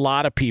I think a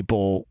lot of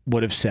people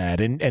would have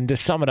said. And to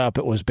sum it up,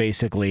 it was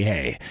basically,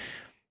 hey,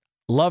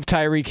 love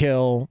Tyreek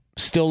Hill,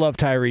 still love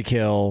Tyreek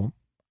Hill.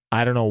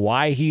 I don't know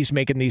why he's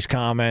making these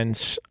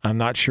comments. I'm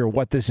not sure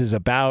what this is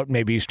about.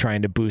 Maybe he's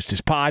trying to boost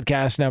his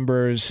podcast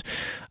numbers.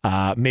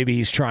 Maybe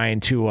he's trying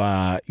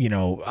to,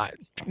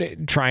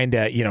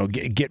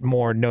 get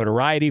more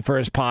notoriety for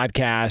his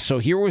podcast. So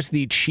here was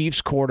the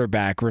Chiefs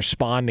quarterback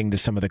responding to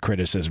some of the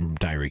criticism from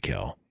Tyreek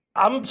Hill.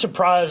 I'm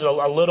surprised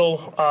a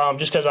little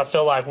just because I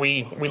feel like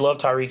we love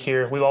Tyreek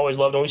here. We've always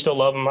loved him. We still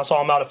love him. I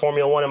saw him out at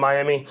Formula One in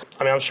Miami.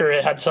 I mean, I'm sure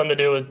it had something to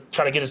do with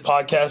trying to get his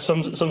podcast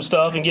some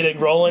stuff and get it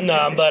rolling.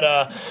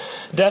 But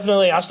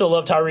definitely, I still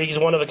love Tyreek. He's a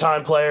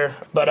one-of-a-kind player.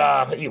 But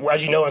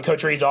as you know, in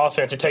Coach Reid's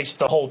offense, it takes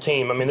the whole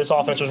team. I mean, this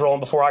offense was rolling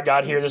before I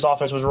got here. This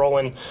offense was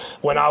rolling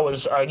when I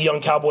was a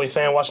young Cowboy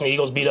fan watching the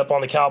Eagles beat up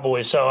on the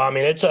Cowboys. So, I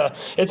mean, it's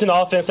an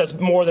offense that's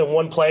more than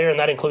one player, and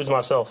that includes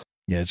myself.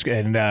 Yeah, it's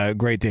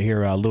great to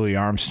hear Louis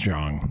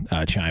Armstrong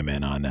chime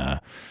in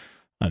on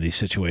the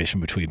situation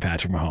between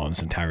Patrick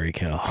Mahomes and Tyreek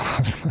Hill.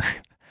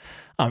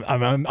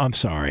 I'm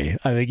sorry.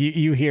 I think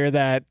you hear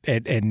that,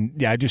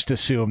 and I just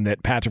assume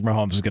that Patrick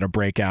Mahomes is going to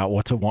break out.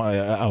 What's a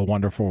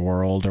Wonderful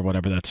World or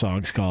whatever that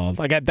song's called.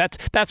 Like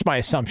that's my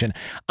assumption.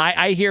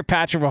 I hear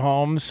Patrick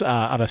Mahomes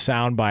on a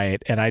soundbite,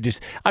 and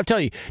I'm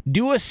telling you,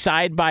 do a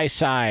side by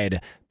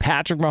side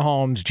Patrick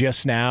Mahomes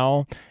just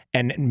now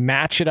and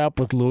match it up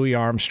with Louis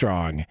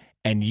Armstrong.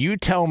 And you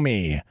tell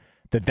me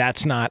that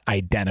that's not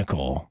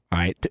identical, all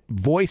right?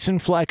 Voice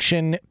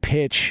inflection,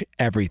 pitch,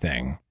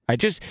 everything. I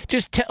just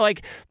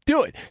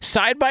do it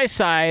side by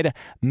side,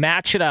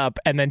 match it up,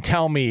 and then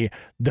tell me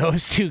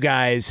those two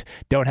guys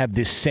don't have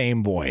this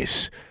same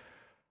voice.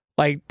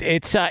 Like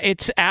it's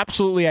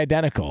absolutely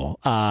identical.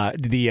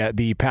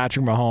 The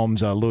Patrick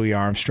Mahomes Louis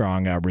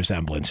Armstrong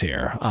resemblance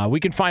here. We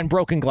can find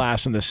broken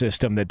glass in the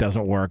system that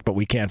doesn't work, but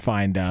we can't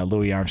find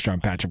Louis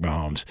Armstrong, Patrick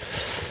Mahomes.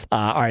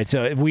 All right,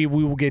 so we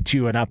will get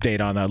you an update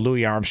on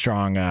Louis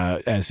Armstrong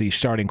as the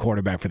starting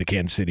quarterback for the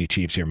Kansas City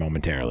Chiefs here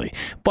momentarily.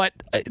 But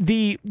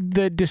the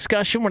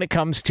discussion when it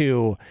comes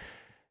to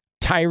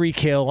Tyreek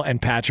Hill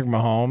and Patrick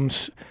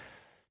Mahomes,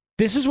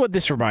 this is what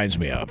this reminds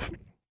me of.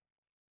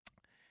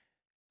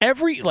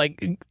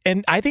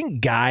 And I think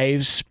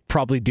guys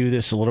probably do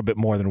this a little bit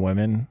more than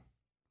women,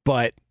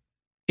 but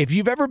if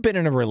you've ever been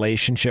in a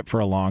relationship for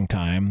a long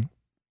time,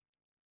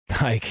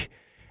 like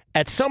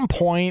at some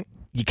point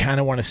you kind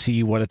of want to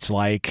see what it's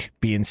like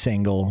being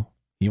single.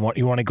 You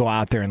want to go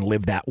out there and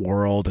live that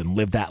world and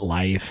live that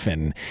life,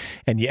 and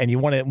you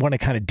want to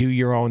kind of do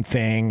your own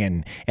thing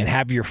and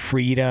have your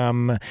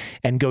freedom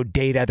and go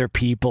date other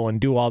people and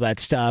do all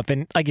that stuff.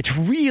 And like it's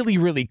really,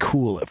 really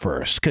cool at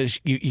first because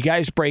you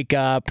guys break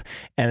up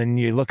and then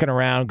you're looking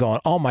around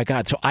going, oh my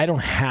God, so I don't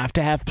have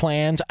to have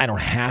plans. I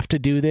don't have to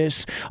do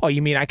this. Oh,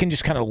 you mean I can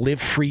just kind of live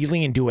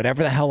freely and do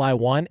whatever the hell I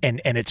want and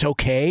it's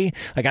okay?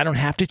 Like I don't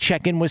have to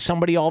check in with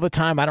somebody all the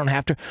time. I don't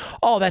have to.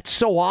 Oh, that's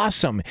so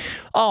awesome.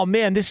 Oh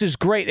man, this is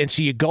great. And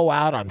so you go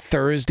out on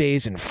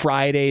Thursdays and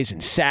Fridays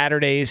and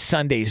Saturdays,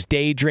 Sundays,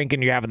 day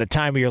drinking. You're having the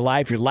time of your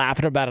life. You're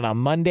laughing about it on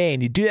Monday,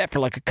 and you do that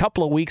for like a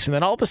couple of weeks, and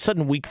then all of a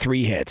sudden week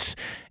 3 hits,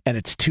 and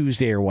it's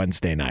Tuesday or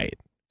Wednesday night,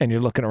 and you're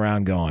looking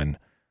around going,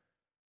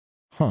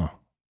 huh,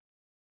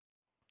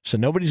 so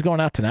nobody's going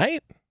out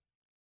tonight?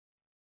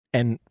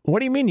 And what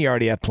do you mean you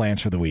already have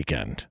plans for the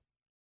weekend?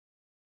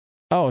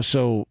 Oh,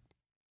 so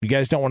You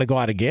guys don't want to go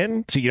out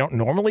again? So you don't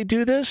normally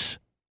do this?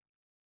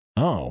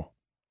 Oh,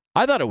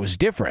 I thought it was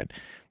different.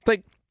 It's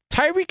like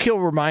Tyreek Hill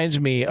reminds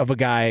me of a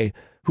guy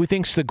who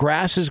thinks the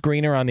grass is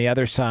greener on the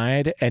other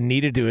side and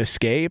needed to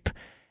escape.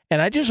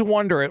 And I just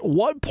wonder, at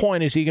what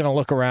point is he going to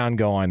look around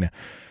going,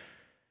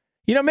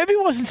 maybe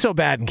it wasn't so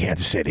bad in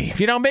Kansas City.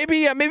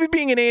 Maybe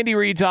being in Andy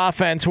Reid's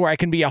offense where I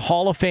can be a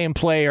Hall of Fame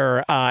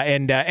player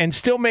and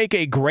still make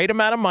a great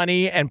amount of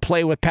money and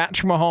play with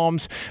Patrick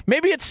Mahomes.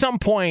 Maybe at some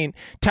point,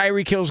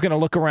 Tyreek Hill's going to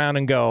look around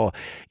and go,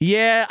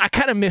 yeah, I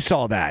kind of miss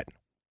all that.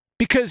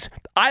 Because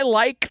I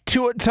like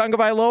Tua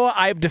Tagovailoa.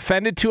 I've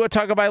defended Tua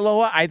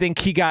Tagovailoa. I think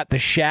he got the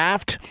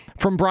shaft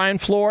from Brian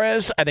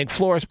Flores. I think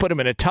Flores put him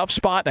in a tough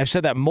spot. I've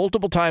said that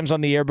multiple times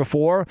on the air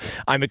before.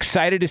 I'm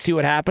excited to see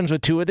what happens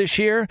with Tua this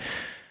year.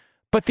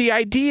 But the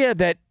idea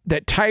that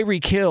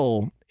Tyreek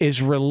Hill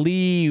is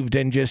relieved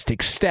and just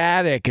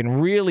ecstatic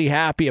and really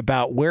happy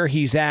about where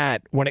he's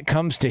at when it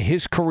comes to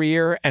his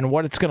career and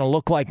what it's going to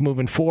look like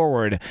moving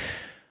forward,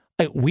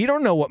 we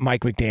don't know what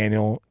Mike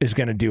McDaniel is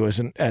going to do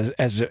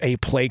as a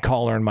play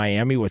caller in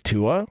Miami with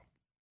Tua.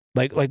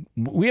 Like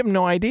we have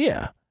no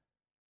idea.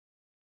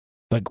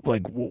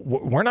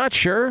 We're not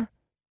sure.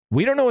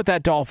 We don't know what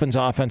that Dolphins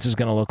offense is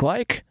going to look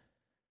like.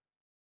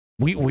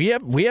 We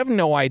have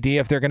no idea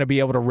if they're going to be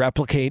able to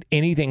replicate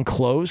anything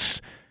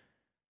close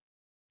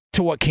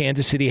to what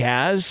Kansas City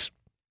has.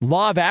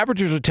 Law of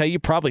averages would tell you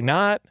probably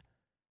not.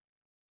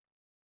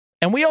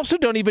 And we also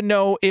don't even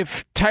know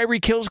if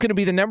Tyreek Hill is going to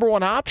be the number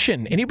one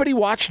option. Anybody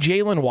watch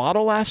Jalen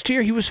Waddle last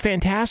year? He was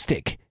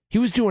fantastic. He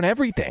was doing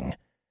everything.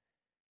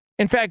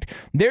 In fact,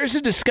 there's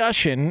a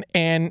discussion,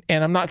 and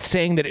I'm not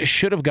saying that it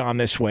should have gone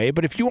this way,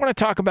 but if you want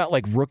to talk about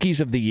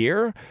rookies of the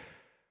year,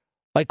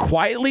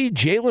 quietly,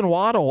 Jalen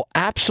Waddle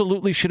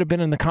absolutely should have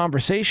been in the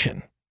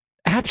conversation.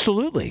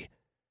 Absolutely.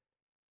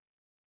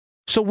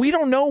 So we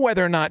don't know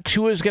whether or not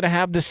Tua is going to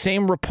have the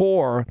same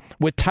rapport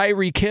with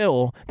Tyreek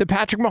Hill that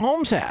Patrick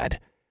Mahomes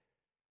had.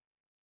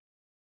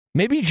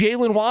 Maybe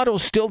Jalen Waddle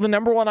is still the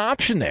number one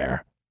option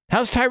there.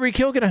 How's Tyreek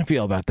Hill going to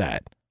feel about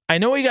that? I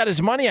know he got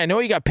his money. I know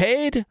he got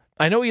paid.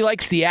 I know he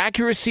likes the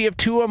accuracy of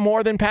Tua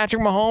more than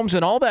Patrick Mahomes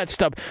and all that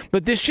stuff.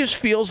 But this just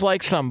feels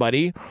like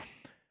somebody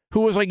who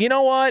was like, you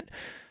know what?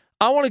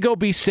 I want to go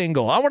be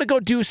single. I want to go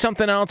do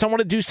something else. I want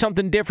to do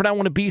something different. I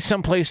want to be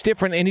someplace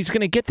different. And he's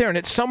going to get there. And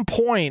at some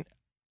point,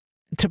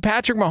 to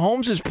Patrick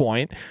Mahomes'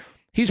 point,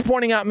 he's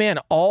pointing out, man,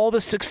 all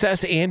the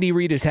success Andy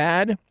Reid has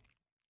had,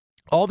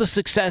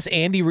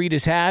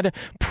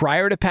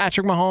 prior to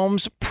Patrick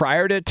Mahomes,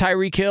 prior to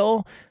Tyreek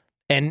Hill,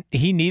 and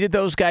he needed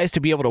those guys to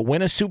be able to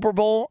win a Super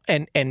Bowl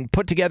and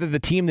put together the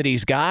team that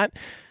he's got.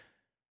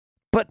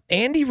 But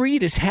Andy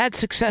Reid has had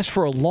success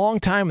for a long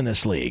time in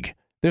this league.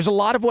 There's a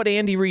lot of what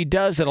Andy Reid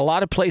does that a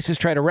lot of places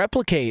try to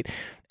replicate.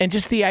 And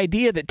just the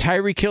idea that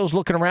Tyreek Hill's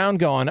looking around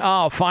going,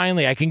 oh,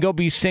 finally, I can go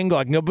be single.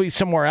 I can go be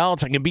somewhere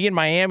else. I can be in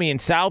Miami and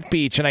South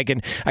Beach, and I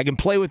can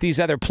play with these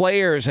other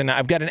players, and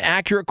I've got an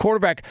accurate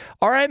quarterback.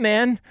 All right,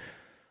 man.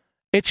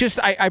 It's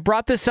just, I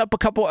brought this up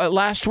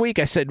last week.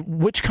 I said,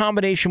 which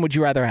combination would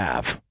you rather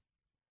have?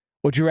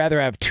 Would you rather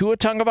have Tua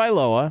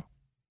Tagovailoa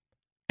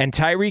and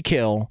Tyreek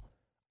Hill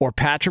or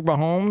Patrick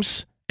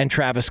Mahomes and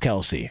Travis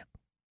Kelce?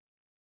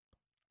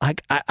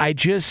 I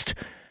just,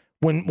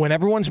 when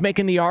everyone's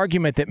making the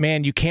argument that,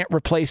 man, you can't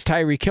replace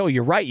Tyreek Hill,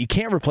 you're right, you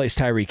can't replace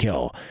Tyreek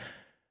Hill.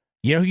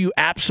 You know who you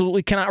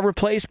absolutely cannot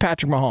replace?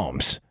 Patrick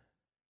Mahomes.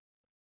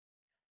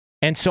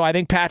 And so I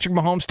think Patrick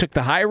Mahomes took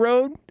the high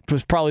road,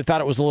 probably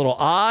thought it was a little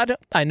odd.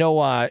 I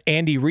know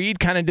Andy Reid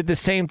kind of did the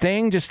same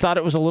thing, just thought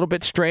it was a little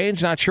bit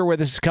strange, not sure where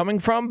this is coming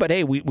from, but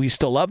hey, we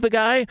still love the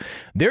guy.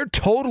 They're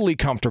totally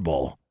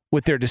comfortable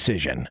with their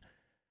decision.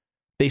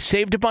 They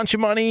saved a bunch of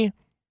money.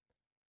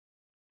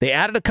 They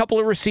added a couple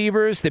of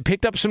receivers. They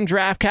picked up some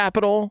draft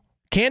capital.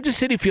 Kansas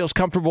City feels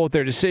comfortable with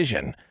their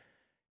decision.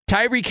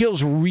 Tyreek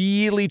Hill's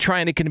really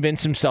trying to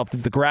convince himself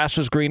that the grass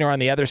was greener on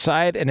the other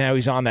side, and now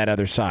he's on that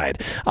other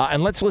side.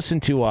 And let's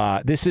listen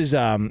to this is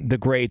the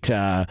great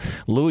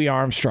Louis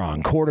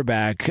Armstrong,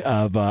 quarterback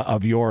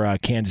of your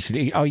Kansas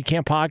City. Oh, you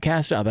can't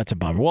podcast? Oh, that's a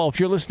bummer. Well, if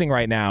you're listening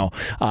right now,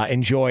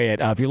 enjoy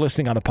it. If you're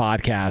listening on the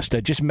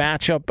podcast, just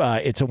match up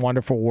It's a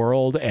Wonderful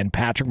World and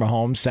Patrick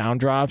Mahomes sound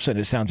drops, and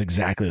it sounds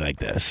exactly like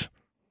this.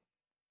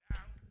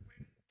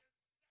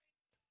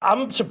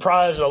 I'm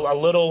surprised a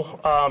little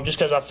just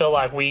because I feel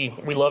like we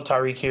love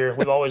Tyreek here.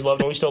 We've always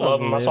loved him. We still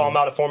love him. I saw him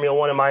out at Formula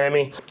One in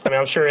Miami. I mean,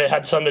 I'm sure it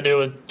had something to do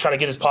with trying to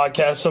get his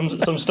podcast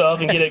some stuff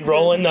and get it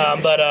rolling.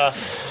 But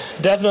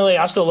definitely,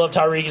 I still love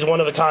Tyreek. He's a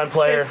one-of-a-kind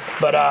player.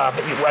 But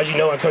as you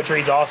know, in Coach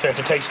Reid's offense,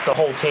 it takes the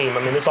whole team. I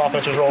mean, this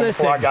offense was rolling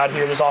before I got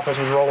here. This offense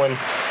was rolling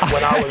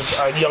when I was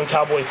a young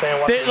Cowboy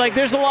fan.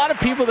 There's a lot of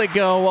people that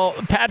go, well,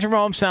 Patrick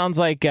Mahomes sounds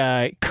like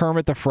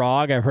Kermit the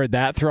Frog. I've heard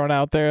that thrown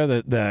out there,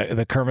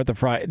 the Kermit the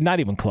Frog. Not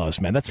even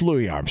close, man. That's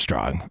Louis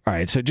Armstrong. All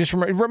right, so just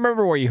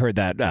remember where you heard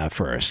that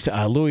first.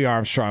 Louis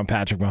Armstrong,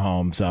 Patrick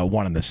Mahomes,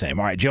 one and the same.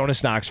 All right,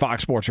 Jonas Knox,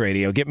 Fox Sports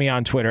Radio. Get me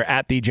on Twitter,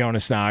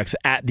 @TheJonasKnox,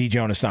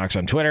 @TheJonasKnox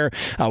on Twitter.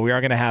 We we are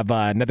going to have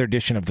another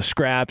edition of the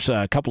Scraps,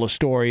 a couple of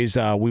stories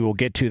we will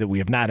get to that we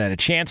have not had a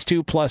chance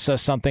to, plus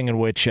something in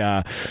which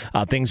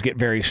things get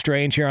very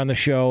strange here on the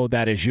show.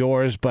 That is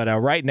yours. But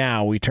right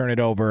now, we turn it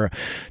over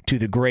to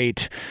the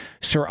great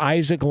Sir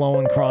Isaac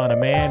Lowenkron, a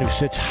man who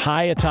sits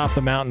high atop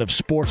the mountain of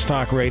sports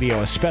talk radio,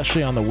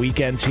 especially on the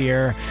weekends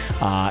here.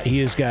 He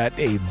has got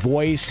a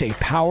voice, a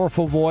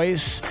powerful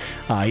voice.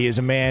 He is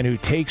a man who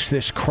takes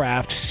this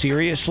craft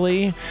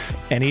seriously,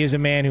 and he is a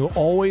man who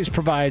always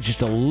provides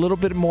just a little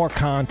bit more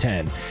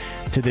content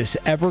to this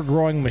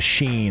ever-growing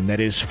machine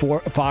that is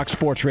Fox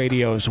Sports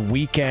Radio's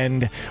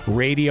weekend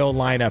radio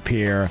lineup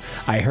here.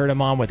 I heard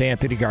him on with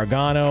Anthony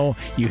Gargano.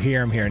 You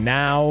hear him here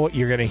now.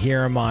 You're going to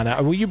hear him on...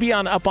 will you be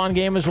on Up On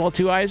Game as well,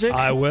 too, Isaac?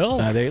 I will.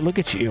 Look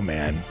at you,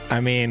 man. I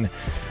mean,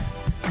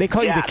 they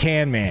call you the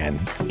Can Man.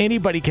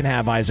 Anybody can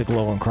have Isaac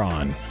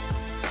Lowenkron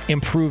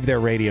improve their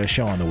radio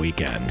show on the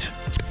weekend.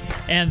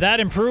 And that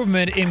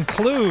improvement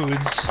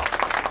includes...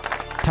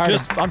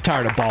 I'm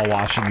tired of ball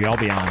washing you. I'll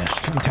be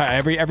honest. I'm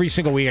tired. Every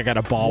single week I got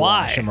to ball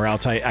wash him, or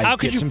else I How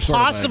could get some you sort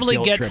possibly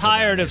of a get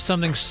tired of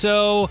something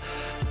so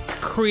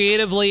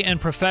creatively and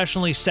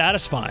professionally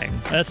satisfying?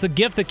 That's the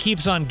gift that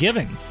keeps on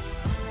giving.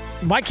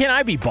 Why can't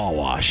I be ball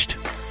washed?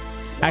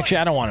 Actually,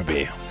 I don't want to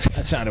be.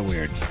 That sounded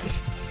weird.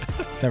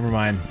 Never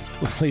mind.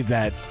 We'll leave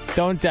that.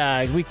 Don't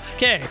we?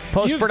 Okay.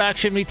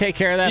 Post-production, we take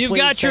care of that. You've please.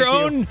 got your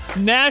own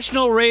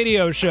national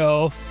radio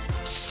show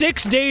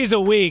 6 days a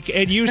week,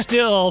 and you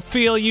still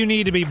feel you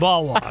need to be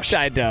ball washed.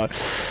 I don't.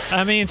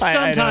 I mean,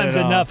 sometimes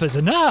enough is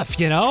enough,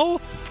 you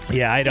know?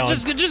 Yeah, I don't.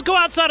 Just go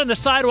outside on the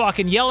sidewalk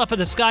and yell up at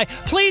the sky,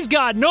 please,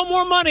 God, no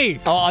more money.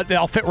 Oh,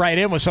 I'll fit right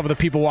in with some of the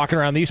people walking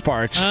around these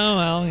parts. Oh,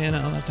 well,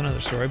 that's another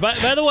story. But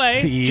by the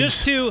way,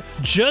 just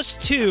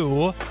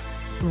to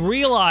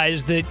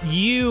realize that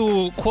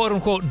you,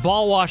 quote-unquote,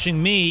 ball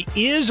washing me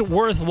is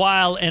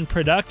worthwhile and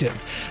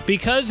productive.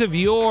 Because of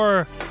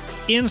your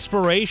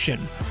inspiration,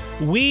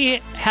 we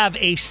have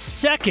a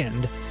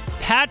second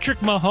Patrick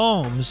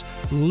Mahomes,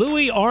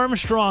 Louis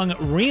Armstrong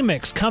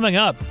remix coming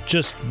up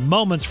just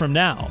moments from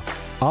now.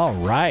 All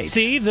right.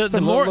 See, the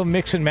more little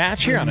mix and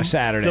match here on a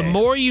Saturday. The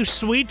more you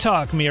sweet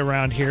talk me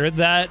around here,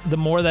 the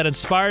more that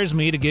inspires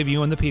me to give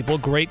you and the people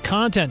great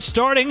content.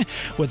 Starting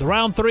with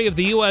round 3 of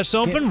the U.S.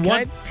 Open.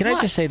 Can I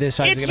just say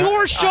this, Isaac? It's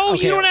your show.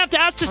 Okay. You don't have to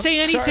ask to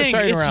say anything.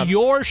 It's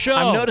your show.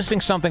 I'm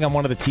noticing something on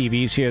one of the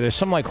TVs here. There's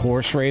some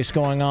horse race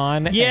going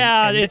on.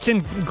 Yeah, and it's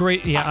in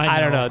great. Yeah,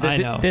 I know. I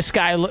know. This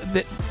guy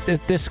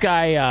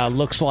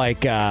looks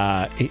like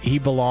he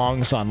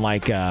belongs on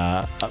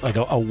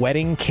a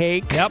wedding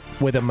cake. Yep.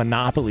 With a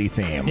Monopoly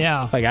theme.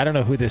 Yeah. I don't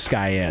know who this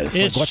guy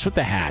is. What's with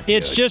the hat?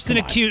 It's dude? just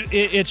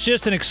it's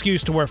just an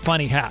excuse to wear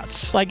funny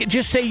hats.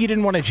 Just say you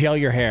didn't want to gel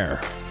your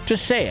hair.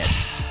 Just say it.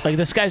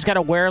 This guy's got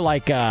to wear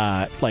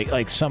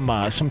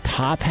some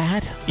top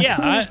hat.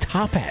 Yeah,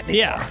 top hat. Anymore?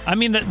 Yeah, I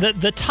mean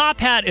the top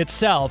hat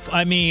itself.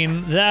 I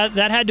mean that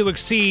had to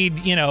exceed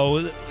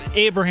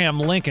Abraham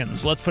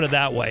Lincoln's. Let's put it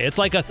that way. It's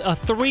like a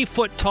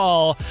 3-foot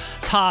tall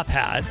top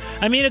hat.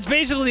 I mean, it's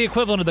basically the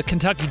equivalent of the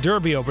Kentucky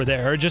Derby over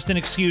there. Just an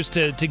excuse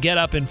to get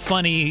up in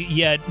funny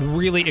yet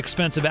really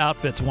expensive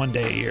outfits one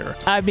day a year.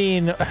 I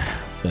mean,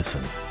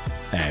 listen,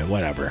 hey,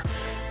 whatever.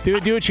 Do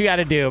what you got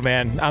to do,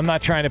 man. I'm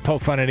not trying to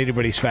poke fun at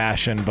anybody's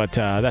fashion, but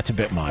that's a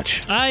bit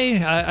much.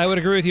 I would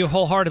agree with you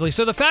wholeheartedly.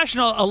 So the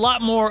fashion a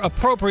lot more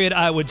appropriate,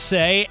 I would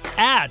say,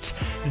 at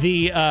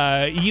the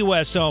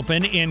U.S.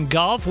 Open in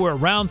golf, where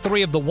round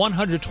 3 of the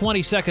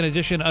 122nd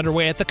edition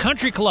underway at the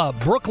Country Club,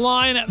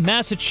 Brookline,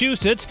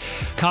 Massachusetts.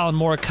 Colin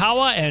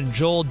Morikawa and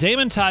Joel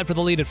Damon tied for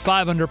the lead at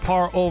 5 under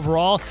par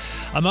overall.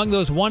 Among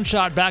those, one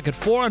shot back at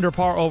 4 under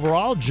par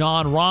overall,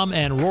 Jon Rahm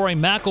and Rory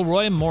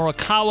McIlroy.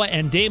 Morikawa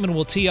and Damon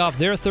will tee off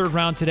their third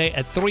round today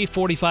at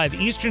 3:45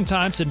 Eastern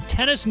Time. Some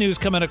tennis news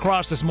coming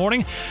across this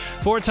morning.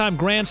 4-time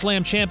Grand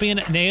Slam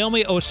champion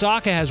Naomi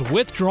Osaka has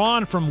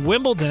withdrawn from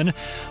Wimbledon,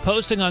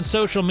 posting on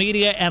social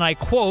media, and I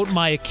quote,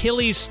 "My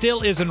Achilles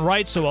still isn't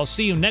right, so I'll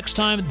see you next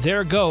time.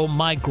 There go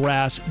my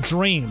grass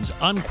dreams,"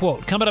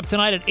 unquote. Coming up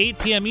tonight at 8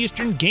 p.m.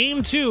 Eastern,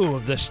 Game 2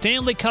 of the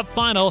Stanley Cup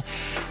Final.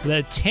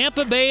 The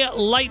Tampa Bay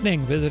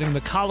Lightning visiting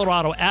the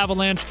Colorado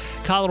Avalanche.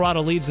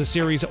 Colorado leads the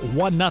series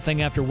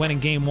 1-0 after winning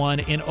Game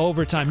 1 in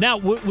overtime. Now,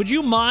 would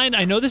you mind,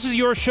 I know this is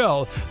your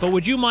show, but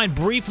would you mind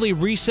briefly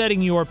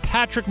resetting your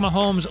Patrick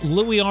Mahomes,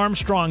 Louis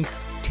Armstrong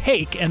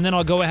take, and then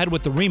I'll go ahead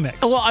with the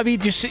remix? Well, I mean,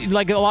 just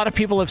like a lot of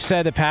people have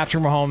said that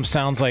Patrick Mahomes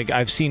sounds like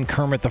I've seen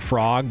Kermit the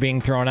Frog being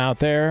thrown out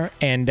there,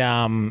 and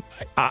to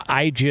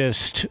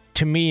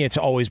me, it's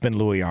always been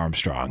Louis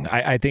Armstrong.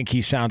 I think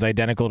he sounds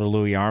identical to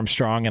Louis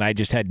Armstrong, and I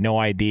just had no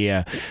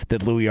idea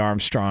that Louis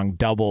Armstrong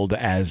doubled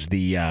as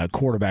the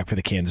quarterback for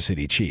the Kansas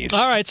City Chiefs.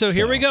 All right, so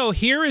here we go.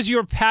 Here is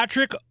your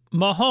Patrick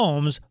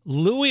Mahomes,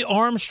 Louis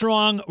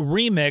Armstrong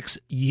remix.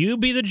 You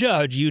be the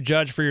judge. You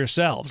judge for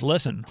yourselves.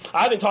 Listen.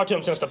 I haven't talked to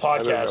him since the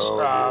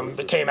podcast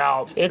that came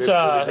out. It's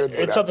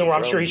something where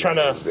I'm sure he's trying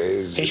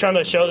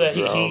to show that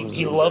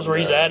he loves where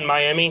he's at in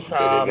Miami.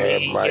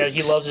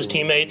 He loves his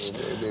teammates.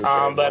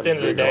 But at the end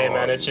of the day, day,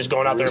 man. It's just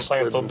going out there and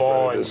playing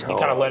football, and you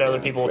kind of let other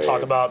people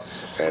talk about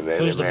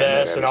who's the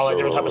best and all that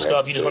different type of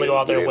stuff. You just want to go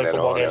out there and win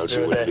football games at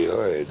the end of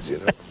the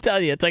day. I tell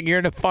you, it's like you're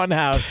in a fun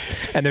house,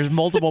 and there's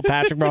multiple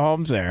Patrick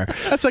Mahomes there.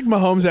 That's like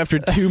Mahomes after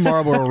 2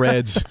 Marlboro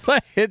Reds.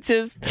 It's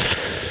just,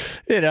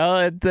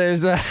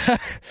 there's a...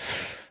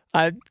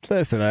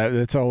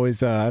 it's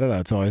always, I don't know,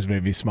 it's always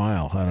made me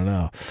smile. I don't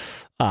know.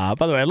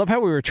 By the way, I love how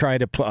we were trying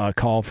to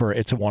call for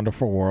 "It's a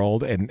Wonderful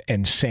World,"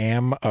 and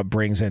Sam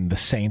brings in "The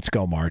Saints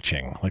Go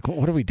Marching." Like,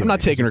 what are we doing? I'm not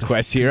taking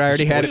requests here. I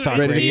already had it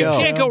ready to go.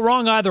 You can't go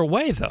wrong either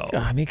way, though.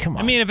 I mean, come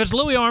on. I mean, if it's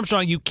Louis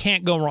Armstrong, you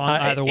can't go wrong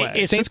either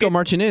way. Saints Go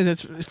Marching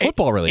it's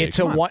football related.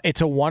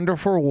 It's a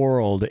Wonderful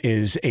World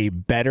is a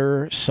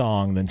better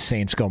song than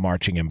 "Saints Go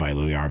Marching In" by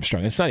Louis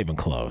Armstrong. It's not even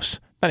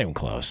close. Not even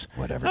close.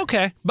 Whatever.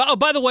 Okay.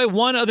 By the way,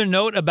 one other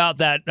note about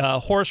that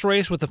horse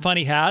race with the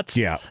funny hats.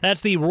 Yeah.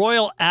 That's the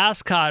Royal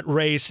Ascot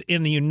race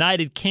in the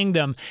United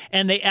Kingdom.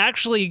 And they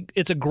actually,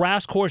 it's a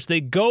grass course. They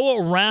go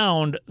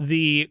around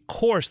the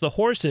course, the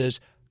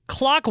horses,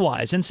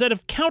 clockwise instead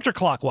of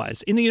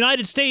counterclockwise. In the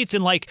United States,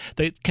 in like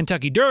the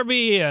Kentucky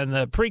Derby and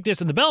the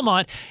Preakness and the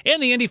Belmont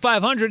and the Indy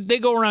 500, they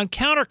go around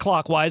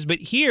counterclockwise. But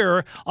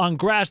here on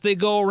grass, they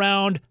go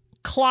around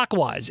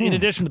clockwise, in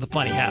addition to the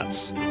funny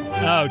hats.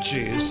 Oh,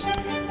 jeez.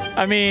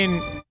 I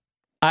mean,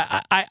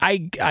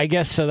 I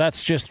guess so.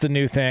 That's just the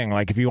new thing.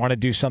 Like, if you want to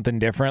do something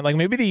different, like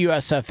maybe the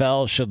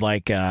USFL should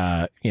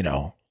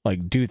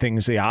do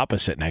things the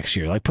opposite next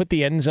year. Like, put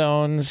the end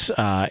zones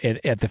at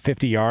the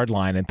 50-yard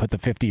line and put the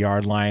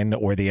 50-yard line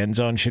where the end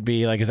zone should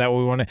be. Like, is that what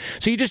we want to?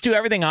 So you just do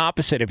everything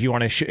opposite if you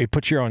want to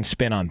put your own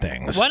spin on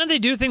things. Why don't they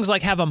do things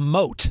like have a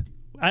moat?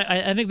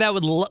 I think that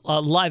would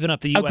liven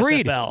up the USFL.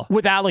 Agreed.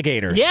 With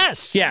alligators.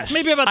 Yes.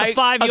 Maybe about the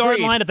 5-yard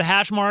line at the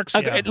hash marks.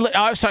 Yeah.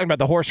 I was talking about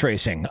the horse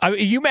racing.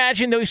 You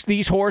imagine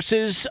these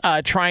horses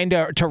trying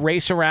to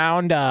race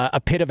around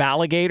a pit of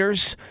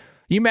alligators?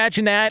 You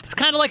imagine that? It's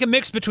kind of like a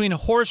mix between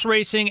horse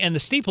racing and the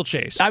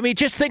steeplechase. I mean,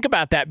 just think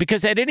about that,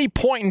 because at any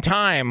point in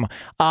time,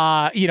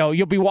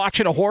 you'll be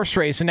watching a horse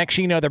race, and next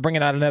thing you know, they're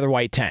bringing out another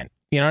white tent.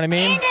 You know what I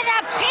mean? Into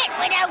the pit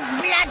with those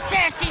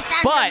bloodthirsty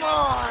sons of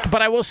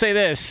But I will say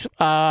this: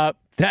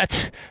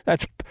 that's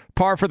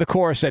par for the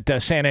course at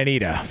Santa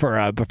Anita for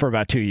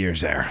about 2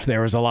 years there.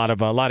 There was a lot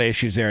of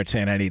issues there at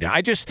Santa Anita.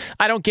 I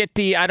don't get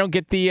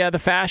the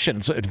fashion.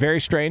 It's very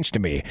strange to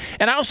me,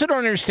 and I also don't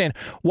understand,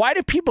 why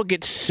do people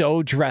get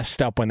so dressed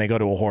up when they go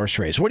to a horse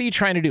race? What are you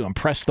trying to do?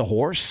 Impress the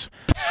horse?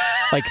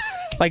 Like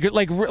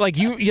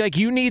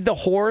you need the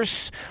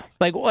horse?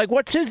 Like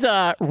what's his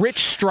Rich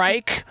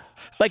Strike?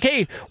 Like,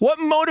 hey, what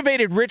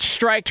motivated Rich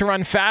Strike to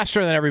run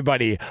faster than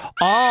everybody?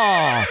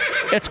 Oh,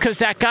 it's because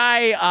that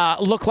guy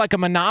looked like a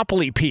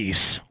Monopoly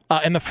piece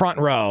in the front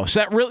row. So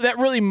that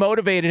really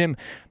motivated him.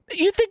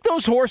 You think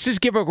those horses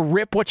give a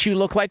rip what you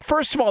look like?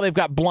 First of all, they've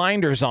got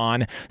blinders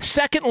on.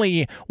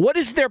 Secondly, what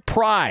is their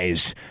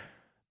prize?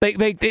 They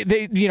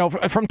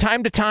from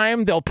time to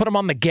time, they'll put them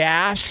on the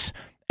gas.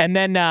 And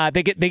then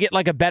they get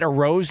like a bed of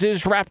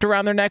roses wrapped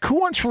around their neck. Who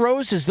wants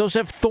roses? Those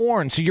have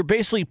thorns. So you're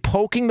basically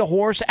poking the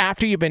horse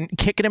after you've been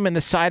kicking him in the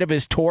side of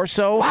his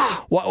torso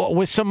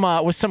with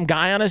some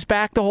guy on his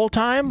back the whole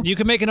time. You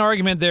can make an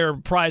argument their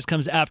prize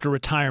comes after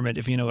retirement,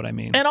 if you know what I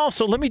mean. And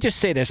also, let me just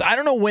say this: I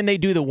don't know when they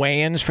do the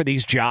weigh-ins for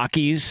these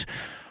jockeys.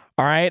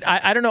 All right,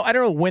 I don't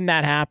know when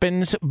that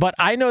happens, but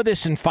I know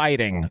this in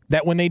fighting,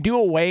 that when they do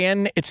a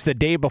weigh-in, it's the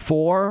day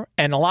before,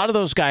 and a lot of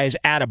those guys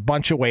add a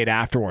bunch of weight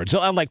afterwards.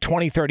 They'll add like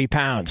 20, 30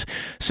 pounds.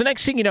 So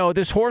next thing you know,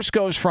 this horse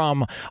goes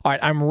from, all right,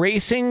 I'm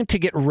racing to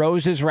get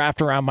roses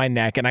wrapped around my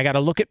neck, and I got to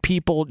look at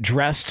people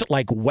dressed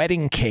like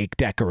wedding cake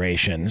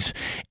decorations,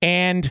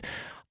 and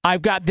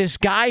I've got this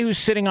guy who's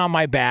sitting on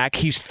my back.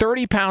 He's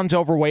 30 pounds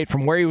overweight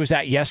from where he was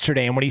at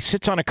yesterday, and when he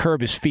sits on a curb,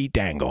 his feet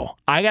dangle.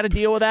 I got to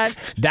deal with that.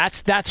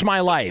 That's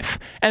my life.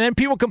 And then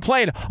people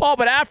complain, oh,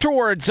 but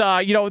afterwards,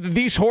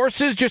 these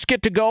horses just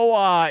get to go,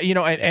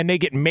 and they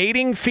get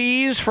mating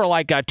fees for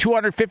like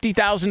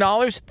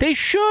 $250,000. They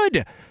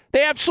should.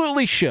 They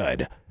absolutely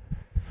should.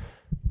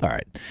 All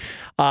right.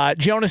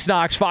 Jonas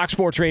Knox, Fox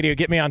Sports Radio.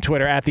 Get me on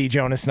Twitter at the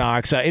Jonas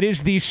Knox. It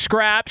is the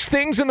scraps,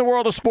 things in the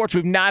world of sports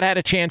we've not had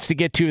a chance to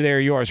get to. They're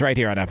yours right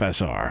here on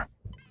FSR.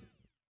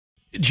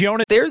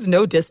 Jonas. There's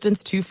no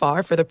distance too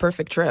far for the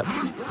perfect trip.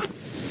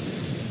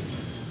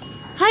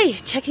 Hi,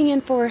 checking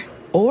in for...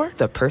 Or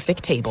the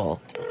perfect table.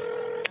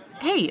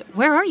 Hey,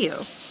 where are you?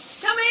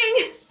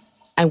 Coming!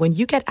 And when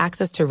you get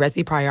access to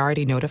Resi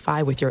Priority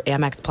Notify with your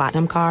Amex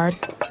Platinum card...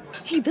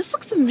 Hey, this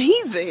looks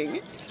amazing.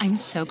 I'm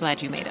so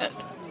glad you made it.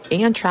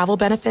 And travel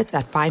benefits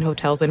at fine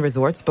hotels and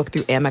resorts booked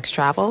through Amex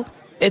Travel,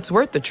 it's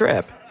worth the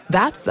trip.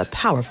 That's the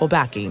powerful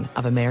backing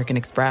of American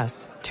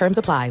Express. Terms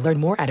apply. Learn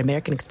more at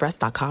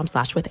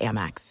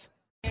americanexpress.com/withAmex.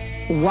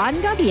 Juan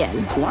Gabriel.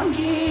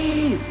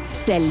 Juanquis.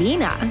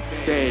 Selena.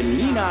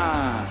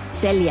 Selena.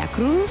 Celia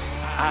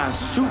Cruz.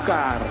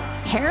 Azúcar.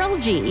 Karol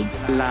G.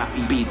 La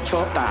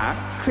Bichota.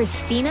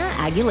 Christina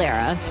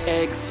Aguilera,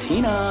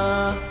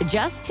 X-Tina.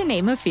 just to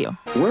name a few.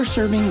 We're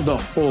serving the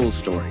whole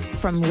story.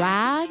 From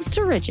rags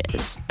to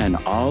riches. And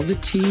all the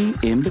tea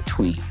in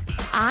between.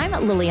 I'm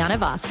Liliana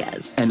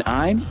Vasquez. And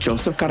I'm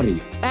Joseph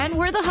Carrillo. And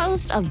we're the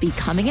host of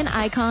Becoming an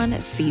Icon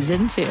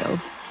Season 2.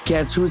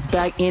 Guess who's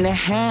back in the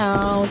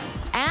house?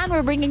 And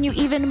we're bringing you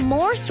even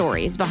more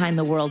stories behind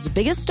the world's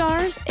biggest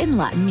stars in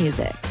Latin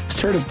music.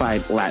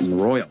 Certified Latin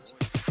royalty.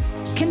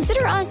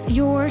 Consider us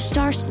your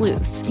star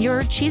sleuths,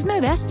 your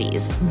chisme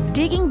besties,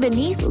 digging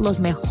beneath los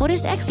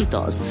mejores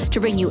éxitos to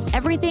bring you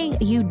everything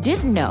you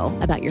didn't know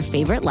about your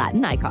favorite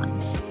Latin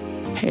icons.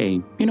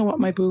 Hey, you know what,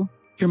 my boo?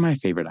 You're my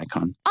favorite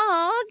icon.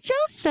 Aw,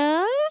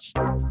 Joseph.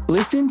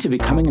 Listen to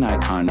Becoming an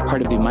Icon,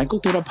 part of the Michael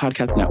Dura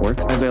Podcast Network,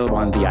 available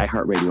on the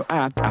iHeartRadio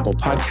app, Apple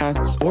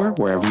Podcasts, or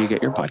wherever you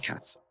get your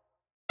podcasts.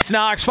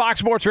 Knox, Fox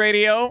Sports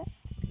Radio.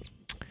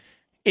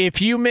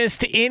 If you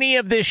missed any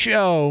of this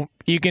show,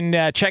 you can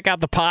check out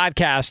the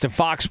podcast at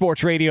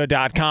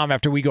foxsportsradio.com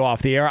after we go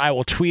off the air. I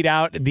will tweet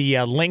out the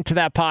link to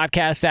that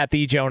podcast at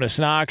the Jonas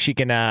Knox. You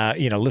can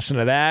listen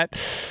to that,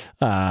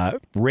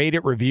 rate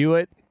it, review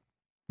it,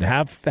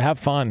 have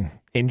fun,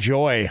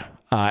 enjoy.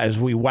 As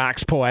we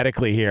wax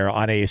poetically here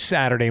on a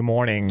Saturday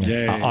morning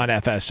on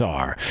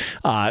FSR.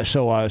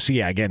 So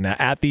yeah, again,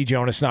 at the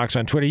Jonas Knox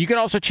on Twitter. You can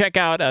also check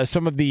out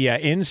some of the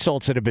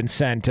insults that have been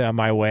sent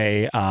my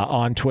way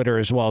on Twitter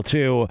as well,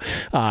 too,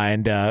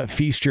 and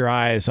feast your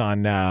eyes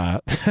on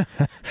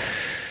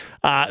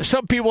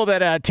some people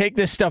that take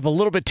this stuff a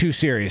little bit too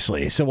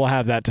seriously. So we'll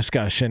have that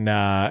discussion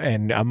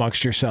and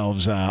amongst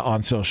yourselves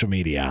on social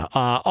media.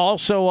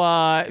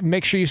 Also,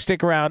 make sure you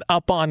stick around.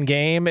 Up on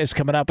Game is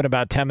coming up in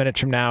about 10 minutes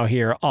from now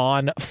here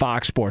on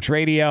Fox Sports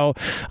Radio.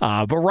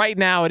 But right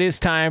now, it is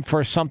time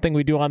for something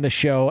we do on the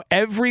show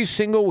every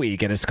single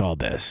week, and it's called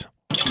this.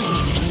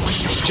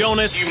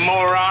 Jonas, You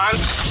moron.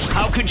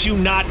 how could you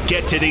not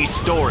get to these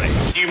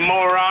stories? You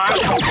moron.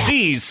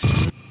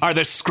 These are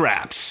the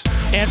scraps.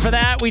 And for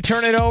that, we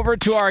turn it over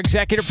to our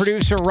executive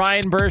producer,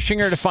 Ryan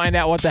Bershinger, to find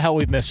out what the hell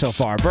we've missed so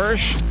far.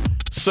 Bersh?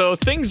 So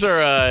things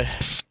are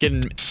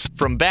getting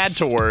from bad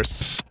to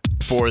worse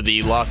for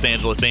the Los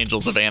Angeles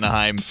Angels of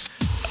Anaheim.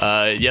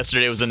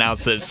 Yesterday it was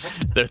announced that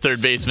their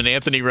third baseman,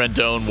 Anthony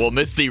Rendon, will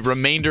miss the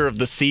remainder of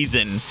the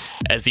season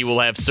as he will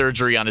have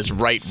surgery on his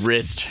right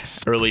wrist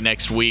early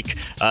next week.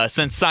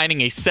 Since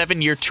signing a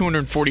 7-year,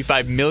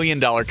 $245 million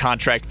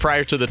contract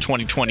prior to the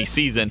 2020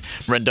 season,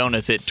 Rendon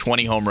has hit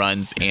 20 home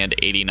runs and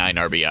 89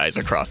 RBIs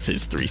across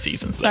his 3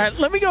 seasons there. All right,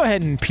 let me go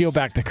ahead and peel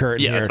back the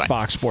curtain here at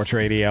Fox Sports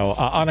Radio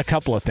on a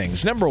couple of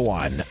things. Number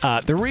one,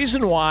 the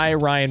reason why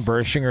Ryan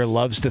Bershinger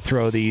loves to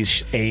throw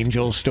these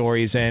Angels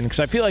stories in,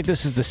 because I feel like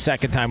this is the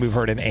second time we've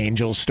heard an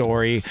Angels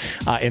story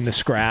in the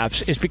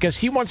scraps, is because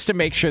he wants to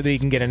make sure that he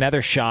can get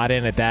another shot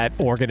in at that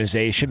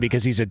organization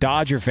because he's a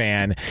Dodger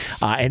fan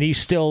and he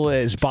still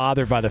is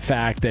bothered by the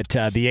fact that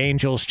the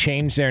Angels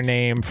changed their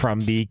name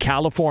from the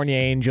California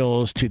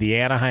Angels to the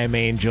Anaheim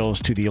Angels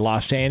to the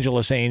Los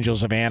Angeles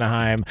Angels of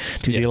Anaheim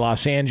to the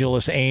Los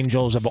Angeles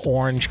Angels of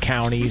Orange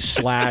County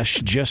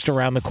 / just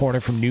around the corner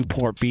from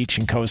Newport Beach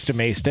and Costa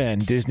Mesa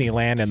and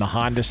Disneyland and the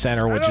Honda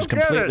Center, which is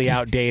completely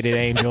outdated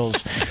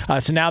Angels.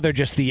 So now they're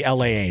just the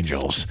LA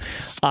Angels.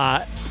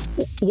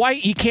 Why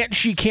you can't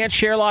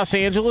share Los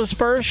Angeles,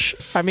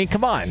 Bersh? I mean,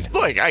 come on.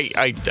 Look,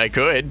 I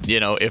could,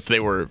 if they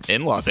were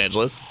in Los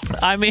Angeles.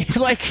 I mean,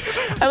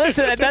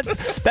 listen,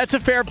 that's a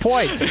fair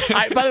point.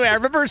 By the way, I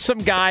remember some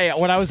guy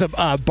when I was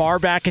a bar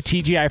back at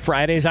TGI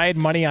Fridays. I had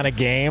money on a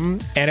game,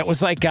 and it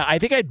was like I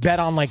think I'd bet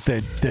on like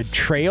the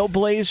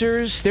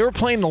Trailblazers. They were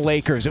playing the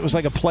Lakers. It was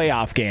like a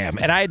playoff game,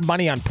 and I had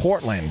money on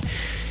Portland,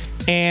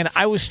 and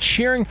I was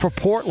cheering for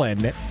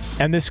Portland.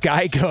 And this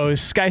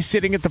guy's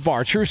sitting at the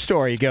bar. True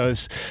story. He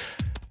goes,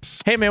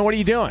 "Hey man, what are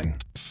you doing?"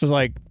 I was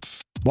like,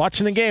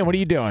 "Watching the game. What are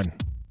you doing?"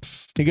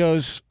 He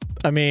goes,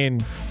 "I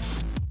mean,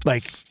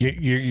 like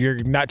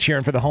you're not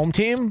cheering for the home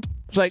team?" I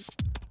was like,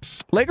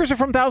 "Lakers are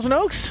from Thousand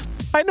Oaks?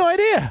 I had no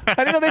idea. I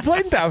didn't know they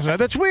played in Thousand Oaks.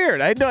 That's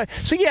weird. I had no.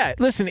 So yeah,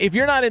 listen, if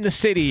you're not in the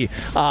city,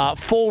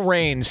 full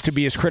reigns to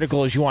be as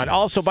critical as you want.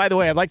 Also, by the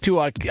way, I'd like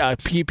to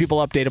keep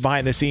people updated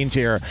behind the scenes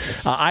here.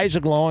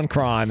 Isaac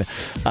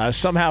Lowenkron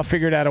somehow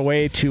figured out a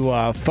way to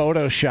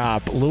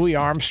Photoshop Louis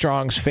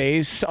Armstrong's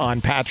face on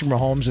Patrick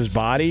Mahomes'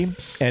 body,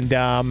 and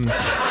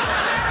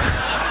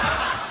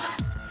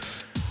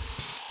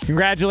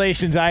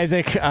congratulations,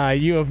 Isaac.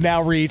 You have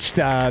now reached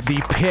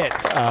the pit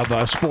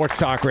of Sports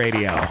Talk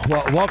Radio.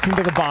 Well, welcome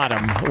to the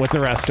bottom with the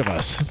rest of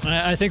us.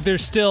 I think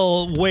there's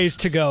still ways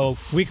to go.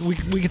 We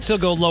can still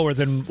go lower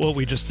than what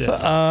we just did.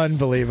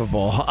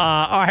 Unbelievable.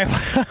 All right,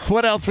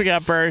 what else we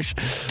got, Bersh?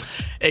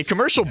 A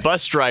commercial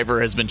bus driver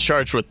has been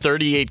charged with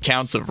 38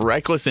 counts of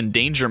reckless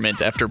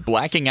endangerment after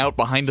blacking out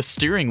behind the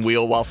steering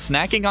wheel while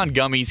snacking on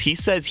gummies he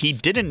says he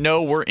didn't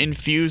know were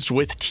infused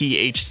with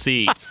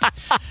THC.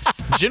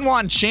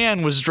 Jinwan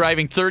Chan was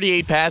driving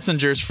 38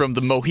 passengers from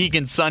the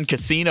Mohegan Sun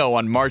Casino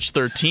on March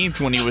 13th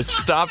when he was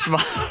stopped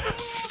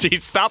He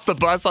stopped the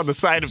bus on the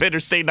side of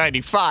Interstate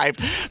 95.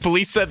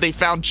 Police said they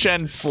found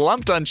Chen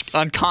slumped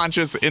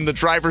unconscious in the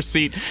driver's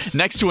seat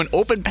next to an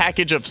open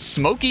package of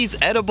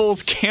Smokies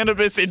Edibles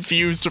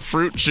cannabis-infused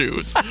fruit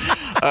chews.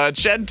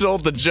 Chen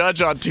told the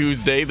judge on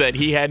Tuesday that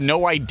he had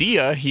no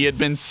idea he had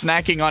been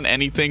snacking on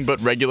anything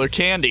but regular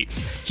candy.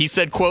 He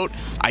said, quote,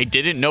 "I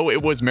didn't know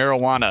it was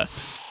marijuana.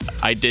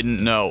 I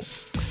didn't know."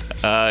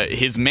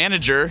 His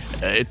manager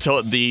his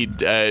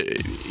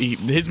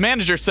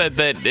manager said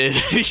that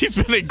he's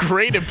been a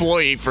great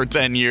employee for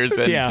 10 years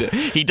and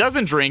he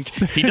doesn't drink,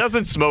 he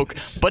doesn't smoke,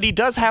 but he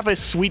does have a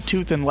sweet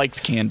tooth and likes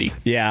candy.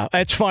 Yeah,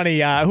 it's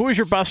funny. Who was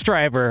your bus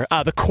driver?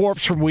 The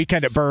corpse from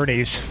Weekend at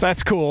Bernie's.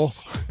 That's cool.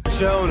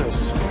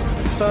 Jonas,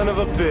 son of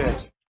a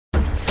bitch.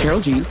 Carol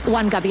G.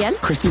 Juan Gabriel.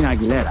 Christina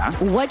Aguilera.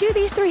 What do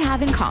these three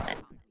have in common?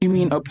 You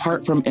mean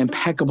apart from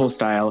impeccable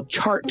style,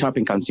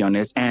 chart-topping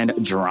canciones, and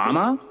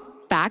drama?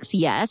 Facts,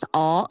 yes,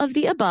 all of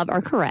the above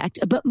are correct,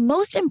 but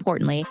most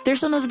importantly, they're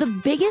some of the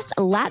biggest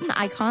Latin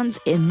icons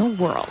in the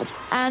world.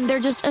 And they're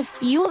just a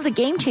few of the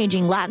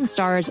game-changing Latin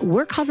stars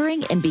we're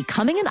covering in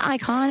Becoming an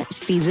Icon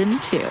Season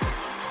 2.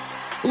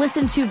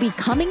 Listen to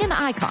Becoming an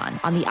Icon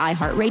on the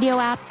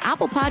iHeartRadio app,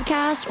 Apple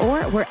Podcasts,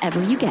 or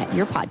wherever you get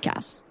your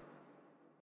podcasts.